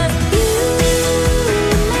 It was you and me,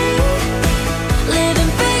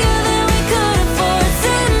 living bigger than we could afford,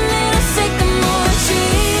 sitting in a sycamore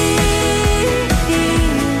tree.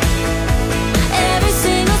 Every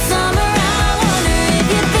single summer I wonder if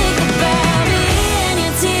you think about me. And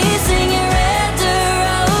your teeth singing Red Dirt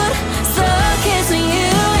Road, slow kissing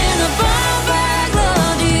you in the bumper glow.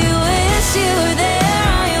 Do you wish you were there?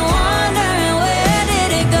 Are you wondering where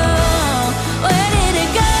did it go? Where did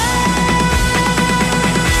it go?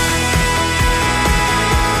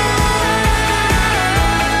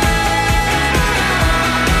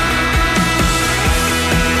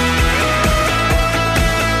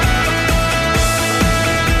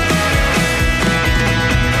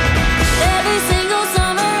 Every single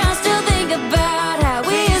summer I still think about how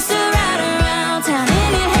we used to ride around town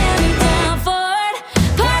in your hand-me-down Ford.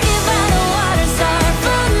 Parking by the water, start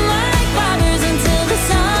floating like bobbers until the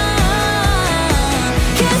sun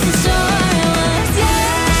kissed the shore. It was you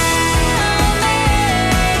and me,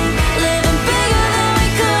 living bigger than we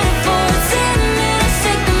could afford, sitting in a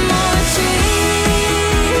sycamore tree.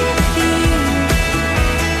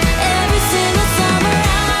 Every single summer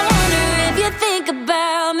I wonder if you think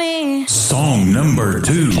about me. Song number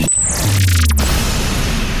 2.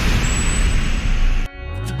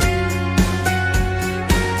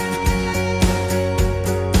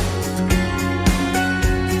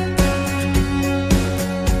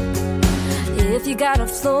 If you got a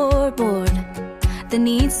floorboard that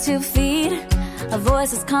needs 2 feet, a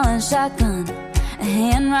voice is calling shotgun, a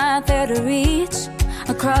hand right there to reach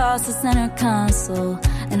across the center console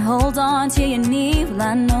and hold on to your knee. Well,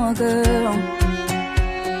 I know a girl.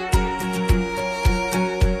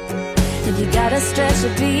 If you got a stretch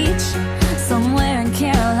of beach somewhere in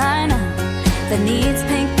Carolina that needs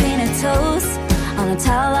pink painted toes on a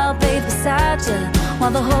towel, I'll bathe beside you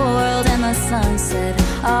while the whole world in the sunset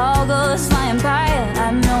all goes flying by you.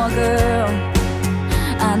 I know a girl.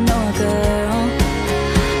 I know a girl.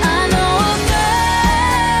 I know a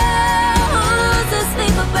girl who loses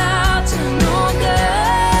sleep about you. I know a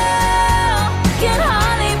girl can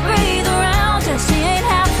hardly breathe around you. She ain't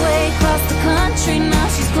halfway across the country, now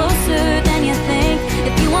she's closer than you think.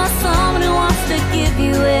 If you want someone who wants to give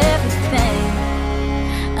you everything,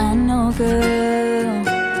 I know a girl.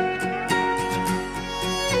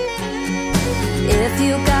 If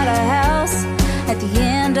you got a house at the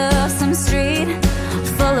end of some street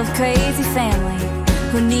full of crazy family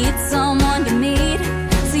who need someone to meet,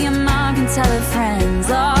 so your mom can tell her friends,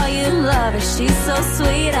 oh, you love her, she's so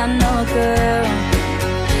sweet. I know a girl.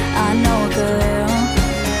 I know a girl.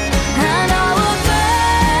 I know a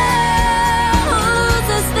girl who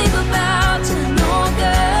loses sleep about you. I know a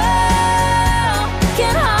girl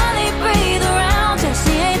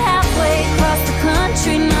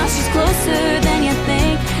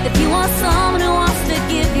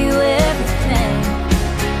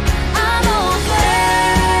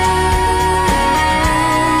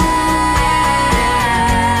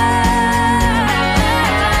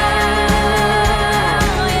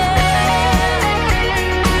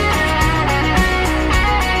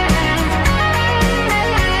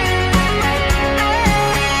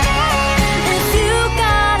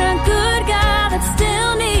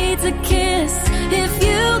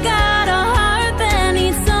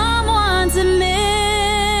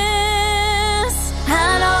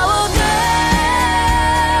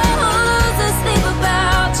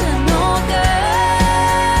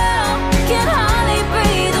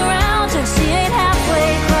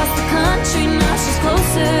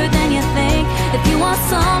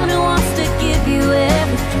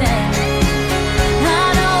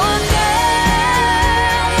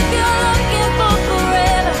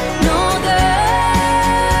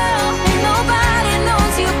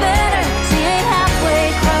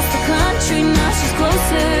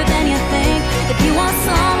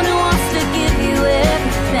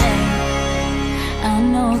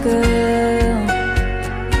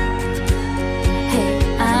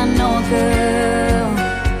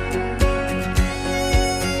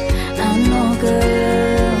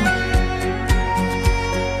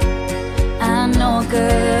know a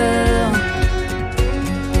girl.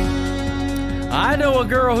 I know a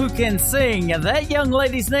girl who can sing. That young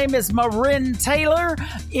lady's name is Marin Taylor,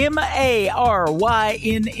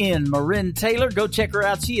 Marynnn. Marin Taylor, go check her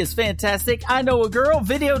out. She is fantastic. I Know a Girl,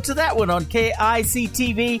 video to that one on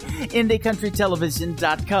KICTV,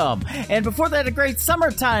 IndieCountryTelevision.com. And before that, a great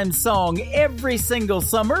summertime song, Every Single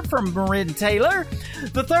Summer from Marin Taylor.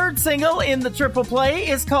 The third single in the triple play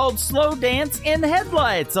is called Slow Dance in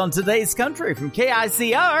Headlights on Today's Country from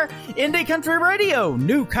KICR, Indie Country Radio,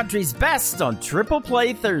 New Country's Best on Triple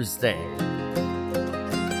Play Thursday.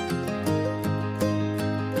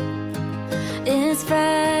 It's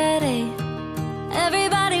Friday,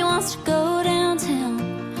 everybody wants to go downtown,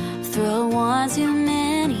 throw one too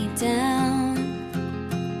many down,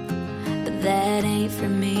 but that ain't for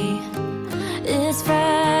me. It's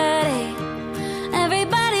Friday,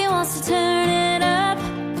 everybody wants to turn it up,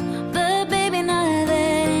 but baby, none of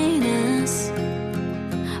that ain't us.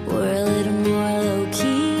 We're a little more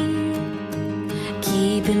low-key,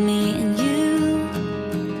 keeping me and you.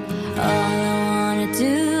 All I wanna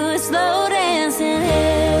do is slow dance in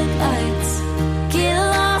headlights, get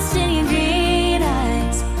lost in your green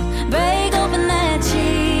eyes, break open that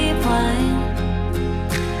cheap wine,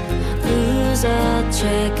 lose all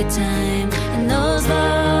track of time in those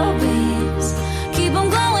low beams, keep them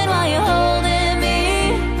glowing while you're holding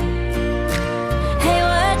me. Hey,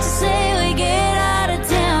 what you say we get out of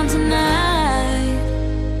town tonight?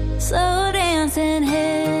 Slow dance in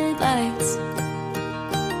headlights.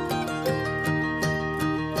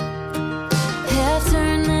 Half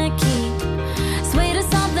turn the key, sway to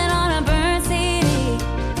something on a burnt CD,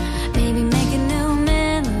 maybe make a new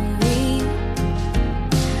memory.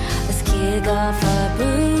 Let's kick off our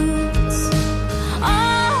boots. All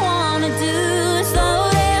I wanna do is slow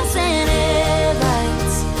dance in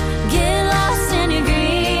headlights, get lost in your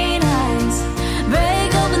green eyes,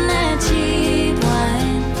 break open that cheap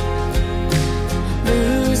wine,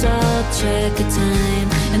 lose all track of time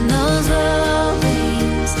and those low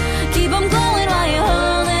beams, keep them glowing while you're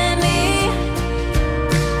holding me.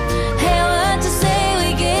 Hey, what you say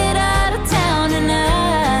we get out of town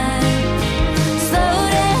tonight? Slow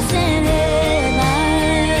dance in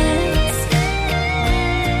headlights.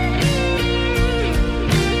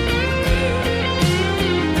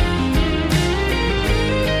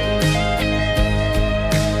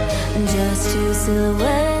 Just two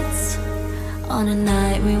silhouettes on a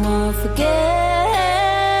night we won't forget.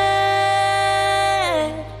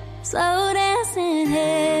 Slow dance in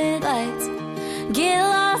headlights, get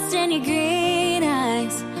lost in your green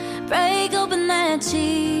eyes, break open that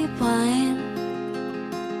cheap wine,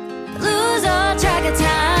 lose all track of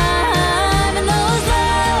time and those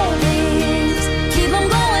low beams, keep them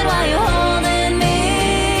going while you're holding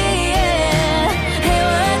me. Yeah. Hey,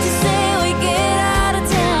 what you say we get out of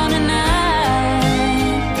town tonight?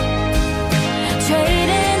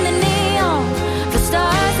 Trading the neon for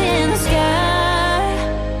stars in the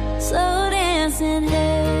sky, slow dancing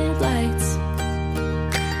headlights,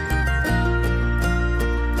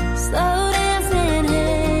 slow dancing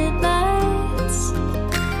headlights,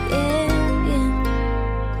 yeah, yeah.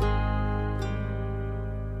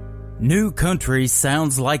 New country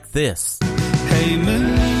sounds like this. Hey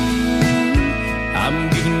moon, I'm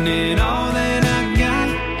giving it all that I got.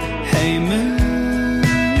 Hey moon,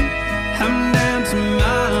 I'm down to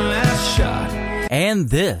my last shot. And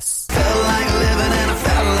this. Felt like living and I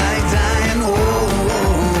felt like dying.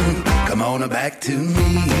 Oh, come on back to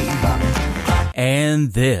me.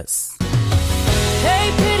 And this.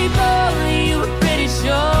 Hey, pretty boy, you were pretty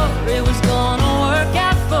sure it was gonna work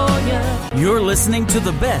out for you. You're listening to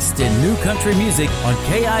the best in new country music on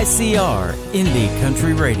KICR, Indie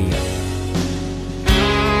Country Radio.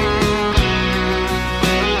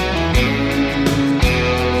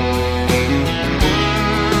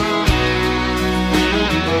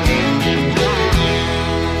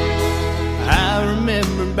 I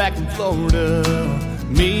remember back in Florida,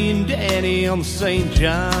 me and Daddy on the St.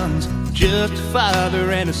 John's, just a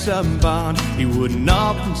father and a son bond. He wouldn't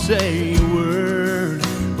often say a word,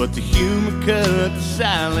 but the humor cut the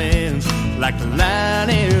silence like the line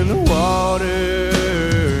in the water.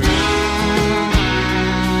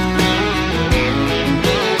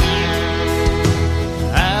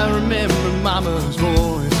 I remember Mama's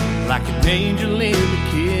voice like an angel in the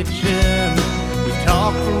kitchen. We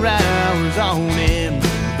talked for hours on end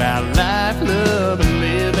about life, love, and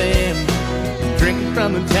living, drinking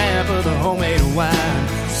from the tap of the homemade wine,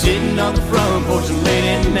 sitting on the front porch late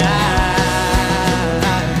at night.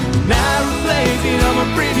 Now reflecting on my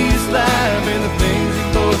previous life and the things we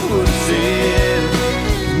both would have said.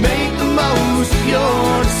 Make the most of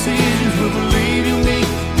your decisions, but believe you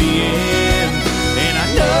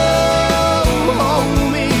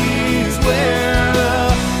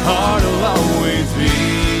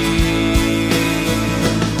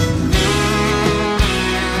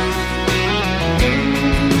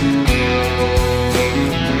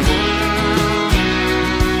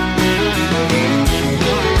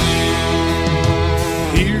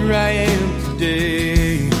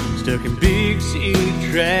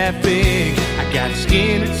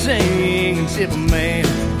begin to sing and simple man,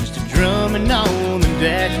 just a drumming on the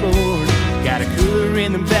dashboard. Got a cooler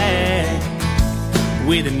in the back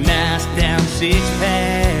with a nice down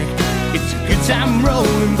six-pack. It's a good time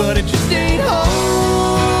rolling, but it just ain't home.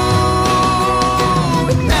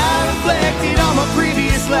 And I reflected on my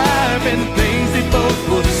previous life and the things they both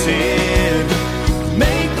would have said.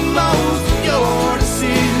 Make the most of your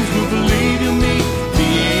decisions, we'll believe you'll meet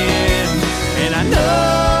the end. And I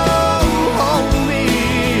know home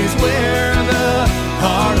is where the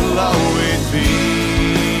heart will always be.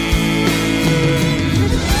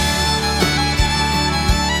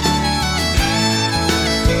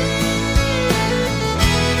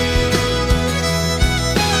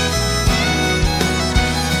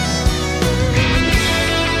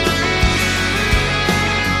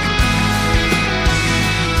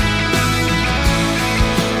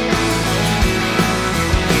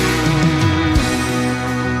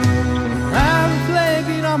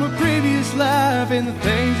 And the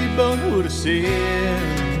things they both would have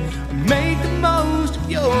said. Make the most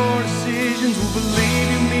of your decisions, we'll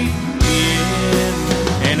believe you meet the end.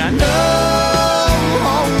 And I know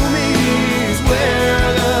home is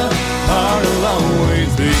where the heart will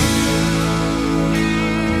always be.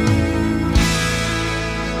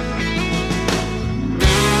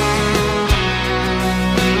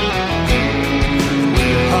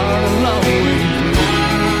 Where the heart will always be.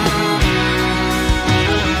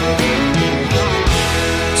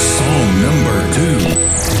 Number 2.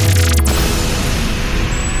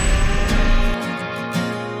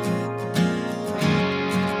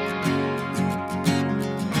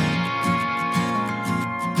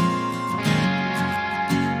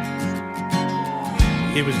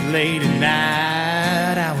 It was late at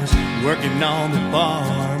night, I was working on the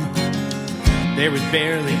farm. There was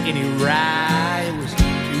barely any rye, it was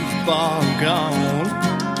too far gone.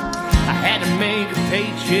 I had to make a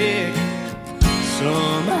paycheck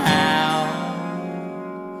somehow.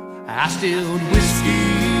 I stilled whiskey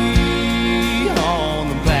on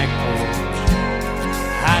the back porch,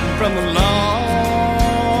 hiding from the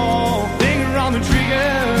law, finger on the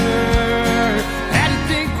trigger. Had to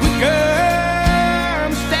think quicker,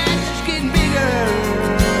 my stash is getting bigger,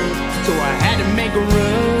 so I had to make a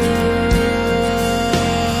run.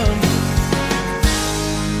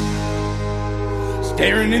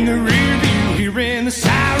 Staring in the rear view, hearing the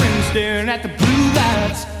sirens, staring at the blue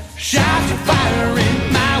lights. Shots of fire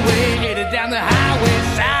in my way, headed down the highway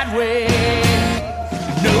sideways.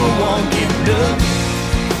 No one giving up.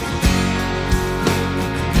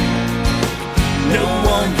 No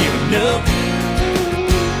one giving up.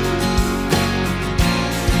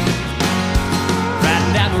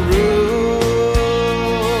 Riding down the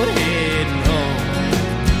road, heading home.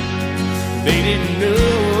 They didn't know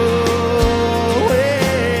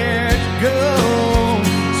where to go,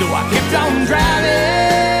 so I kept on driving.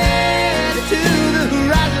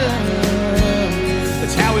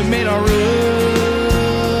 How we made our run.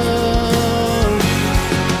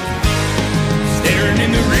 Staring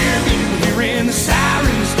in the rear view, hearing the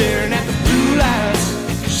sirens, staring at the blue lights.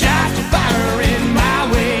 Shots of fire in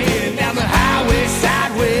my way, down the highway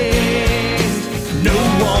sideways. No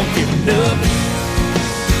one giving up.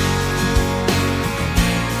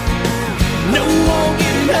 No one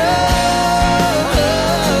giving up.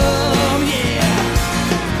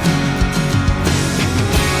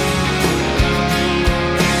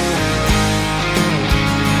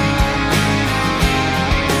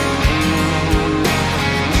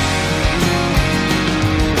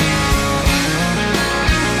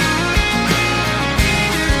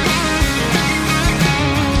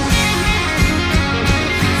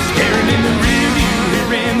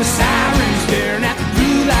 The sirens, staring at the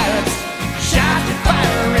blue lights. Shots of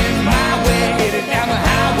fire in my way, headed down the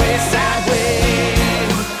highway sideways.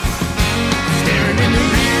 Staring in the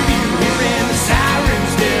rear view, hearing the sirens,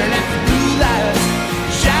 staring at the blue lights.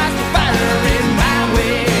 Shots of fire in my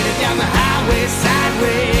way, headed down the highway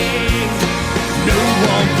sideways. No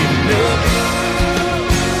one giving up.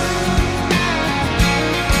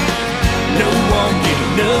 No one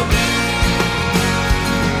giving up.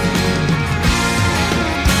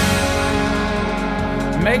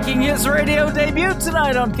 Making his radio debut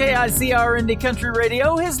tonight on KICR Indie Country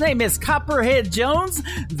Radio, his name is Copperhead Jones.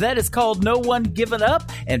 That is called No One Giving Up,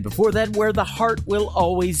 and before that, Where the Heart Will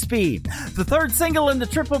Always Be. The third single in the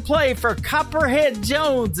triple play for Copperhead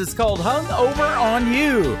Jones is called Hung Over on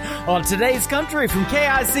You. On today's country from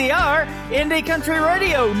KICR Indie Country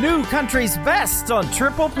Radio, new country's best on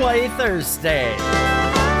Triple Play Thursday.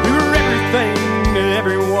 We were everything to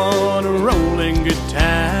everyone, a rolling good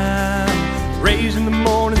time. Raising the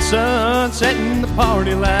morning sun, setting the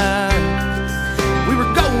party line.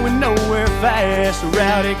 fast, a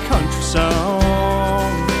rowdy country song.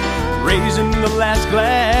 Raising the last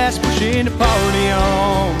glass, pushing the party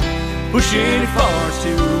on, pushing it far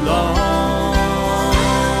too long.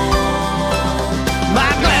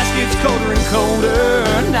 My glass gets colder and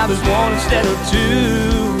colder, now there's one instead of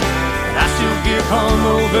two. I still get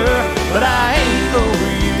hungover, but I ain't over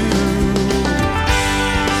you.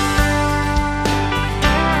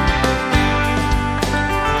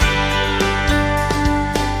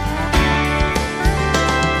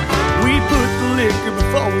 We put the liquor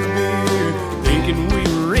before the beer, thinking we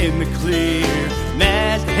were in the clear. And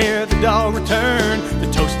as the hair of the dog returned, the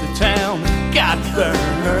toast of town got burned.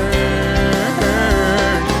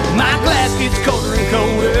 My glass gets colder and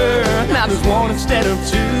colder, now there's one instead of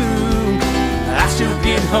two. I still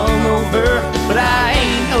get hungover, but I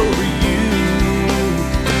ain't over you.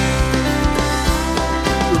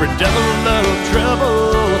 We're a double of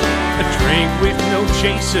trouble, a drink with no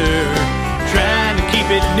chaser, trying to keep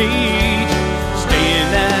it neat,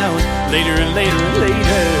 staying out later and later and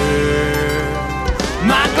later.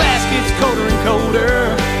 My glass gets colder and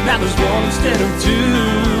colder, now there's one instead of two.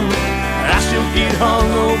 I still get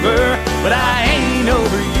hungover, but I ain't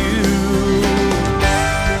over you.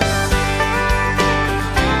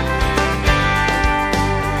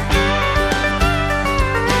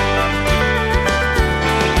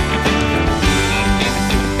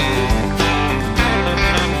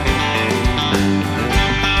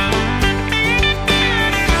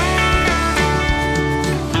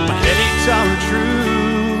 My headaches aren't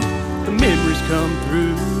true, the memories come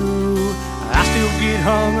through. I still get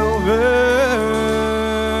hungover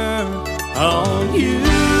on you.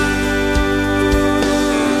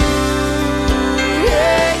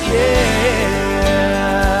 Yeah, yeah.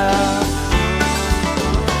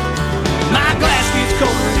 My glass gets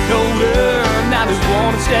colder and colder, now there's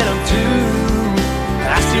one instead of two.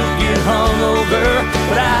 I still get hungover,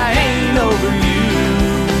 but I ain't over you.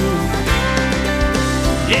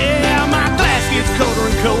 Yeah, my glass gets colder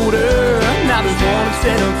and colder, now there's one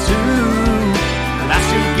instead of two. I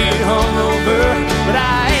still get hungover, but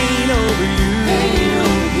I ain't over you.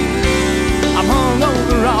 I'm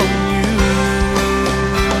hungover on you.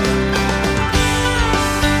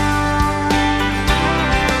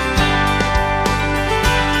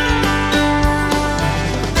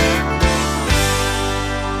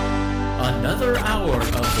 Another hour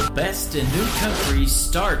of the best in new country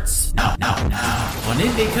starts now on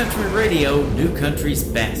Indie Country Radio, New Country's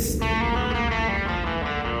Best.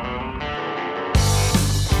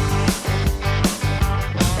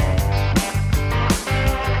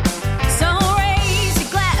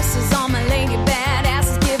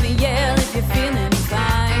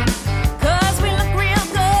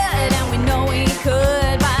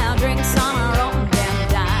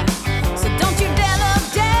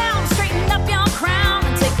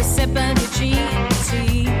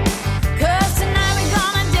 Cause tonight we're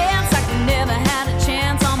gonna dance like we never had a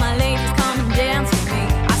chance. All my ladies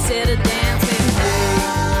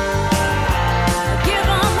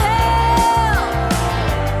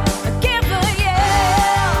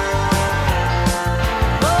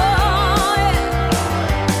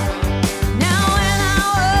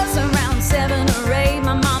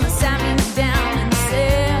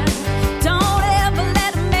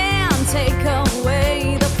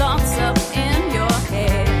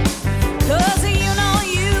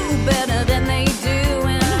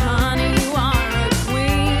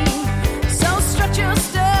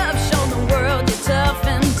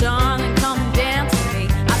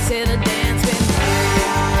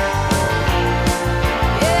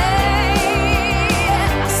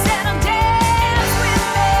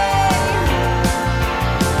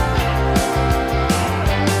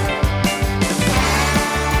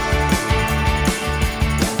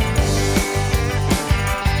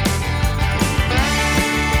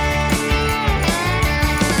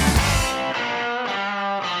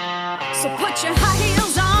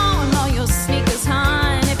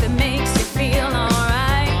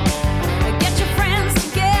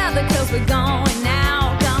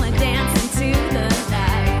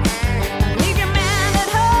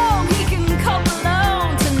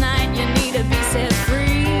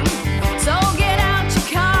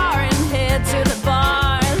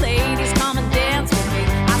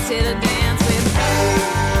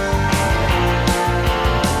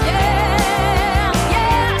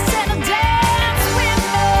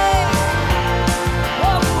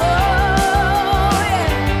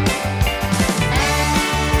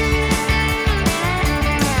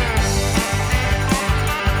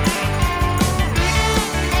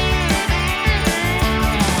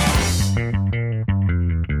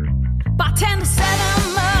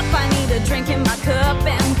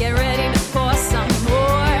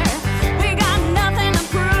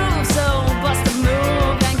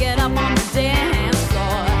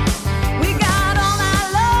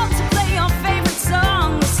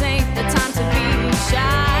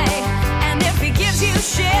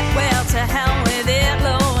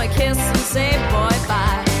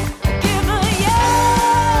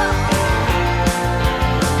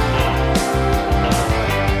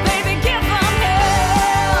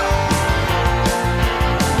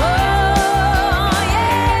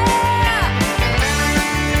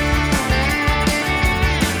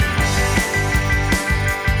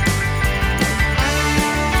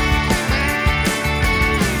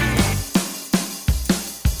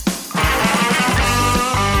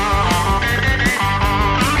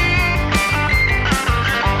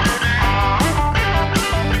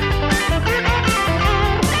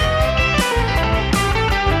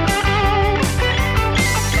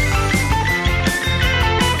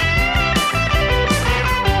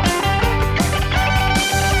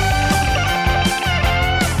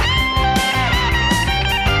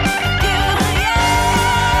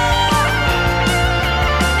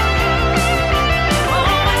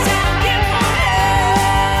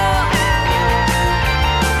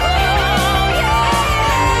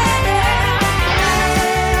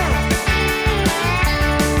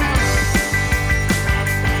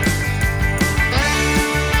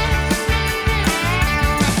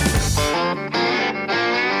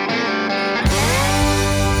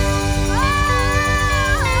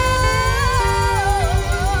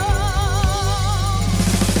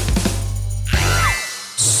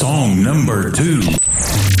number 2.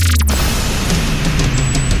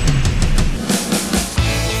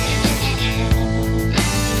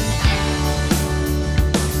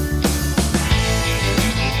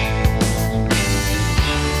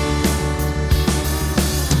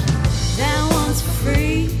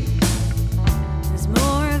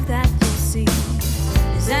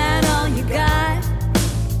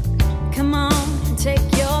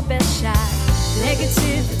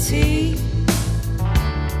 Negativity,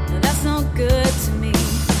 that's no good to me.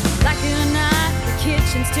 Like it or not, the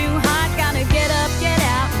kitchen's too hot. Gotta get up, get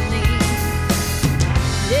out and leave.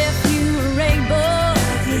 If you were able,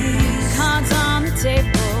 cards on the table.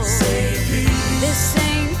 This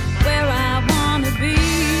ain't where I wanna be.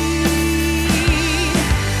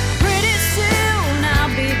 Pretty soon I'll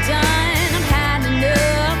be done. I've had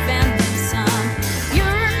enough and then some.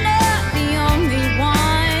 You're not the only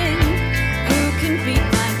one who can beat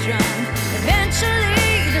my drum. Eventually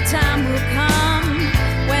the time will come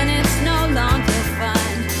when it's no longer fun.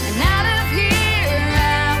 And out of here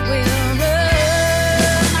I will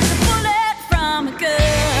run like a bullet from a gun.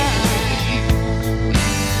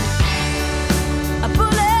 A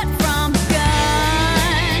bullet from a gun.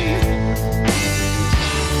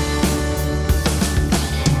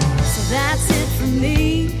 So that's it for me.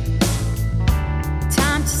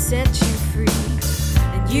 Time to set you free.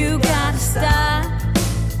 And you gotta stop.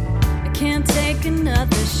 I can't take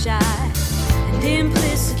another shot. And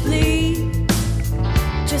implicitly,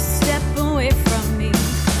 just step away from me.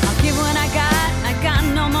 I'll give what I got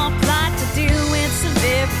no more plot to deal with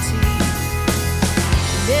severity.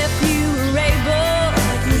 And if you were able,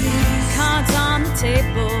 cards on the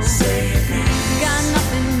table. Got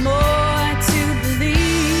nothing more to believe.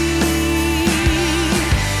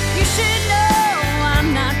 You should know I'm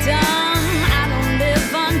not dumb. I don't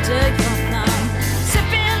live under your thumb.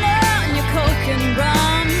 Sipping on your coke and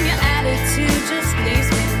rum. Your attitude just leaves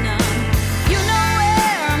me numb. You know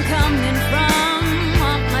where I'm coming from.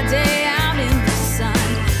 Want my day out in the sun.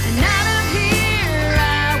 And out of here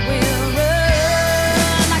I will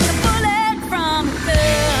run like a bullet from a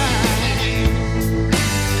gun.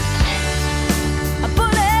 A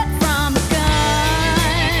bullet from a gun.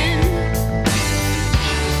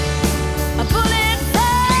 A bullet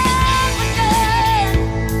from a gun.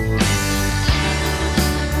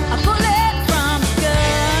 A bullet from a gun.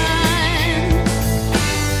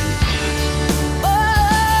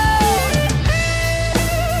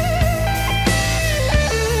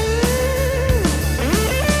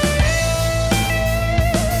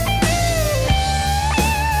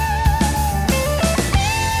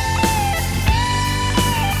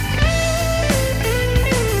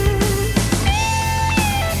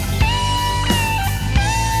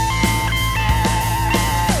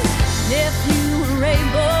 If you were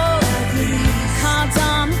able, cards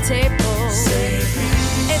on the table.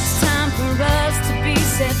 It's time for us to be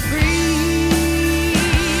set free.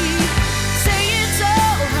 Say it's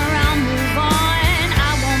over, I'll move on.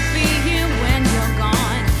 I won't be here when you're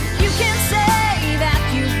gone. You can say that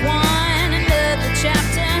you've won. Another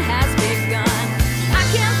chapter has begun. I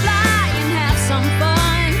can fly and have some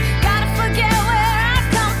fun. Gotta forget where I've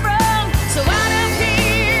come from. So out of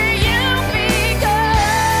here you be gone.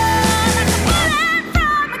 Like a bullet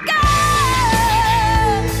from a gun.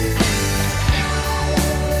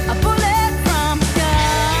 A bullet from a gun.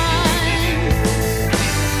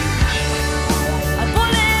 A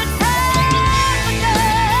bullet from a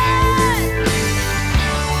gun.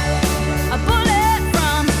 A bullet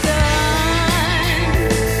from a gun.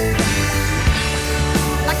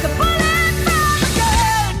 Like a bullet from a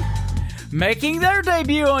gun. Making their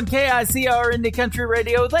debut on KICR Indie Country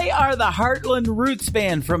Radio, they are the Heartland Roots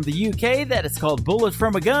Band from the UK. That is called Bullet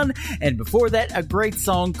from a Gun. And before that, a great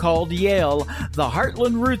song called Yale. The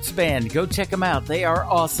Heartland Roots Band. Go check them out. They are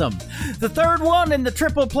awesome. The third one in the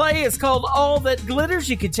triple play is called All That Glitters.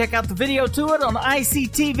 You can check out the video to it on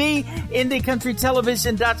ICTV,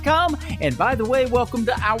 IndieCountryTelevision.com. And by the way, welcome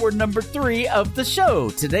to hour number 3 of the show.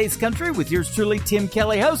 Today's Country with yours truly, Tim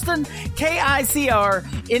Kelly, hosting KICR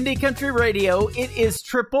Indie Country Radio. It is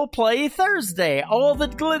Triple Play Thursday. All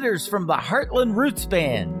That Glitters from the Heartland Roots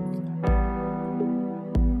Band.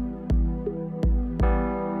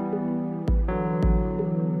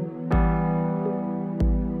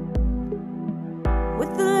 With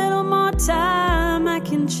a little more time I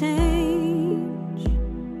can change.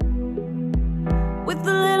 With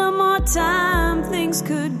a little more time things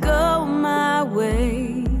could go my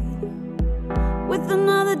way. With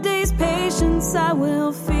another day's patience I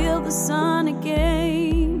will feel the sun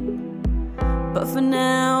again. But for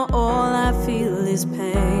now all I feel is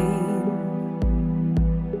pain.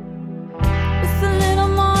 With a little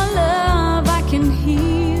more love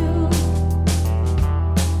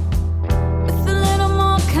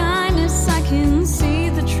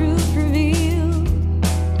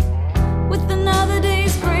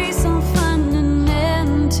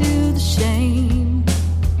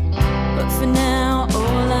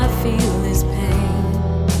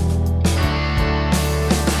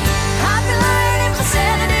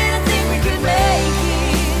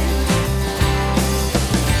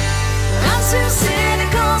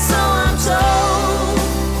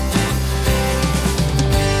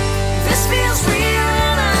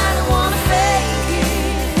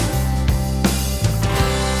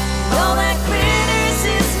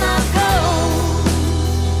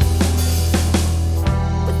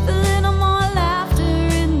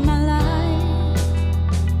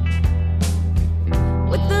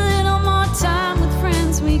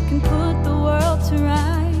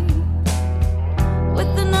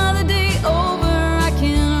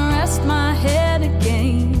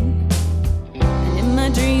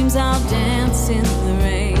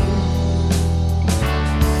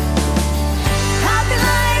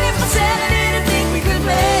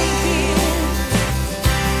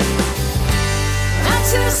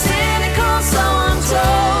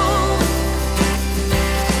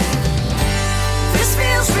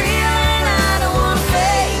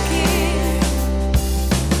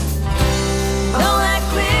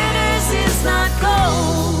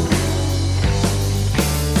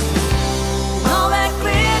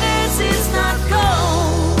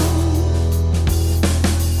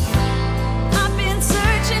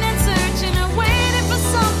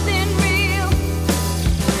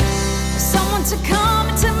come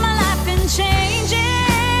into my life and change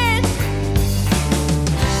it.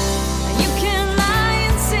 You can lie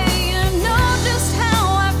and say you know just how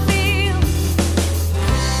I feel,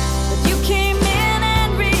 but you came in and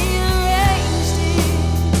rearranged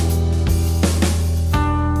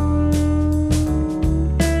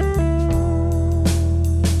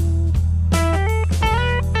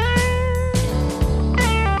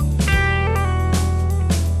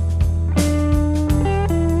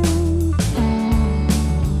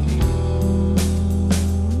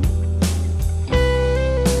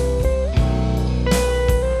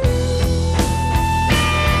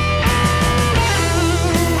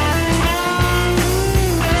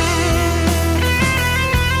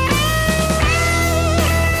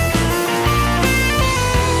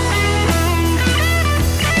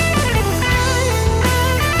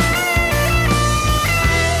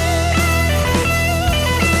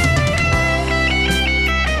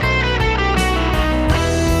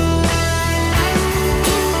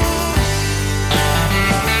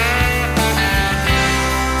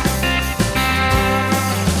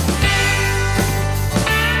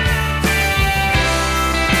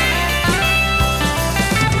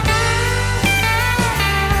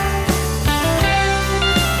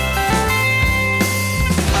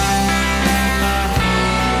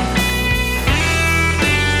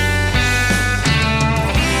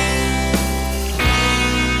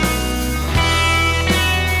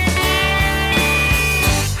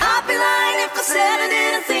I'd be lying if I said I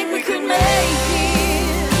didn't think we could make it.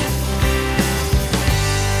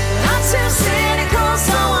 I'm too cynical,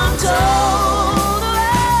 so I'm told.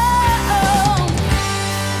 Oh,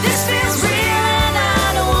 this feels real and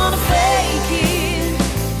I don't wanna fake it.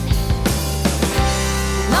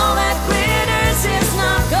 And all that glitters is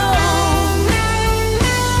not gold.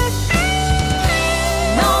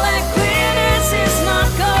 And all that glitters is not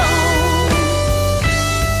gold.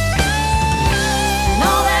 And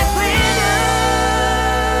all that glitters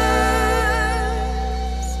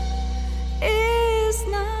is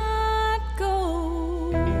not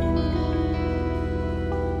gold.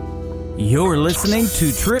 You're listening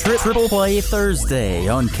to Triple Play Thursday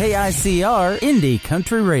on KICR Indie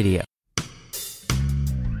Country Radio.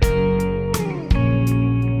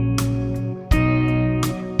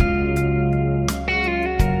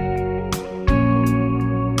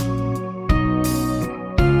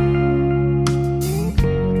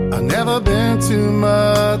 I've never been too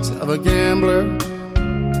much of a gambler.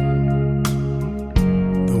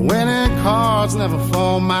 The winning cards never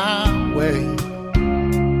fall my way.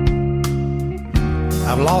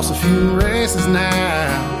 I've lost a few races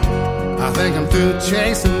now. I think I'm through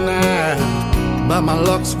chasing now. But my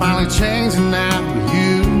luck's finally changing now with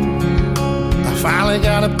you. I finally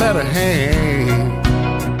got a better hand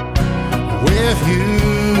with you.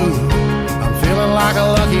 I'm feeling like a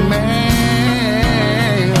lucky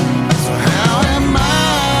man. So how am I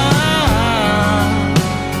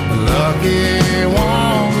the lucky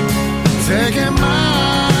one taking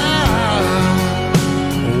my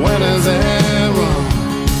winners and run?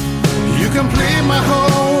 You complete my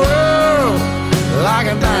whole world like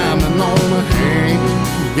a diamond on a hand.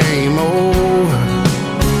 Game over.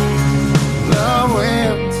 Love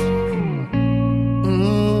wins.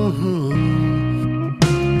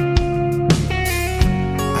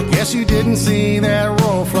 I guess you didn't see that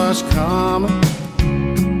royal flush coming.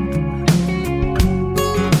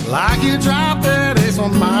 Like you dropped that ace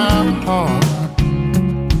on my heart.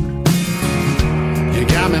 You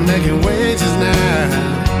got me making wages now.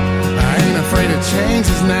 I ain't afraid of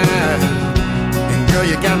changes now. And girl,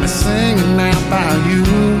 you got me singing now about you.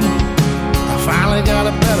 I finally got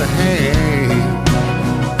a better hand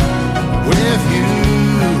with you.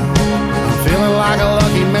 I'm feeling like a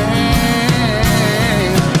lucky man.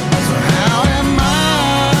 So how am I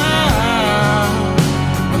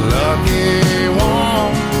a lucky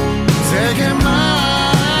one taking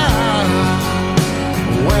my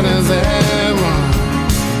winners and run?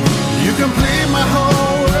 You complete my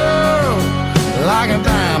whole world like a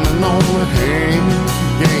diamond on a hand.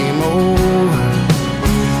 Game over.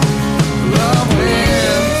 Love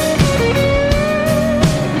wins.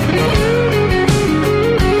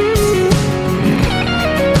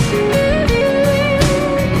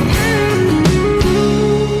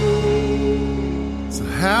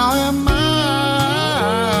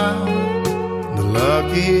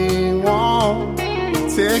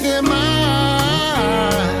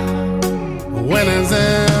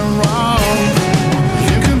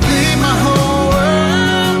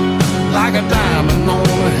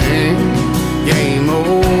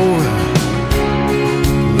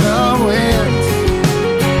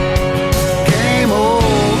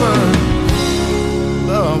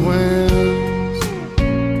 wins.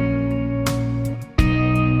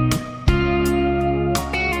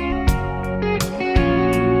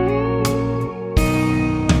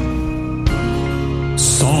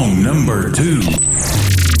 Song number 2.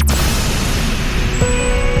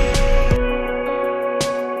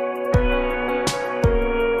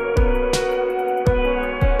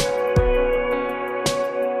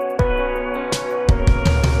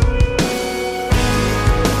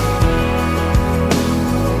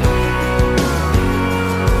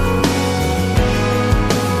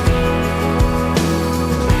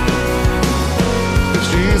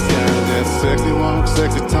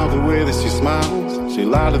 Sexy talk, the way that she smiles. She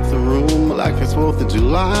light up the room like it's 4th of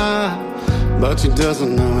July. But she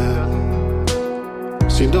doesn't know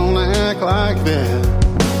it. She don't act like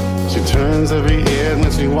that. She turns every head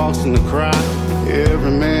when she walks in the crowd.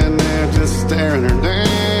 Every man there just staring her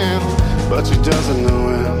down. But she doesn't know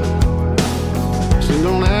it. She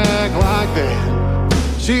don't act like that.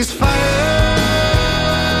 She's fire.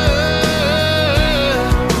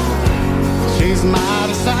 She's my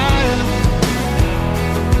desire.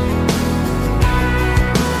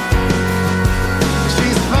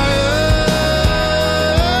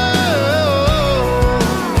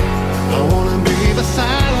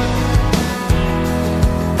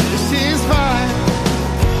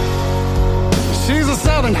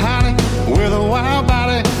 Southern honey with a wild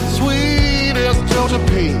body, sweet as Georgia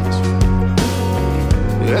peach.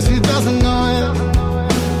 Yes, she doesn't know it.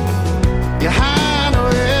 You hide her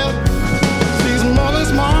it. She's more than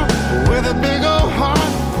smart with a big old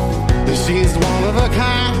heart. She's one of a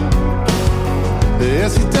kind.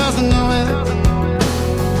 Yes, she doesn't know it.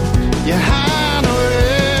 You hide her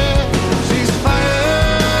it. She's fire.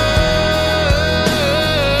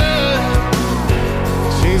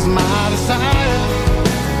 She's my desire.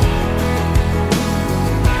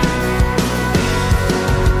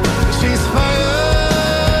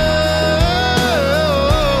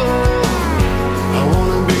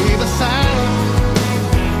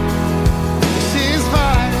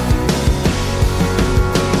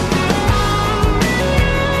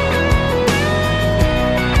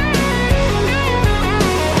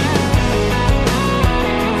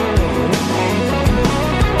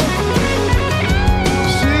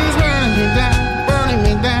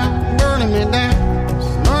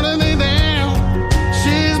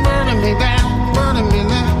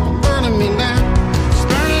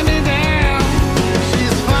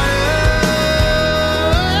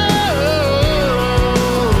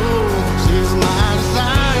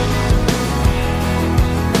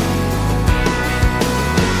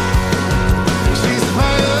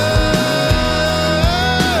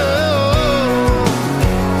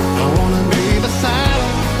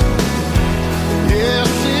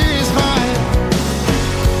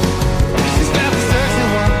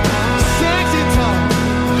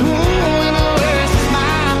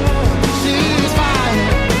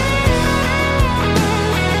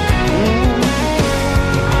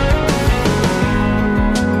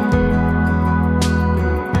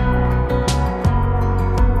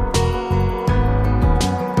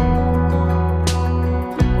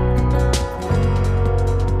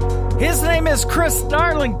 Chris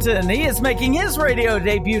Darlington. He is making his radio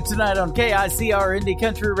debut tonight on KICR Indie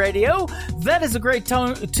Country Radio. That is a great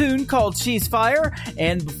tune called She's Fire.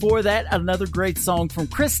 And before that, another great song from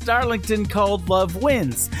Chris Darlington called Love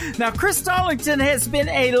Wins. Now, Chris Darlington has been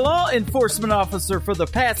a law enforcement officer for the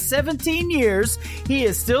past 17 years. He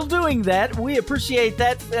is still doing that. We appreciate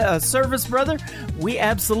that service, brother. We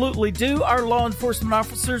absolutely do. Our law enforcement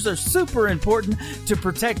officers are super important to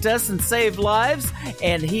protect us and save lives.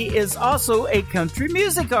 And he is also a country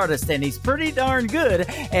music artist, and he's pretty darn good,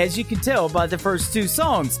 as you can tell by the first two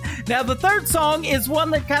songs. Now, the third song is one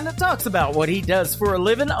that kind of talks about what he does for a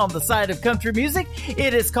living on the side of country music.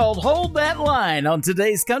 It is called Hold That Line on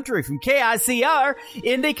Today's Country from KICR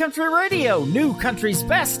Indie Country Radio. New Country's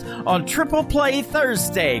Best on Triple Play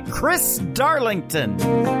Thursday. Chris Darlington.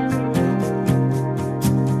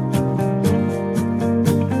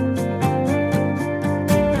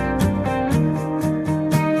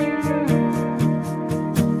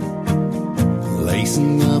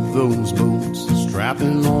 Lacing up those boots,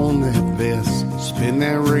 strapping on that vest, spin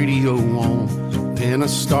that radio on, pin a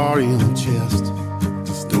star in the chest.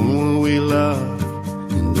 Just doing what we love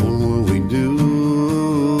and doing what we do.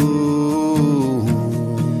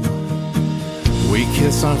 We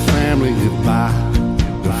kiss our family goodbye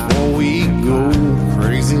before we go.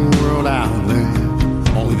 Crazy world out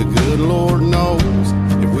there, only the good Lord knows.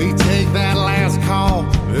 If we take that last call,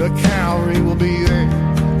 the Calvary will be there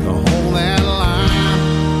to hold that line.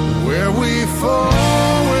 Where we fall,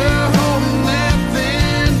 we're holding that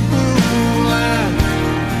thing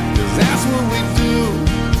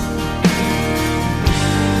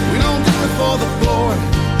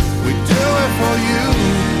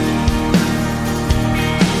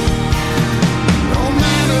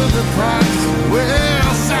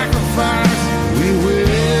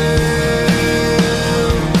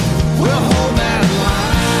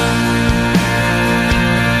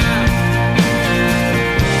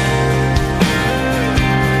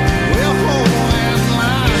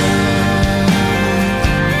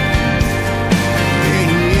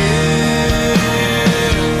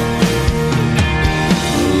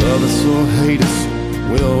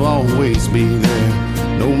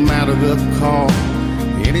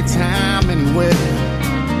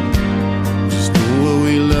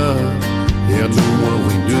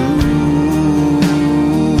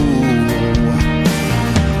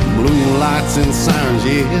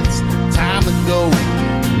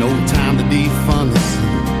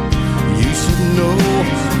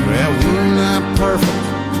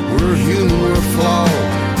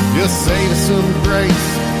save us some grace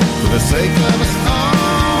for the sake of us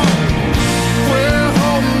all. We're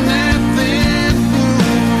holding that thin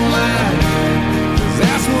blue line, 'cause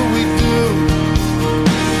that's what we do.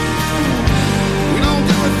 We don't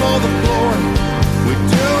do it for the glory, we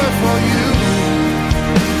do it for you.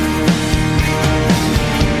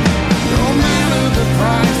 No matter the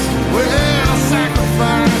price, we'll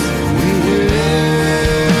sacrifice, we will.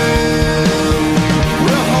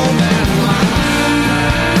 We'll hold that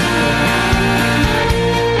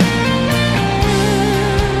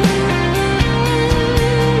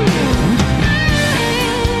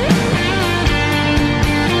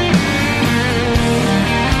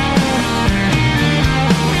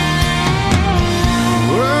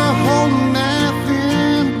We're holding that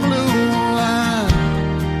thin blue line.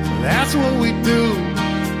 That's what we do.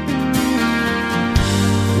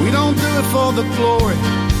 We don't do it for the glory,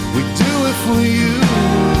 we do it for you.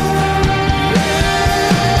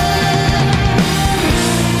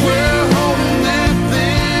 We're holding that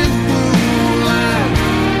thin blue line.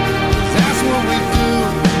 That's what we do.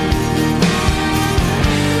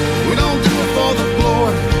 We don't do it for the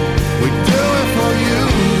glory, we do it for you.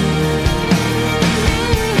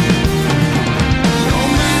 No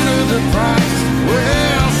matter the price,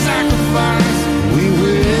 we'll sacrifice, we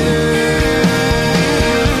will.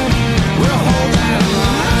 We'll hold that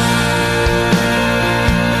line.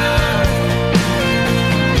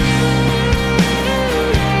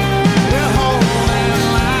 We'll hold that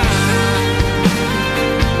line.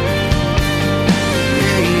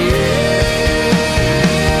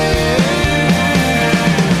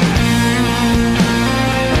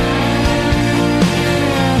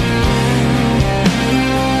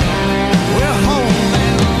 We'll hold that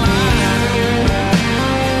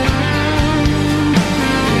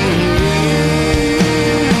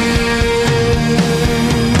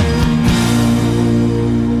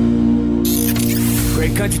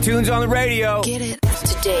Great country tunes on the radio. Get it.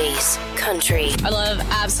 Today's country. I love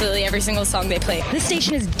absolutely every single song they play. This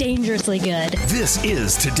station is dangerously good. This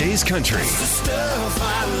is Today's Country.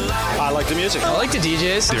 I like the music. I like the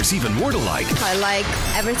DJs. There's even more to like. I like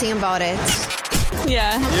everything about it.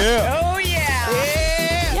 Yeah. Yeah. Oh, yeah.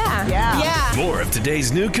 Yeah. More of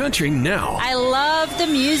today's new country now. I love the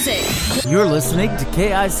music. You're listening to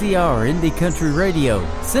KICR Indie Country Radio,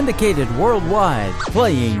 syndicated worldwide,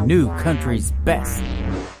 playing new country's best.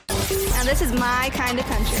 Now this is my kind of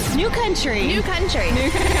country. New country. New country.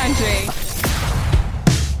 New country.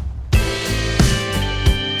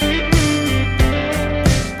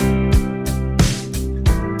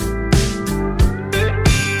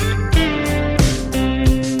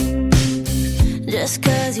 Just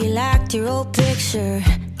cause he liked your old picture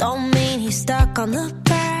don't mean he's stuck on the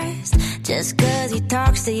past. Just cause he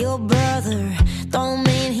talks to your brother don't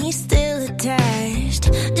mean he's still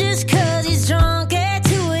attached. Just cause he's drunk at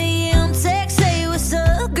 2 a.m. text, say what's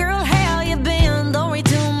up girl, how you been? Don't read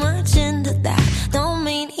too much into that, don't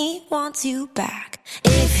mean he wants you back.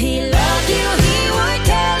 If he loved you he would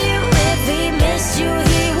tell you, if he missed you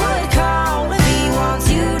he would call. If he wants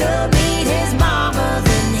you to meet his mama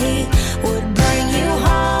then he would bring you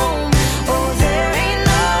home. Oh, there ain't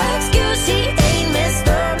no excuse, he ain't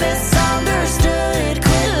Mr. Misunderstood.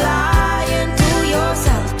 Quit lying to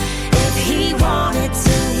yourself. If he wanted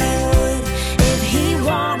to he would, if he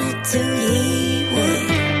wanted to he would.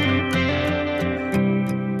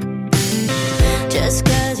 Just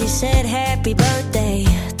cause he said happy birthday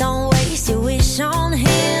don't waste your wish on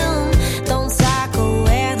him. Don't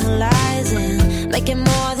psychoanalyze him, make it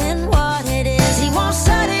more than what it is. He won't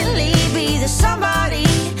suddenly be the somebody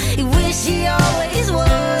he wish he always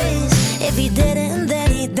was. If he didn't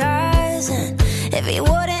then he doesn't, if he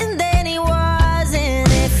wouldn't then he wasn't.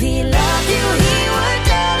 If he loved you he would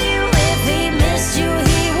tell you, if he missed you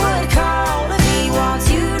he would call. If he wants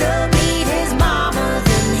you to meet his mama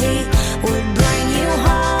then he would bring you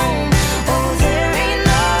home. Oh, there ain't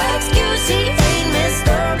no excuse, he ain't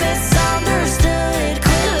Mr. Misunderstood.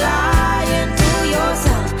 Quit lying to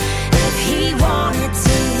yourself. If he wanted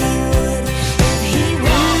to he would, if he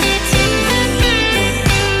wanted to he would.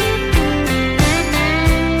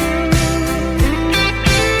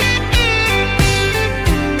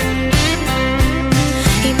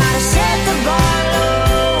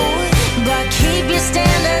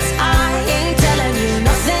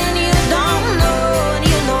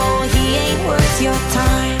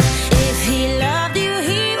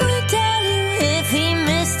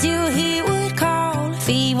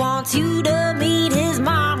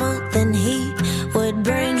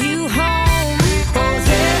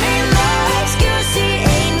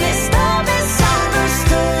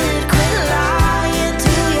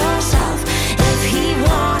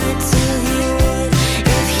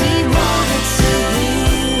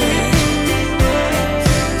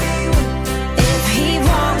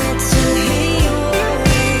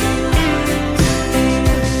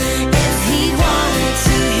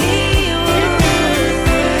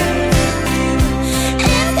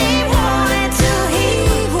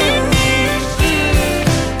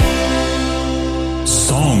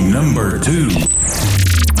 Song number 2.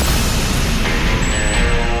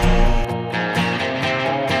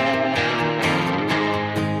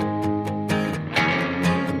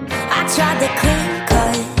 I tried the clean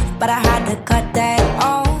cut, but I had to cut that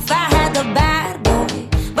off. I had the bad boy,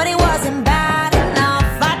 but he wasn't bad enough.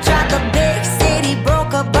 I tried the big city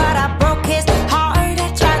broker, but I broke his heart. I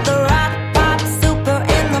tried the rock, pop, super,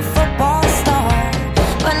 and the football star,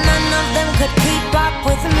 but none of them could keep up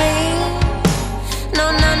with me. No,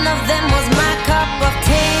 none of them was my cup of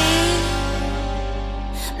tea.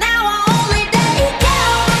 Now I only date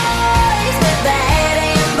cowboys with the head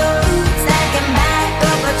and boots that can back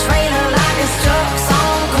up a trailer like his truck's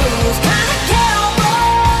on cruise. Kind of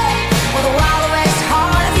cowboy with a Wild West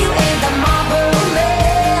heart. If you ain't the Marlboro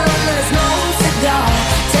Man, then it's no cigar.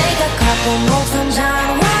 Take a couple more from John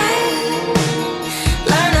Wayne,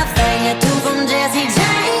 learn a thing or two from Jesse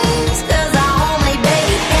James, 'cause I only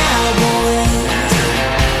date cowboys.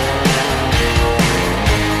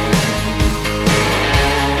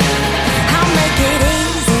 I'll make it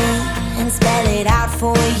easy and spell it out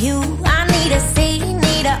for you. I need a C,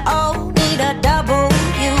 need a O, need a double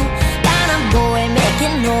U. Got a boy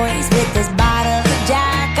making noise with this bottle of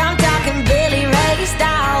Jack. I'm talking Billy Ray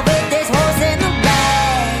style with this horse in the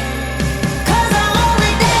back. 'Cause I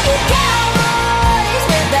only date cowboys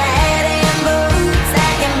with the head and boots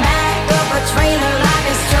that can back up a trailer like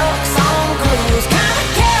his truck's on cruise. Kind of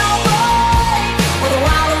cowboy with a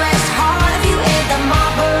Wild West heart. If you ain't the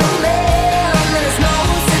Marlboro Man, then it's no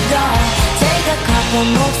cigar. Take a couple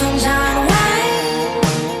notes from John Wayne,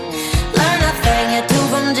 learn a thing or two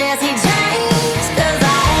from Jesse James, 'cause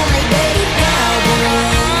I only date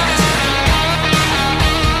cowboys.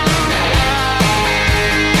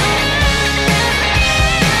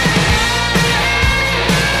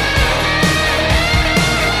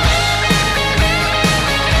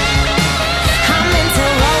 I'm into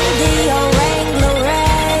rodeo Wrangler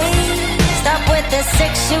raised up with the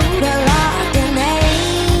 6-shooter locked in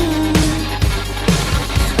aim.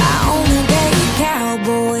 I only date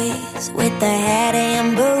cowboys with the hat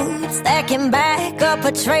and boots that can back up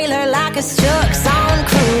a trailer like a truck's on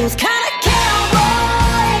cruise. Kind of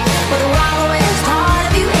cowboy with a Wild West heart.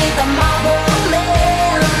 If you ain't the Marlboro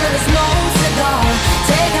Man, then it's no cigar.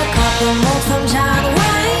 Take a couple more from John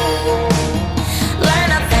Wayne, learn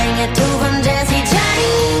a thing or two from Jesse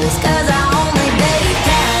James, 'cause I only date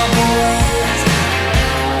cowboys.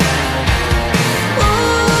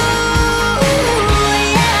 Ooh,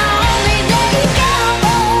 yeah, I only date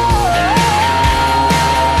cowboys.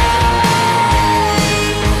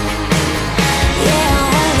 Yeah,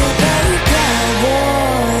 I only date cowboys.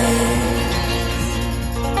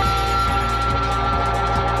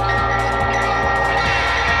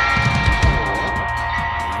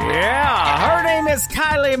 Yeah, her name is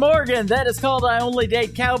Kylie Morgan. That is called I Only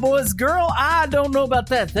Date Cowboys. Girl, I don't know about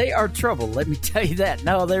that. They are trouble, let me tell you that.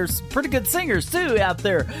 No, there's pretty good singers, too, out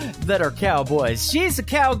there that are cowboys. She's a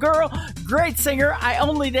cowgirl, great singer. I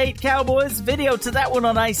Only Date Cowboys. Video to that one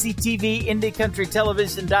on ICTV,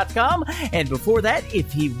 IndieCountryTelevision.com. And before that,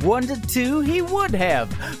 if he wanted to, he would have,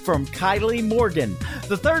 from Kylie Morgan.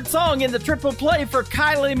 The third song in the triple play for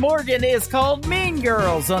Kylie Morgan is called Mean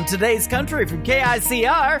Girls on Today's Country from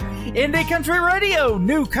KICR, Indie Country Radio,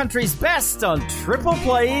 New Country's Best on Triple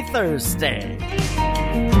Play Thursday.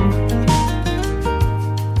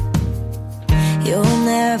 You'll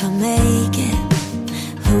never make it.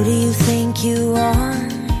 Who do you think you are?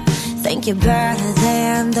 Think you're better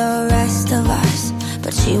than the rest of us,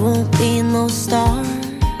 but you won't be no star.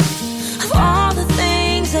 Of all the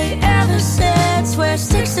things they ever said, swear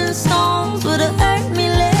sticks and stones would have hurt me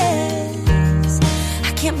less.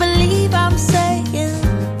 I can't believe I'm saying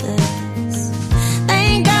this.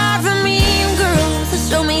 Thank God for mean girls that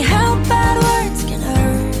show me how bad words can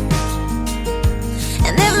hurt.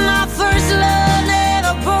 And if my first love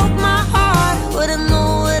never broke my heart, I wouldn't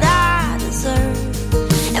know what I deserve.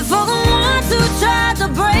 And for the ones who tried to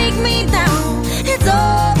break me down, it's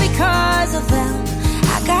all because of them.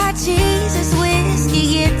 I got Jesus, whiskey,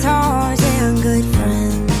 guitars, and good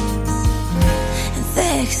friends, and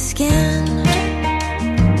thick skin.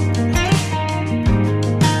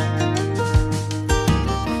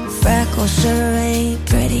 Freckles sure ain't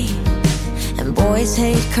pretty, and boys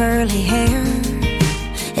hate curly hair.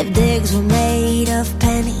 If digs were made of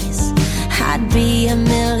pennies, I'd be a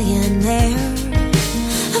millionaire.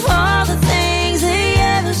 Of all the things they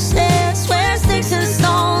ever said, swear sticks and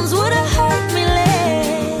stones would have hurt me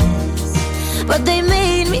less, but they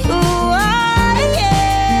made me who I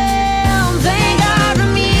am. Thank God for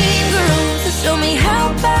mean girls to show me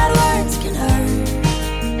how bad words can hurt.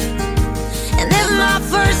 And if my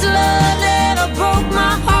first love never broke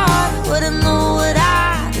my heart,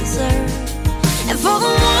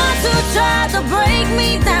 to break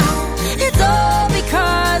me down. It's all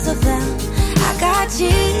because of them. I got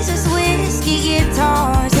Jesus, whiskey,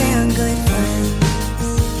 guitars, and good friends.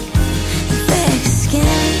 Thick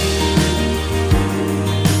skin.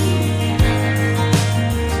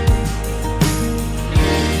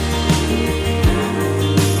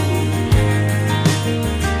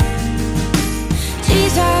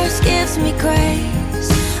 Jesus gives me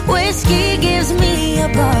grace, whiskey gives me a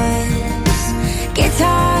buzz,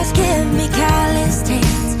 guitars give me calloused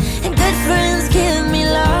hands, and good friends give me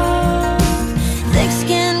love. Thick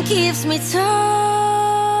skin keeps me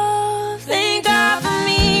tough. Thank God for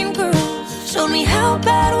mean girls, showed me how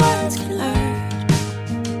bad words can hurt.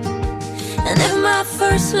 And if my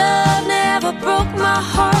first love never broke my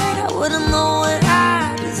heart, I wouldn't know what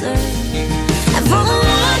I deserve. And for the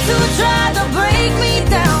ones who tried to break me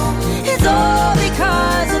down, it's all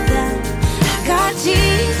because of them. I got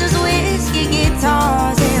Jesus, whiskey,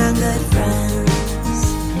 guitars, and good friends,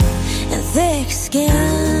 and thick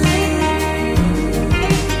skin.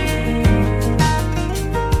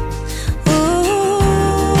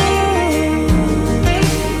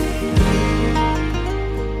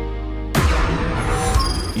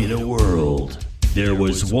 In a world, there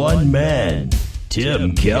was one man,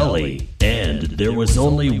 Tim Kelly, and there was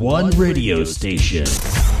only one radio station,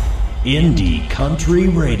 Indie Country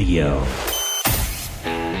Radio.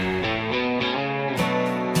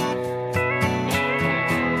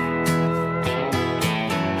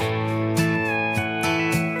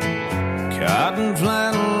 Cotton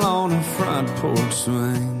flannel on a front porch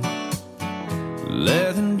swing,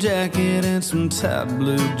 leather jacket and some tight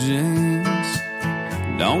blue jeans.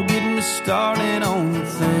 Don't get me started on the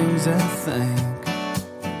things I think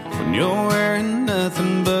when you're wearing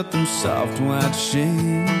nothing but them soft white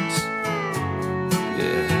sheets.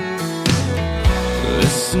 Yeah.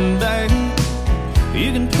 Listen, baby,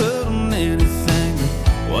 you can put on anything,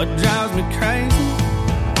 but what drives me crazy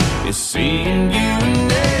is seeing you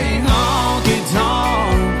in a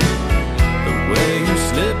honky-tonk, the way you're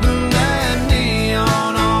slipping that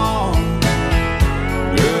neon on.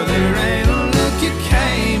 Girl, there ain't a look you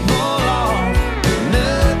can't pull off.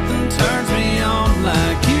 Nothing turns me on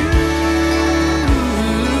like you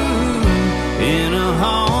in a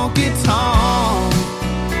honky-tonk.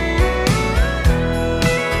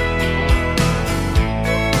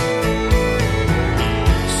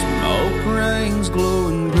 Smoke rings,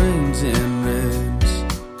 glowing greens and reds,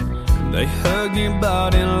 they hug your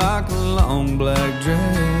body like a long black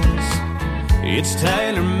dress. It's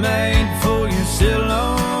tailor-made for your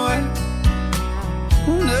silhouette.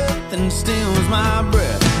 Nothing steals my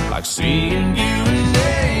breath like seeing you in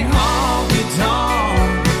a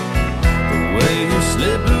honky-tonk, the way you're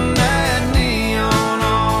slipping that neon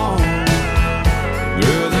on.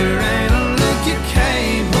 Girl, there ain't a look you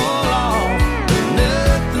can't pull off.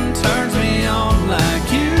 Nothing turns me on like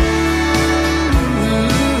you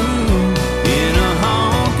in a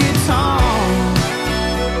honky-tonk.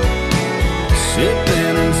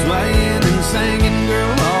 Sipping and swaying and singing,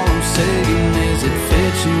 girl, all I'm saying is it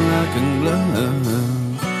fits you like a glove.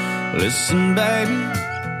 Listen, baby,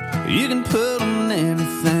 you can put on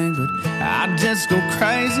anything, but I just go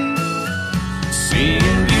crazy seeing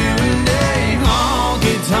you in a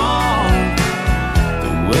honky-tonk, the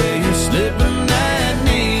way you're slipping that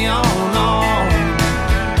neon on.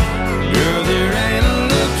 Girl, there ain't a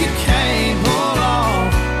look you can't pull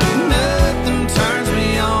off. Nothing turns me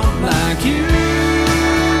on like you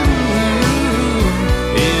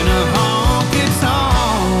in a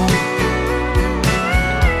honky-tonk,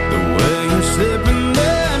 the way you're slipping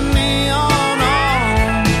that neon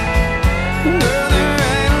on. Girl, there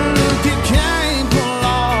ain't a look you can't pull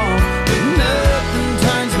off, but nothing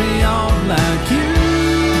turns me on like you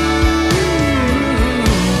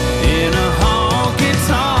in a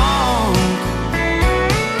honky-tonk.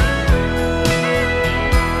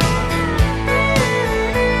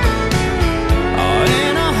 Oh,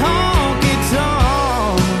 in a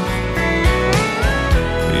honky-tonk,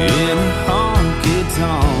 in a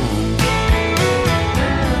honky-tonk.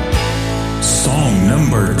 Song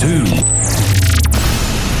number 2.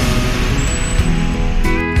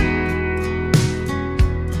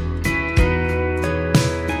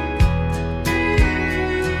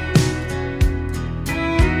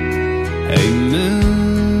 Hey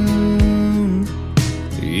moon,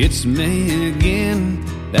 it's me again,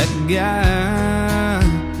 that guy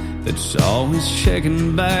that's always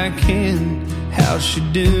checking back in. How's she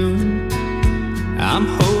doing? I'm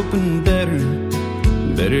hoping better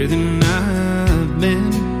than I've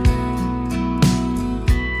been.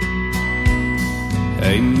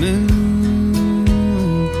 Hey moon,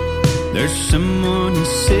 There's someone you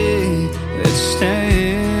see that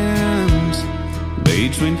stands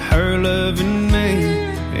between her love and me,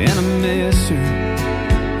 and I miss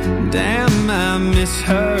her. Damn, I miss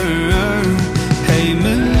her. Hey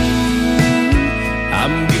moon,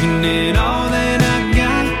 I'm giving it all that I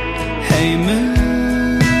got. Hey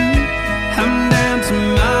moon, I'm down to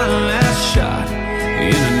my last shot,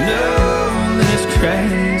 and I know that it's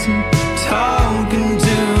crazy talking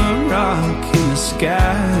to a rock in the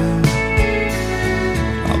sky.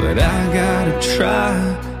 But I gotta try.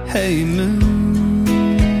 Hey moon,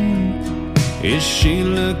 is she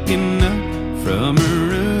looking up from her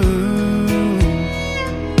room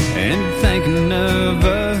and thinking of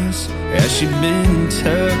us as she been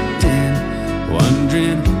tucked in,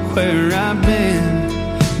 wondering where I've been,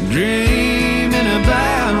 dreaming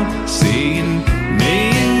about seeing me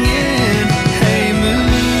again. Hey moon,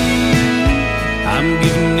 I'm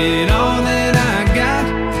giving it all that I got.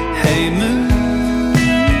 Hey moon,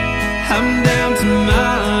 I'm down to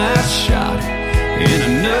my last shot, and I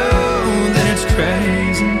know that it's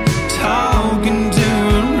crazy talking to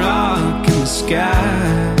a rock in the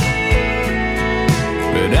sky,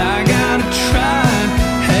 but I gotta try.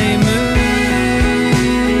 Hey moon,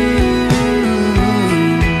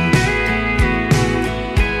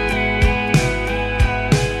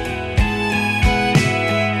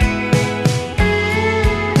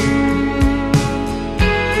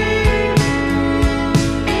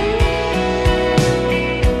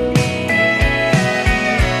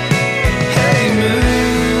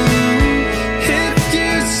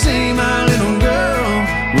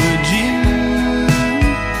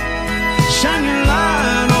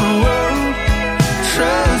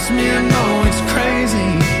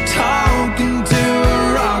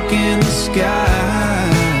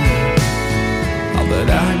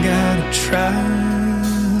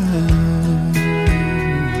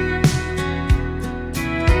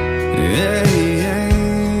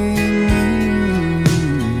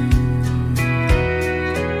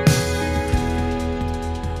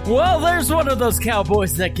 one of those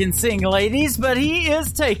cowboys that can sing, ladies, but he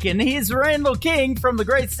is taken. He's Randall King from the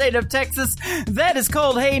great state of Texas. That is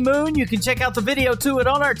called Hey Moon. You can check out the video to it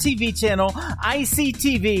on our TV channel,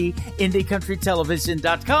 ICTV,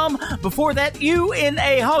 IndieCountryTelevision.com. Before that, You in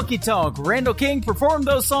a Honky Tonk. Randall King performed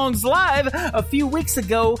those songs live a few weeks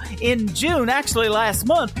ago in June, actually last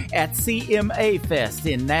month, at CMA Fest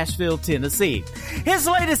in Nashville, Tennessee. His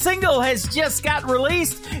latest single has just got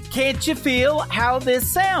released, Can't You Feel How This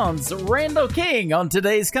Sounds? Randall King on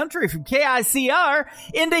Today's Country from KICR,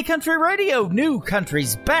 Indie Country Radio, New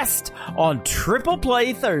Country's Best on Triple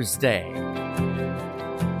Play Thursday.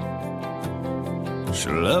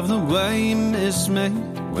 She'll love the way you miss me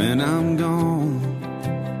when I'm gone.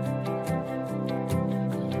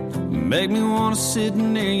 Make me want to sit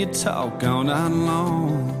near you, talk all night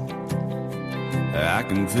long. I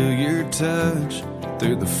can feel your touch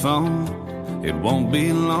through the phone. It won't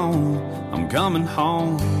be long, I'm coming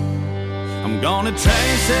home. I'm gonna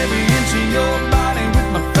trace every inch of your body with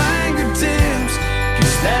my fingertips.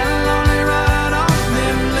 Kiss that lonely right off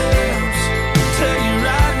them lips. Tell you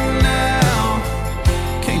right now,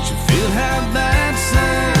 can't you feel how that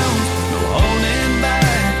sounds? No holding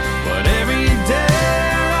back, whatever you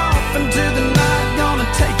dare. Off into the night, gonna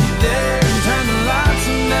take you there and turn the lights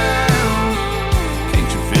down. Can't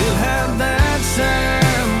you feel how that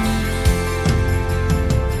sounds?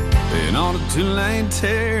 Been on a two-lane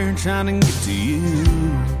tear trying to get to you.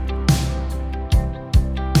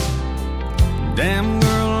 Damn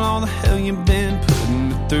girl, all the hell you been putting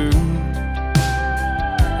me through.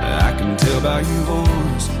 I can tell by your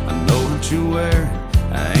voice, I know what you wear.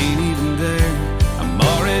 I ain't even there, I'm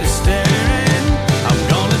already staring. I'm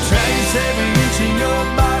gonna trace every inch of your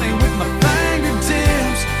body with my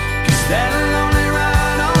fingertips. Kiss that lonely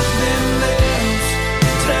right off them lips.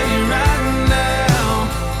 Tell you right now,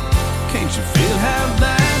 can't you feel how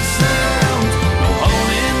that sounds? No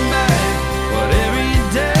holding back, whatever you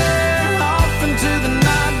dare. Off into the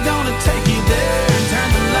night, gonna take you there and turn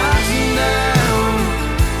the lights down.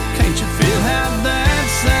 Can't you feel how that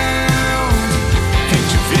sounds? Can't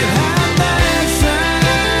you feel how that sounds?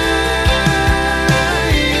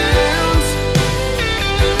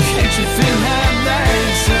 Can't you feel how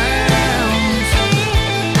that sounds?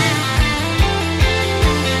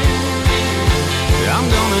 I'm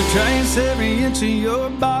gonna trace every inch of your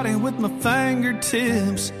body with my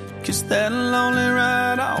fingertips. Kiss that lonely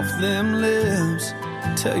right off them lips.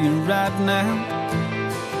 Tell you right now,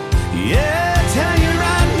 yeah, tell you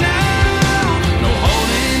right now. No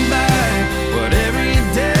holding back, whatever you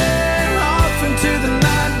dare. Off into the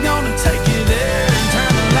night, gonna take you there and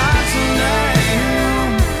turn the lights down.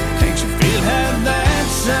 Can't you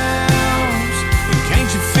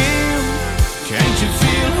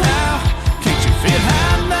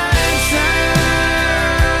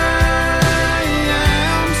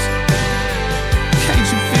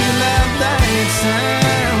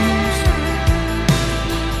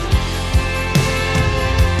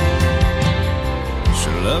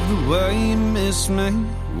miss me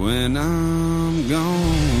when I'm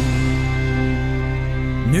gone.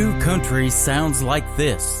 New country sounds like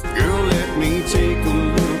this. Girl, let me take a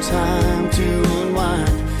little time to unwind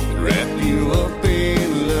and wrap you up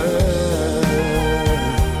in love.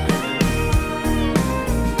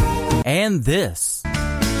 And this.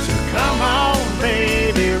 So come on,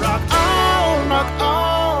 baby, rock on, rock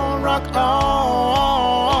on, rock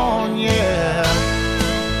on, yeah.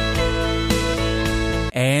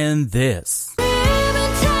 And this.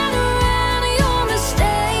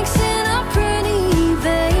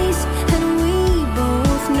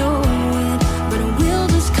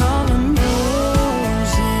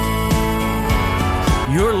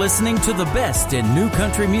 You're listening to the best in new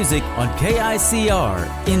country music on KICR,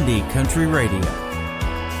 Indie Country Radio.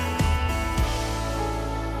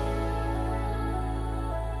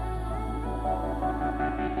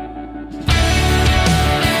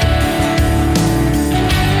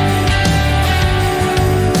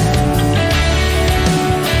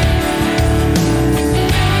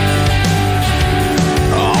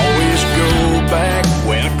 Always go back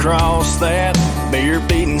when I cross that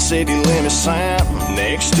beer-beating city limit sign.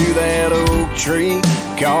 Next to that oak tree,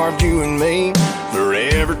 carved you and me.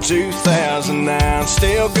 Forever 2009.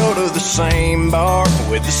 Still go to the same bar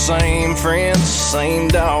with the same friends, same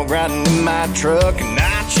dog riding in my truck. And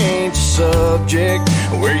I change the subject,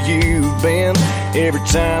 where you've been, every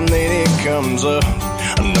time that it comes up.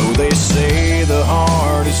 I know they say the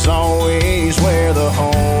heart is always where the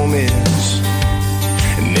home is.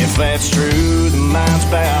 And if that's true, the mine's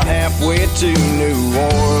about halfway to New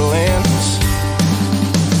Orleans.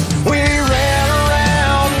 We ran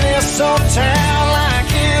around this old town like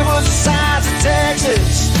it was the size of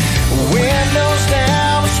Texas. Windows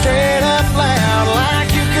down, straight up loud,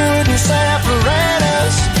 like you couldn't separate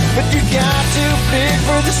us. But you got too big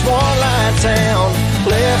for this one-line town.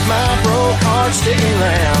 Left my broke heart sticking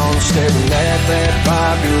around, staring at that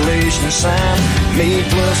population sign. Me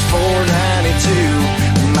plus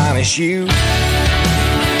 492, minus you.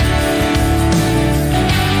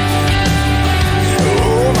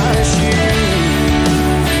 Minus you.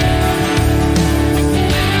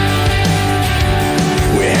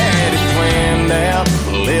 We had it planned out,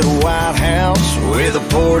 a little white house with a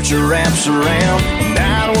porch that wraps around. And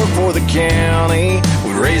I'd work for the county,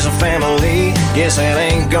 we'd raise a family. Guess that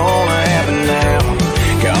ain't gonna happen now,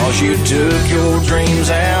 'cause you took your dreams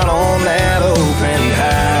out on that open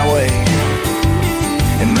highway.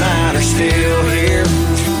 And mine are still here,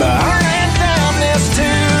 burning down this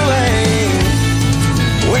two-lane.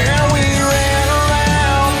 Where we ran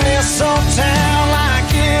around this old town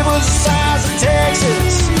like it was the size of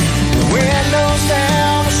Texas. Windows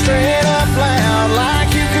down, straight up loud,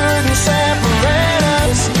 like you couldn't separate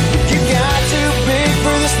us. You got too big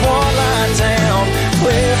for this one-line town.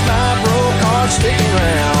 Left my broke heart sticking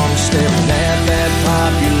around, staring at that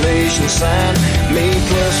population sign. Me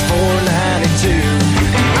plus 492,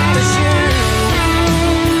 minus you.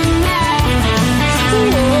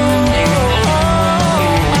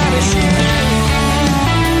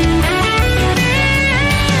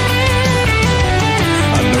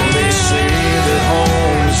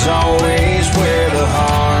 Always where the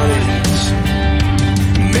heart is.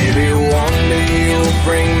 Maybe one day you'll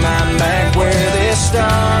bring mine back where this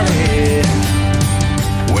started,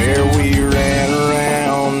 where we ran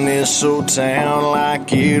around this old town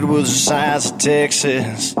like it was the size of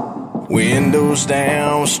Texas. Windows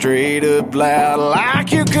down, straight up loud,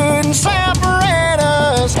 like you couldn't separate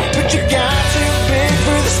us. But you got too big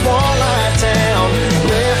for this one-line town.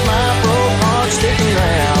 Left my broke heart sticking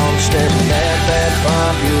around, staring at that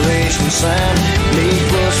population sign. Me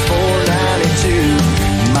plus 492,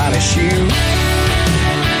 minus you.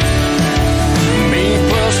 Me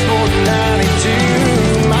plus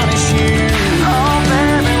 492, minus you. Oh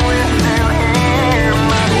baby, we're still here.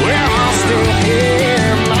 We're all still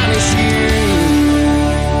here, minus you.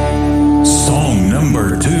 Song number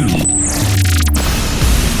 2.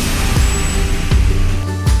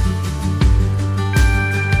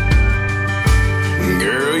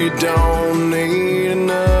 Girl, you don't need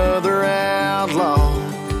another outlaw.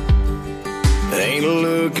 Ain't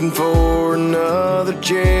looking for another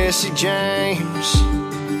Jesse James.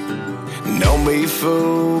 Don't be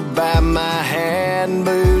fooled by my hat and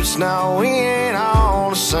boots. No, we ain't all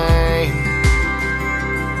the same.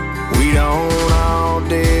 We don't all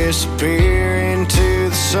disappear into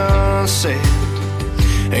the sunset.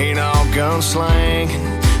 Ain't all gunslanging,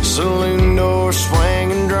 saloon doors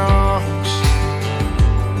swinging drums.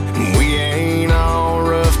 We ain't all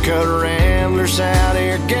rough-cut ramblers out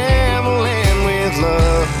here gambling with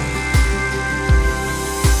love.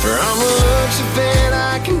 From the looks of it,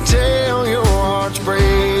 I can tell your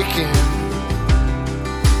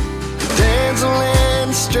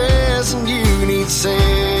handling stress and you need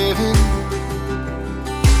saving.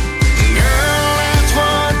 Girl, that's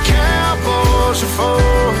what cowboys are for.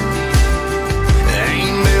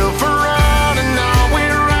 Ain't built for running, no,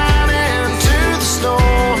 we're right into the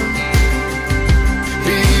storm.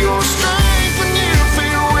 Be your strength when you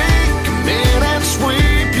feel weak. Come in and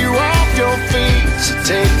sweep you off your feet. So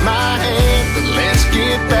take my hand, but let's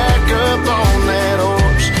get back up on that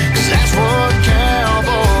horse, 'cause that's what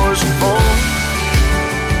cowboys are for.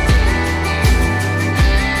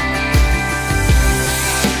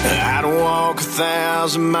 I'd walk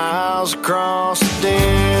 1,000 miles across the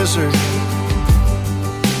desert,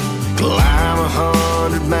 climb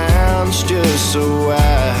 100 mountains just so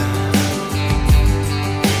I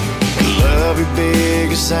could love your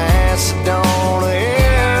biggest acid on the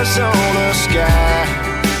Arizona sky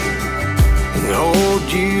and hold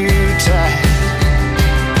you tight.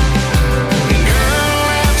 Girl,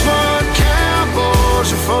 that's what cowboys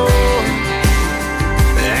are for.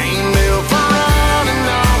 They ain't built for running,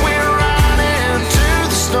 no, we're right into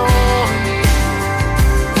the storm.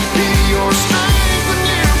 Be your strength when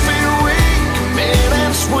you feel weak. Come in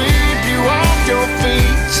and sweep you off your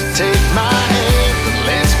feet. So take my hand, and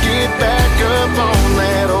let's get back up on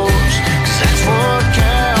that horse, 'cause that's what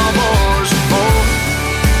cowboys are for.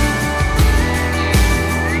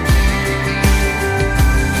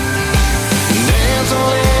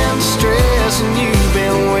 Dancing stress and you've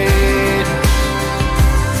been waiting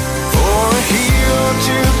for a hero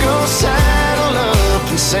to go saddle up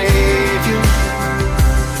and save you.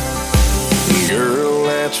 Girl,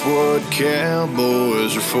 that's what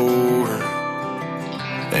cowboys are for.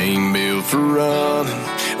 They ain't built for running,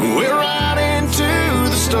 we're right into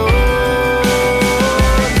the storm.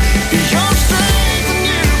 Your strength when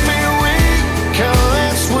you feel weak. Come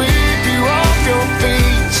and sweep you off your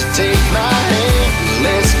feet. So take my hand,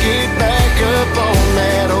 let's get back up on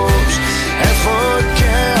that horse. That's what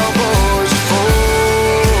cowboys are for.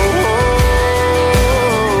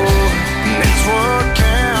 That's what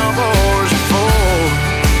cowboys are for.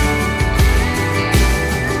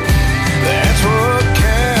 That's what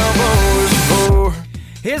cowboys are for.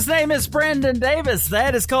 His name is Brandon Davis.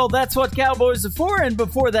 That is called That's What Cowboys Are For. And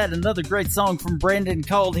before that, another great song from Brandon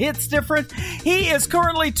called Hits Different. He is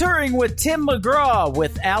currently touring with Tim McGraw,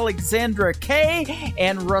 with Alexandra Kay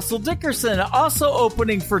and Russell Dickerson, also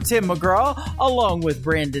opening for Tim McGraw along with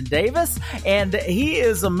Brandon Davis. And he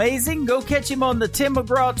is amazing. Go catch him on the Tim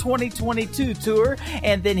McGraw 2022 tour.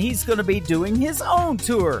 And then he's going to be doing his own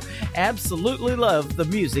tour. Absolutely love the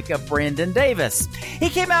music of Brandon Davis. He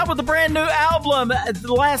came out with a brand new album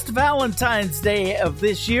last Valentine's Day of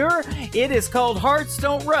this year. It is called Hearts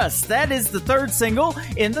Don't Rust. That is the third single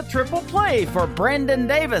in the triple play for Brandon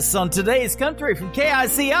Davis on Today's Country from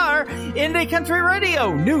KICR, Indie Country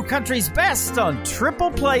Radio. New country's best on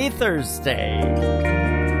Triple Play Thursday.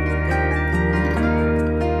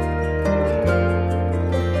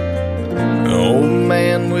 An old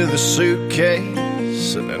man with a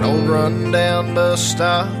suitcase and an old run-down bus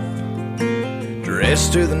stop,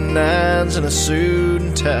 dressed to the nines in a suit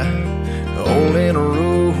and tie, holding a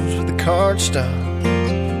rose with a card stop.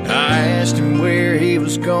 I asked him where he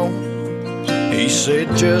was going. He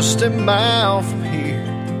said just a mile from here,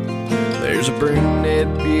 there's a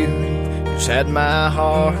brunette beauty who's had my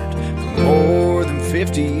heart for more than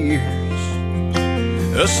 50 years.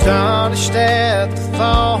 Astonished at the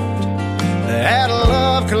thought that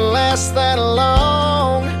love could last that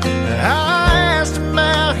long, I asked him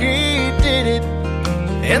how he did it,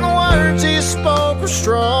 and the words he spoke were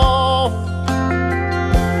strong.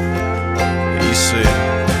 He said,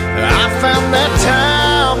 I found that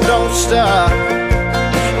time don't stop,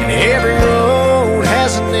 and every road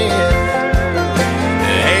has an end.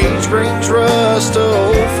 Age brings rust to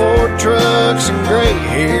old Ford trucks and gray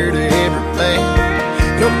hair to every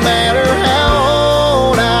man. No matter how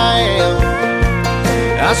old I am,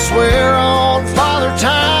 I swear on Father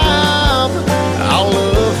Time, I'll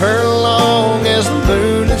love her long as the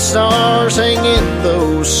moon and stars hang in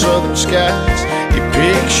those southern skies. Your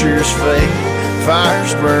pictures fade,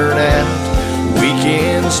 fires burn out,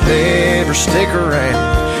 weekends never stick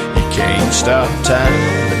around. You can't stop time,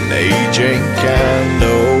 and age ain't kind,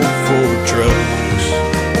 no Ford trucks,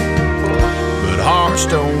 but hearts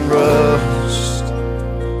don't rust.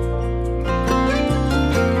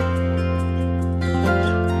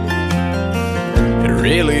 It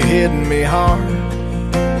really hit me hard,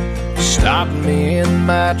 stopping me in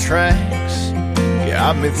my tracks,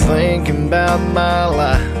 got me thinking about my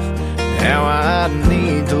life, how I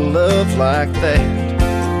need to love like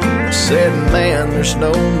that. Said, man, there's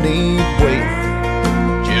no need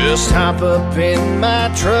waiting, just hop up in my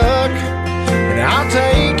truck and I'll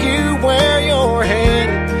take you where you're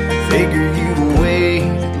headed. Figure you've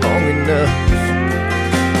waited long enough.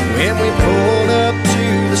 When we pulled up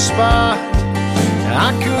to the spot,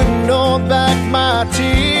 I couldn't hold back my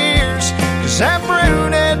tears, 'cause that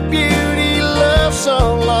brunette beauty loved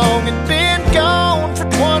so long had been gone for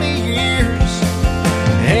 20 years.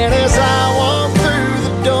 And as I walked through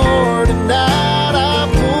the door tonight, I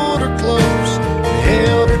pulled her close,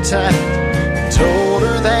 held her tight, told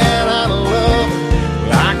her that I love her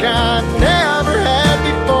like I never had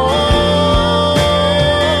before.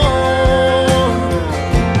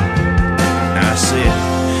 I said,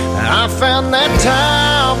 I found that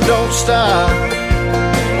time don't stop,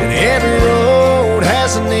 and every road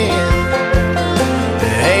has an end.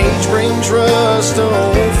 Age brings rust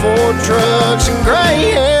on Ford trucks and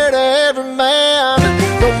gray hair to every man.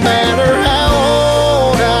 No matter how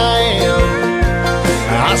old I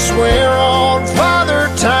am, I swear on Father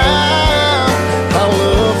Time, I'll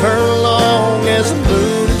love her long as the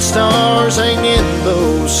moon and stars hang in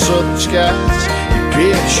those southern skies. Your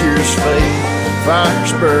pictures fade,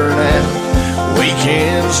 fires burn out,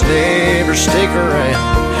 weekends never stick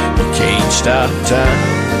around. You can't stop time,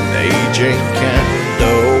 age ain't kind.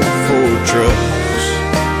 Old Ford trucks,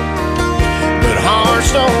 but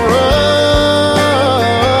hearts don't rust.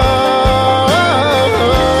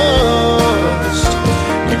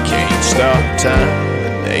 You can't stop time,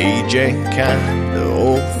 and age ain't kind.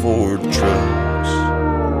 Old Ford trucks,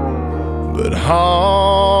 but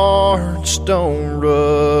hearts don't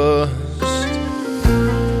rust.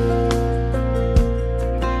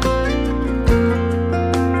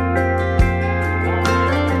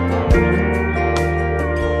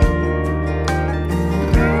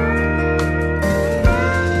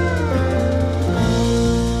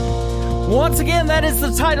 Once again, that is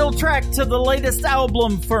the title track to the latest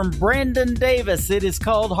album from Brandon Davis. It is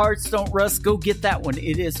called Hearts Don't Rust. Go get that one.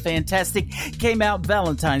 It is fantastic. Came out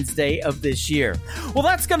Valentine's Day of this year. Well,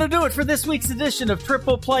 that's going to do it for this week's edition of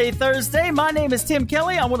Triple Play Thursday. My name is Tim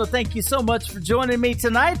Kelly. I want to thank you so much for joining me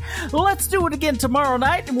tonight. Let's do it again tomorrow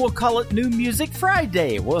night, and we'll call it New Music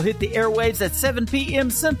Friday. We'll hit the airwaves at 7 p.m.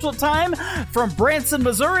 Central Time from Branson,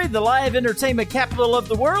 Missouri, the live entertainment capital of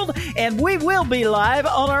the world, and we will be live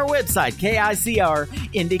on our website, KICR,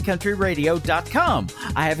 IndieCountryRadio.com.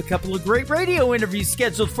 I have a couple of great radio interviews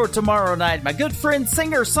scheduled for tomorrow night. My good friend,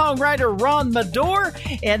 singer-songwriter Ron Madore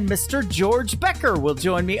and Mr. George Becker will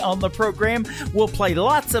join me on the program. We'll play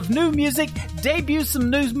lots of new music, debut some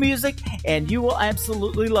new music, and you will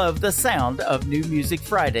absolutely love the sound of New Music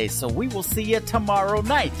Friday. So we will see you tomorrow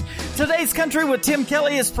night. Today's Country with Tim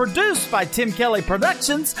Kelly is produced by Tim Kelly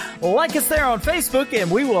Productions. Like us there on Facebook,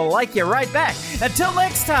 and we will like you right back. Until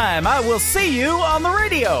next time, I will see you on the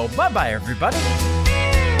radio. Bye-bye, everybody.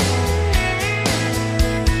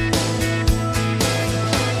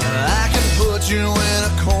 I can put you in